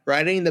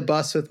 Riding the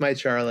bus with my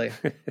Charlie.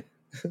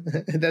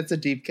 That's a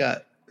deep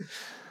cut.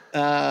 We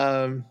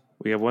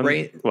have one.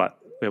 What?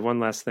 We have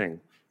one last thing.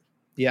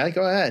 Yeah,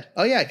 go ahead.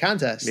 Oh, yeah,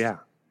 contest. Yeah.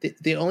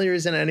 The only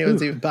reason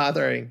anyone's even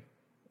bothering.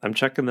 I'm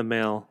checking the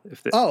mail.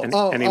 If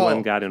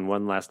anyone got in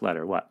one last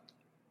letter. What?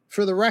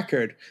 For the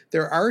record,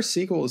 there are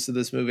sequels to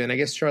this movie, and I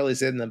guess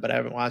Charlie's in them, but I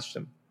haven't watched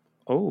them.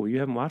 Oh, you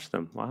haven't watched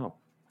them? Wow.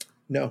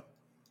 No.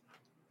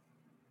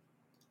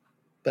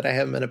 But I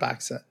have them in a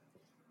box set.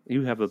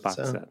 You have the box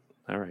set.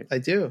 All right. I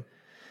do.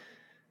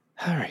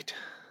 All right.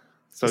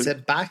 So is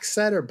it box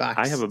set or box?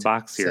 I have a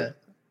box here. Set?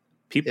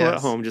 People at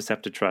home just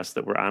have to trust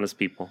that we're honest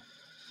people.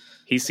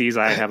 He sees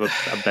I have a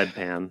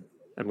bedpan.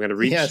 I'm going to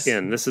reach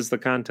in. This is the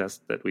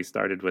contest that we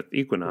started with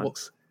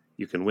Equinox.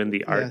 You can win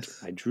the art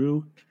I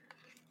drew,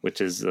 which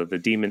is the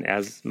demon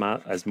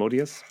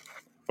Asmodeus,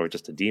 or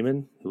just a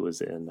demon who was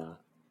in...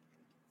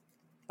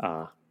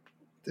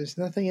 There's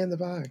nothing in the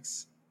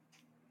box.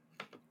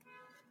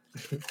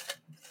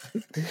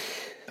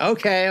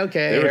 Okay.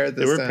 There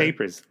were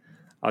papers.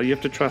 All you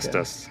have to trust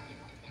us.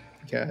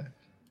 Okay.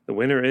 The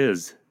winner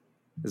is...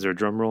 Is there a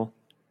drum roll?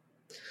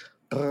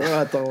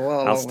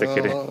 I'll stick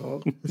it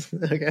in.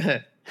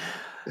 Okay.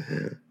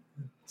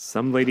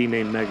 Some lady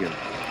named Megan.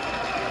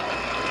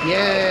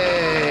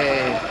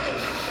 Yay!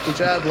 Good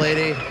job,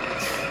 lady.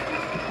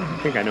 I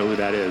think I know who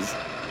that is.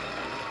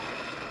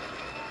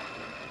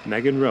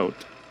 Megan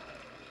wrote,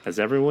 as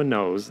everyone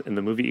knows, in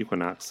the movie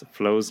Equinox,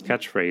 Flo's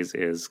catchphrase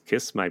is,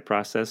 "Kiss my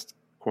processed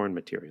corn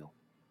material."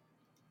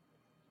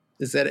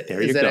 Is that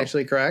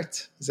actually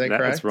correct? Is that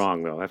correct? That's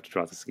wrong, though. I have to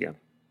draw this again.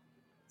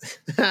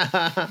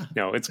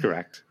 No, it's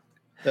correct.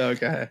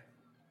 Okay.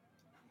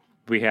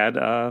 We had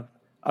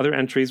other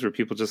entries where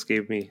people just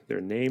gave me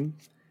their name.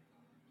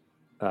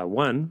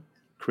 One,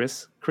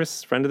 Chris,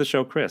 friend of the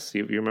show, Chris.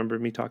 You remember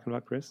me talking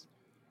about Chris?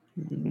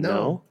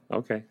 No.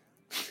 Okay.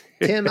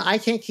 Tim, I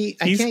can't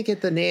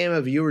get the name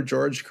of you or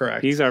George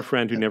correct. He's our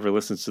friend who never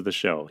listens to the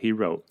show. He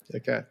wrote,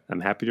 "Okay. I'm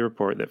happy to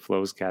report that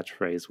Flo's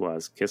catchphrase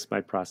was "Kiss my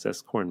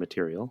processed corn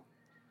material."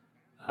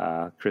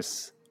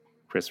 Chris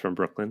from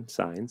Brooklyn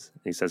signs.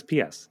 He says,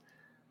 P.S.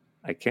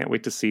 I can't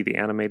wait to see the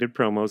animated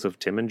promos of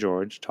Tim and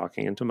George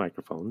talking into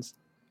microphones.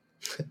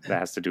 That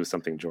has to do with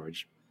something,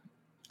 George.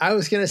 I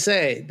was going to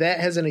say, that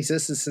hasn't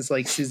existed since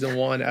like season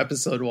 1,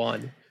 episode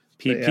 1.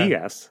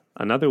 P.S.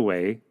 Another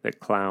way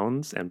that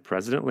clowns and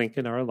President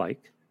Lincoln are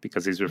alike,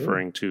 because he's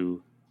referring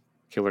to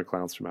killer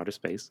clowns from outer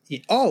space.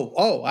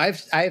 I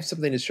have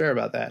something to share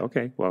about that.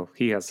 Okay, well,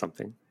 he has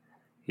something.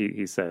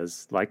 He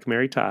says, like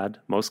Mary Todd,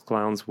 most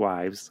clowns'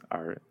 wives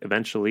are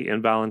eventually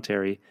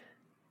involuntarily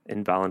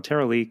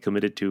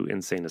committed to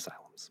insane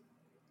asylums.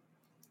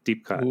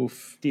 Deep cut.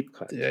 Oof. Deep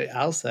cut.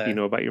 I'll say. You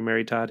know about your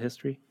Mary Todd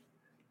history?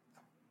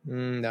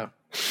 No.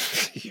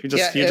 You're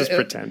just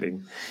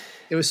pretending.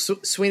 It was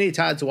Sweeney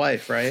Todd's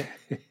wife, right?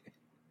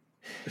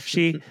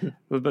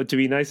 But to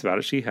be nice about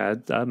it, she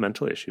had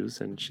mental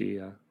issues, and she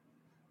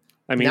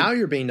I mean, now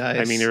you're being nice.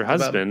 I mean, her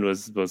husband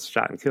was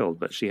shot and killed,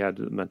 but she had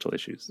mental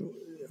issues.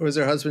 Was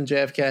her husband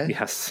JFK?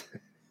 Yes.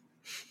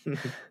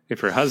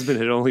 If her husband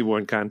had only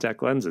worn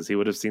contact lenses, he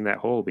would have seen that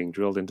hole being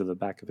drilled into the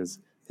back of his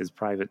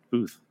private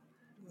booth.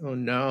 Oh,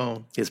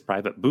 no. His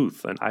private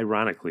booth. And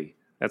ironically,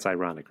 that's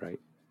ironic, right?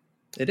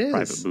 It is.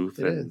 Private booth.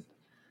 It is.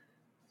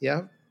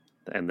 Yeah.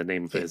 And the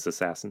name of his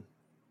assassin.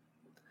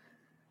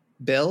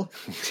 Bill?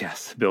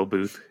 Yes, Bill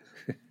Booth.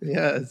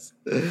 Yes.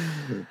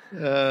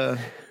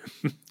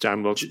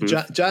 John Wilkes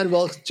Booth. John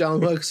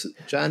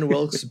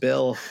Wilkes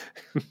Bill.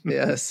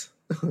 Yes.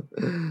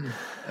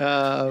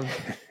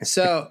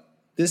 So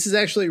this is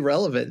actually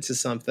relevant to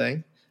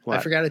something. What?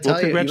 I forgot to tell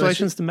you.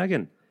 Congratulations to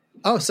Megan.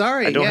 Oh,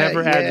 sorry. I don't have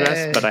her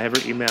address, but I have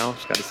her email.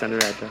 She's got to send her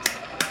address.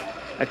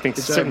 I think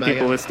certain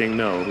people listening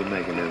know who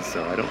Megan is,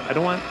 so I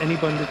don't want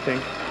anyone to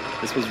think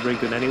this was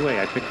rigged in any way.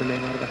 I picked her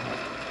name out of the hat.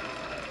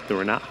 There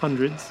were not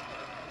hundreds,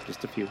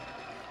 just a few.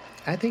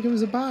 I think it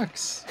was a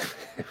box.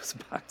 It was a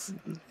box.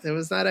 It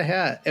was not a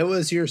hat. It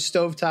was your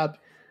stovetop.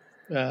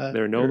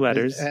 There are no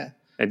letters.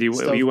 And do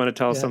you want to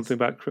tell us something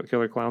about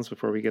Killer Clowns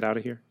before we get out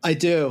of here? I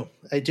do.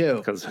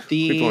 Because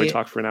we've only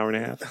talked for an hour and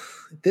a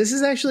half. This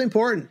is actually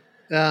important.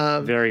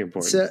 Very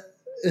important. So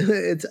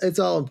it's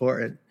all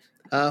important.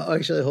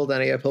 Actually, hold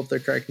on. I got to pull up the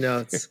correct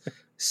notes.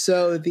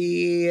 So let's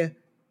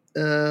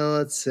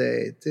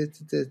see.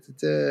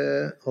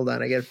 Hold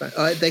on. I got to find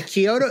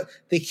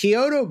the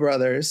Kyoto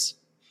brothers,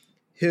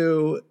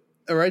 who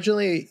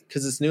originally,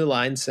 because it's New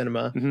Line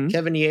Cinema,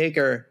 Kevin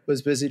Yeager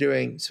was busy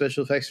doing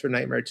special effects for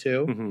Nightmare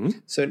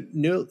 2. So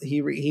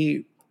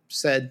he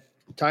said,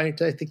 talking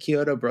to the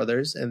Kyoto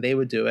brothers, and they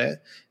would do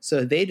it.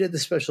 So they did the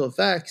special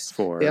effects.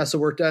 They also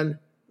worked on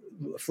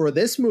for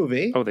this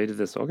movie. Oh, they did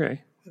this.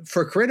 Okay.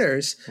 For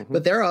Critters,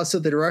 but they're also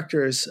the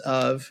directors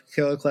of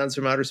Killer Clowns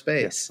from Outer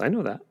Space. Yes, I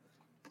know that.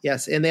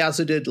 Yes, and they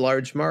also did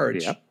Large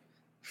Marge. Yep.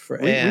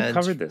 We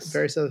covered this.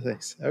 Various other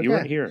things. Okay. You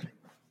weren't here.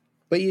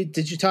 But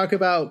did you talk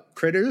about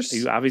Critters?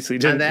 You obviously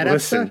didn't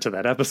listen to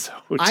that episode.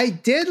 I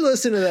did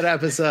listen to that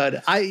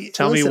episode.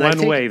 Tell me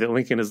one way that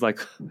Lincoln is like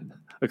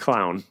a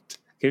clown.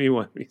 Give me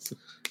one reason.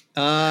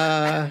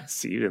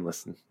 See, you didn't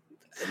listen.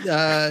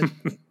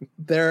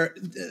 They're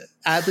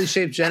oddly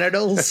shaped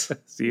genitals.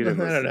 See, you didn't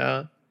listen. I don't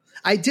know.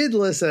 I did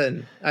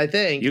listen. I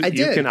think I did.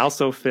 You can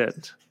also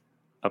fit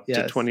up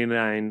to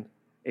 29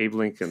 Abe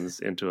Lincolns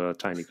into a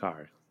tiny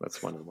car.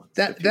 That's one of the ones.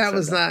 That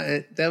was not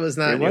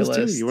on your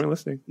list. Too. You weren't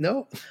listening.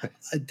 No,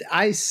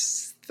 I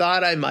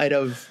thought I might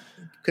have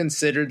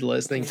considered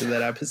listening to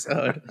that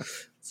episode.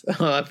 So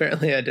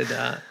apparently I did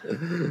not.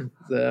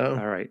 So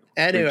all right.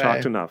 Anyway, we've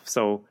talked enough.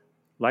 So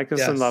like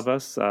us and love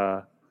us.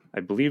 I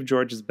believe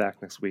George is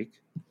back next week.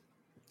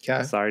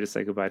 Okay. Sorry to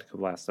say goodbye to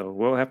Cablasto.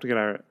 We'll have to get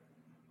our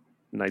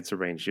nights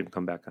arranged. You can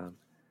come back on.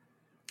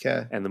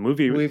 Okay. And the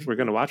movie we're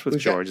going to watch with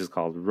George is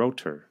called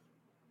Rotor.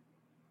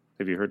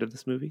 Have you heard of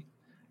this movie?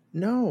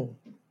 No.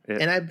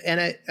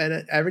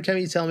 And every time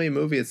you tell me a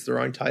movie, it's the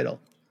wrong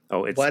title.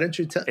 Oh, why don't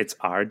you tell? It's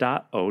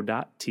R.O.T.O.R.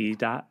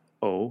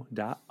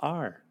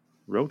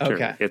 Rotor.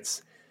 Okay.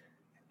 It's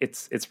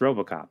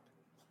RoboCop.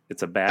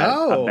 It's a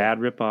bad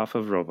ripoff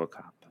of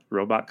RoboCop.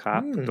 Robot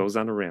Cop goes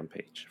on a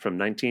rampage from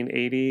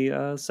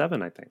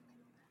 1987, I think.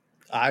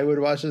 I would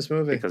watch this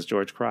movie because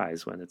George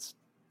cries when it's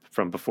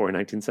from before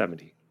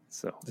 1970.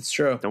 So it's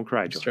true. Don't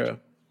cry, George. It's true.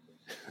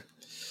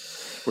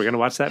 We're gonna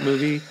watch that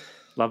movie.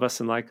 Love us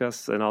and like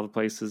us in all the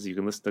places. You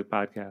can listen to the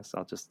podcast.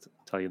 I'll just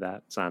tell you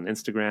that. It's on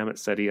Instagram at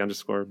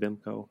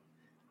SETI_BIMCO.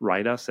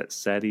 Write us at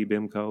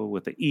SETIBIMCO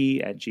with the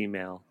E at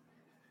Gmail.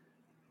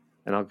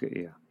 And I'll get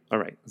All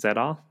right. Is that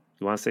all?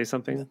 You want to say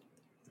something? Yeah.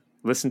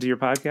 Listen to your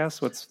podcast.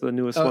 What's the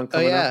newest one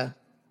coming up?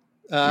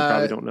 You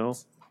probably don't know.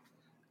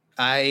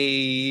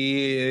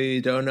 I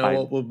don't know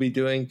what we'll be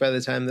doing by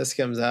the time this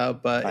comes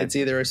out, but it's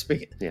either a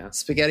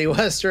spaghetti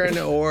Western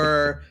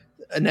or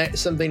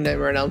something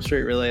Nightmare on Elm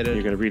Street related.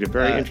 You're going to read a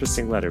very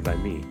interesting letter by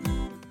me.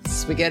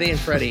 Spaghetti and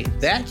Freddy.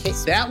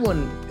 That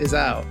one is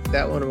out.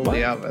 That one will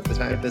be out at the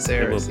time this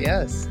airs.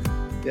 Yes.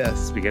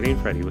 Spaghetti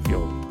and Freddy with the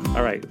old.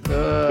 All right.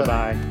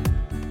 Goodbye.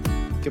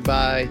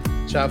 Goodbye.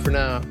 Ciao for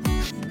now.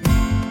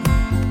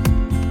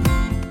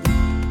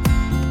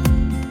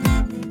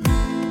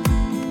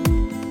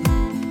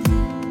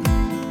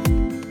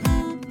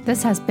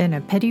 This has been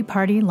a Pity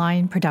Party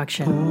Line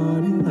production.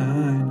 Party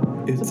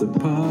line. It's a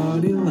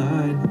party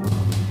line.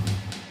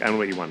 I don't know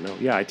what you want to know.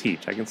 Yeah, I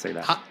teach. I can say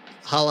that.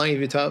 How long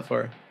have you taught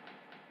for?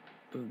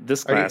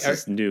 This class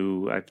is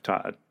new. I've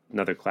taught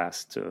another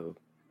class to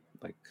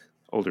like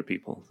older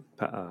people,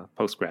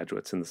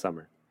 postgraduates in the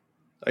summer.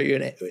 Are you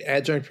an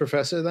adjunct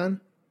professor then?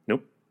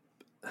 Nope.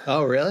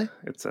 Oh, really?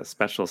 It's a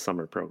special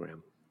summer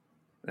program.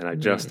 And I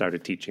just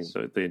started teaching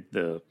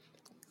the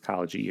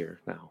college year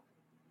now.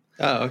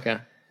 Oh, okay.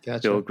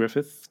 Gotcha. Bill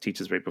Griffith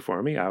teaches right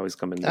before me. I always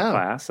come into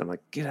class. I'm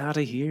like, get out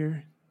of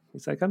here.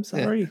 He's like, I'm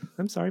sorry.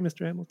 I'm sorry,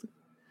 Mr. Hamilton.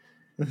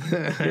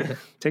 Here,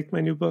 take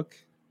my new book.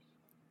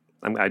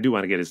 I do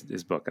want to get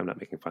his book. I'm not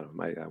making fun of him.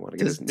 I want to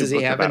get his new book. Does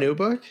he have a new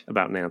book?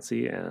 About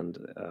Nancy and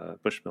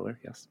Bushmiller,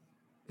 yes.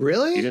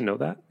 Really? You didn't know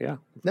that? Yeah.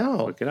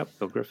 No. Look it up,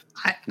 Bill Griffin.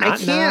 I Not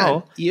can't.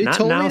 now. You Not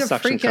told now, me to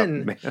suction cup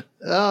freaking. man.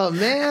 Oh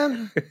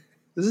man,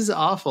 this is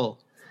awful.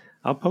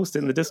 I'll post it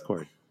in the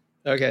Discord.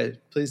 Okay,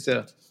 please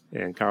do.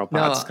 And Carl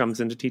Potts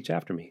comes in to teach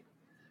after me.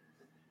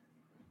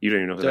 You don't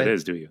even know who that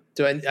is, do you?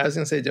 I was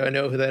gonna say, do I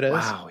know who that is?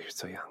 Wow, you're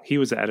so young. He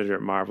was the editor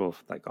at Marvel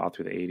like all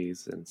through the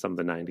 80s and some of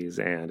the 90s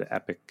and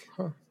Epic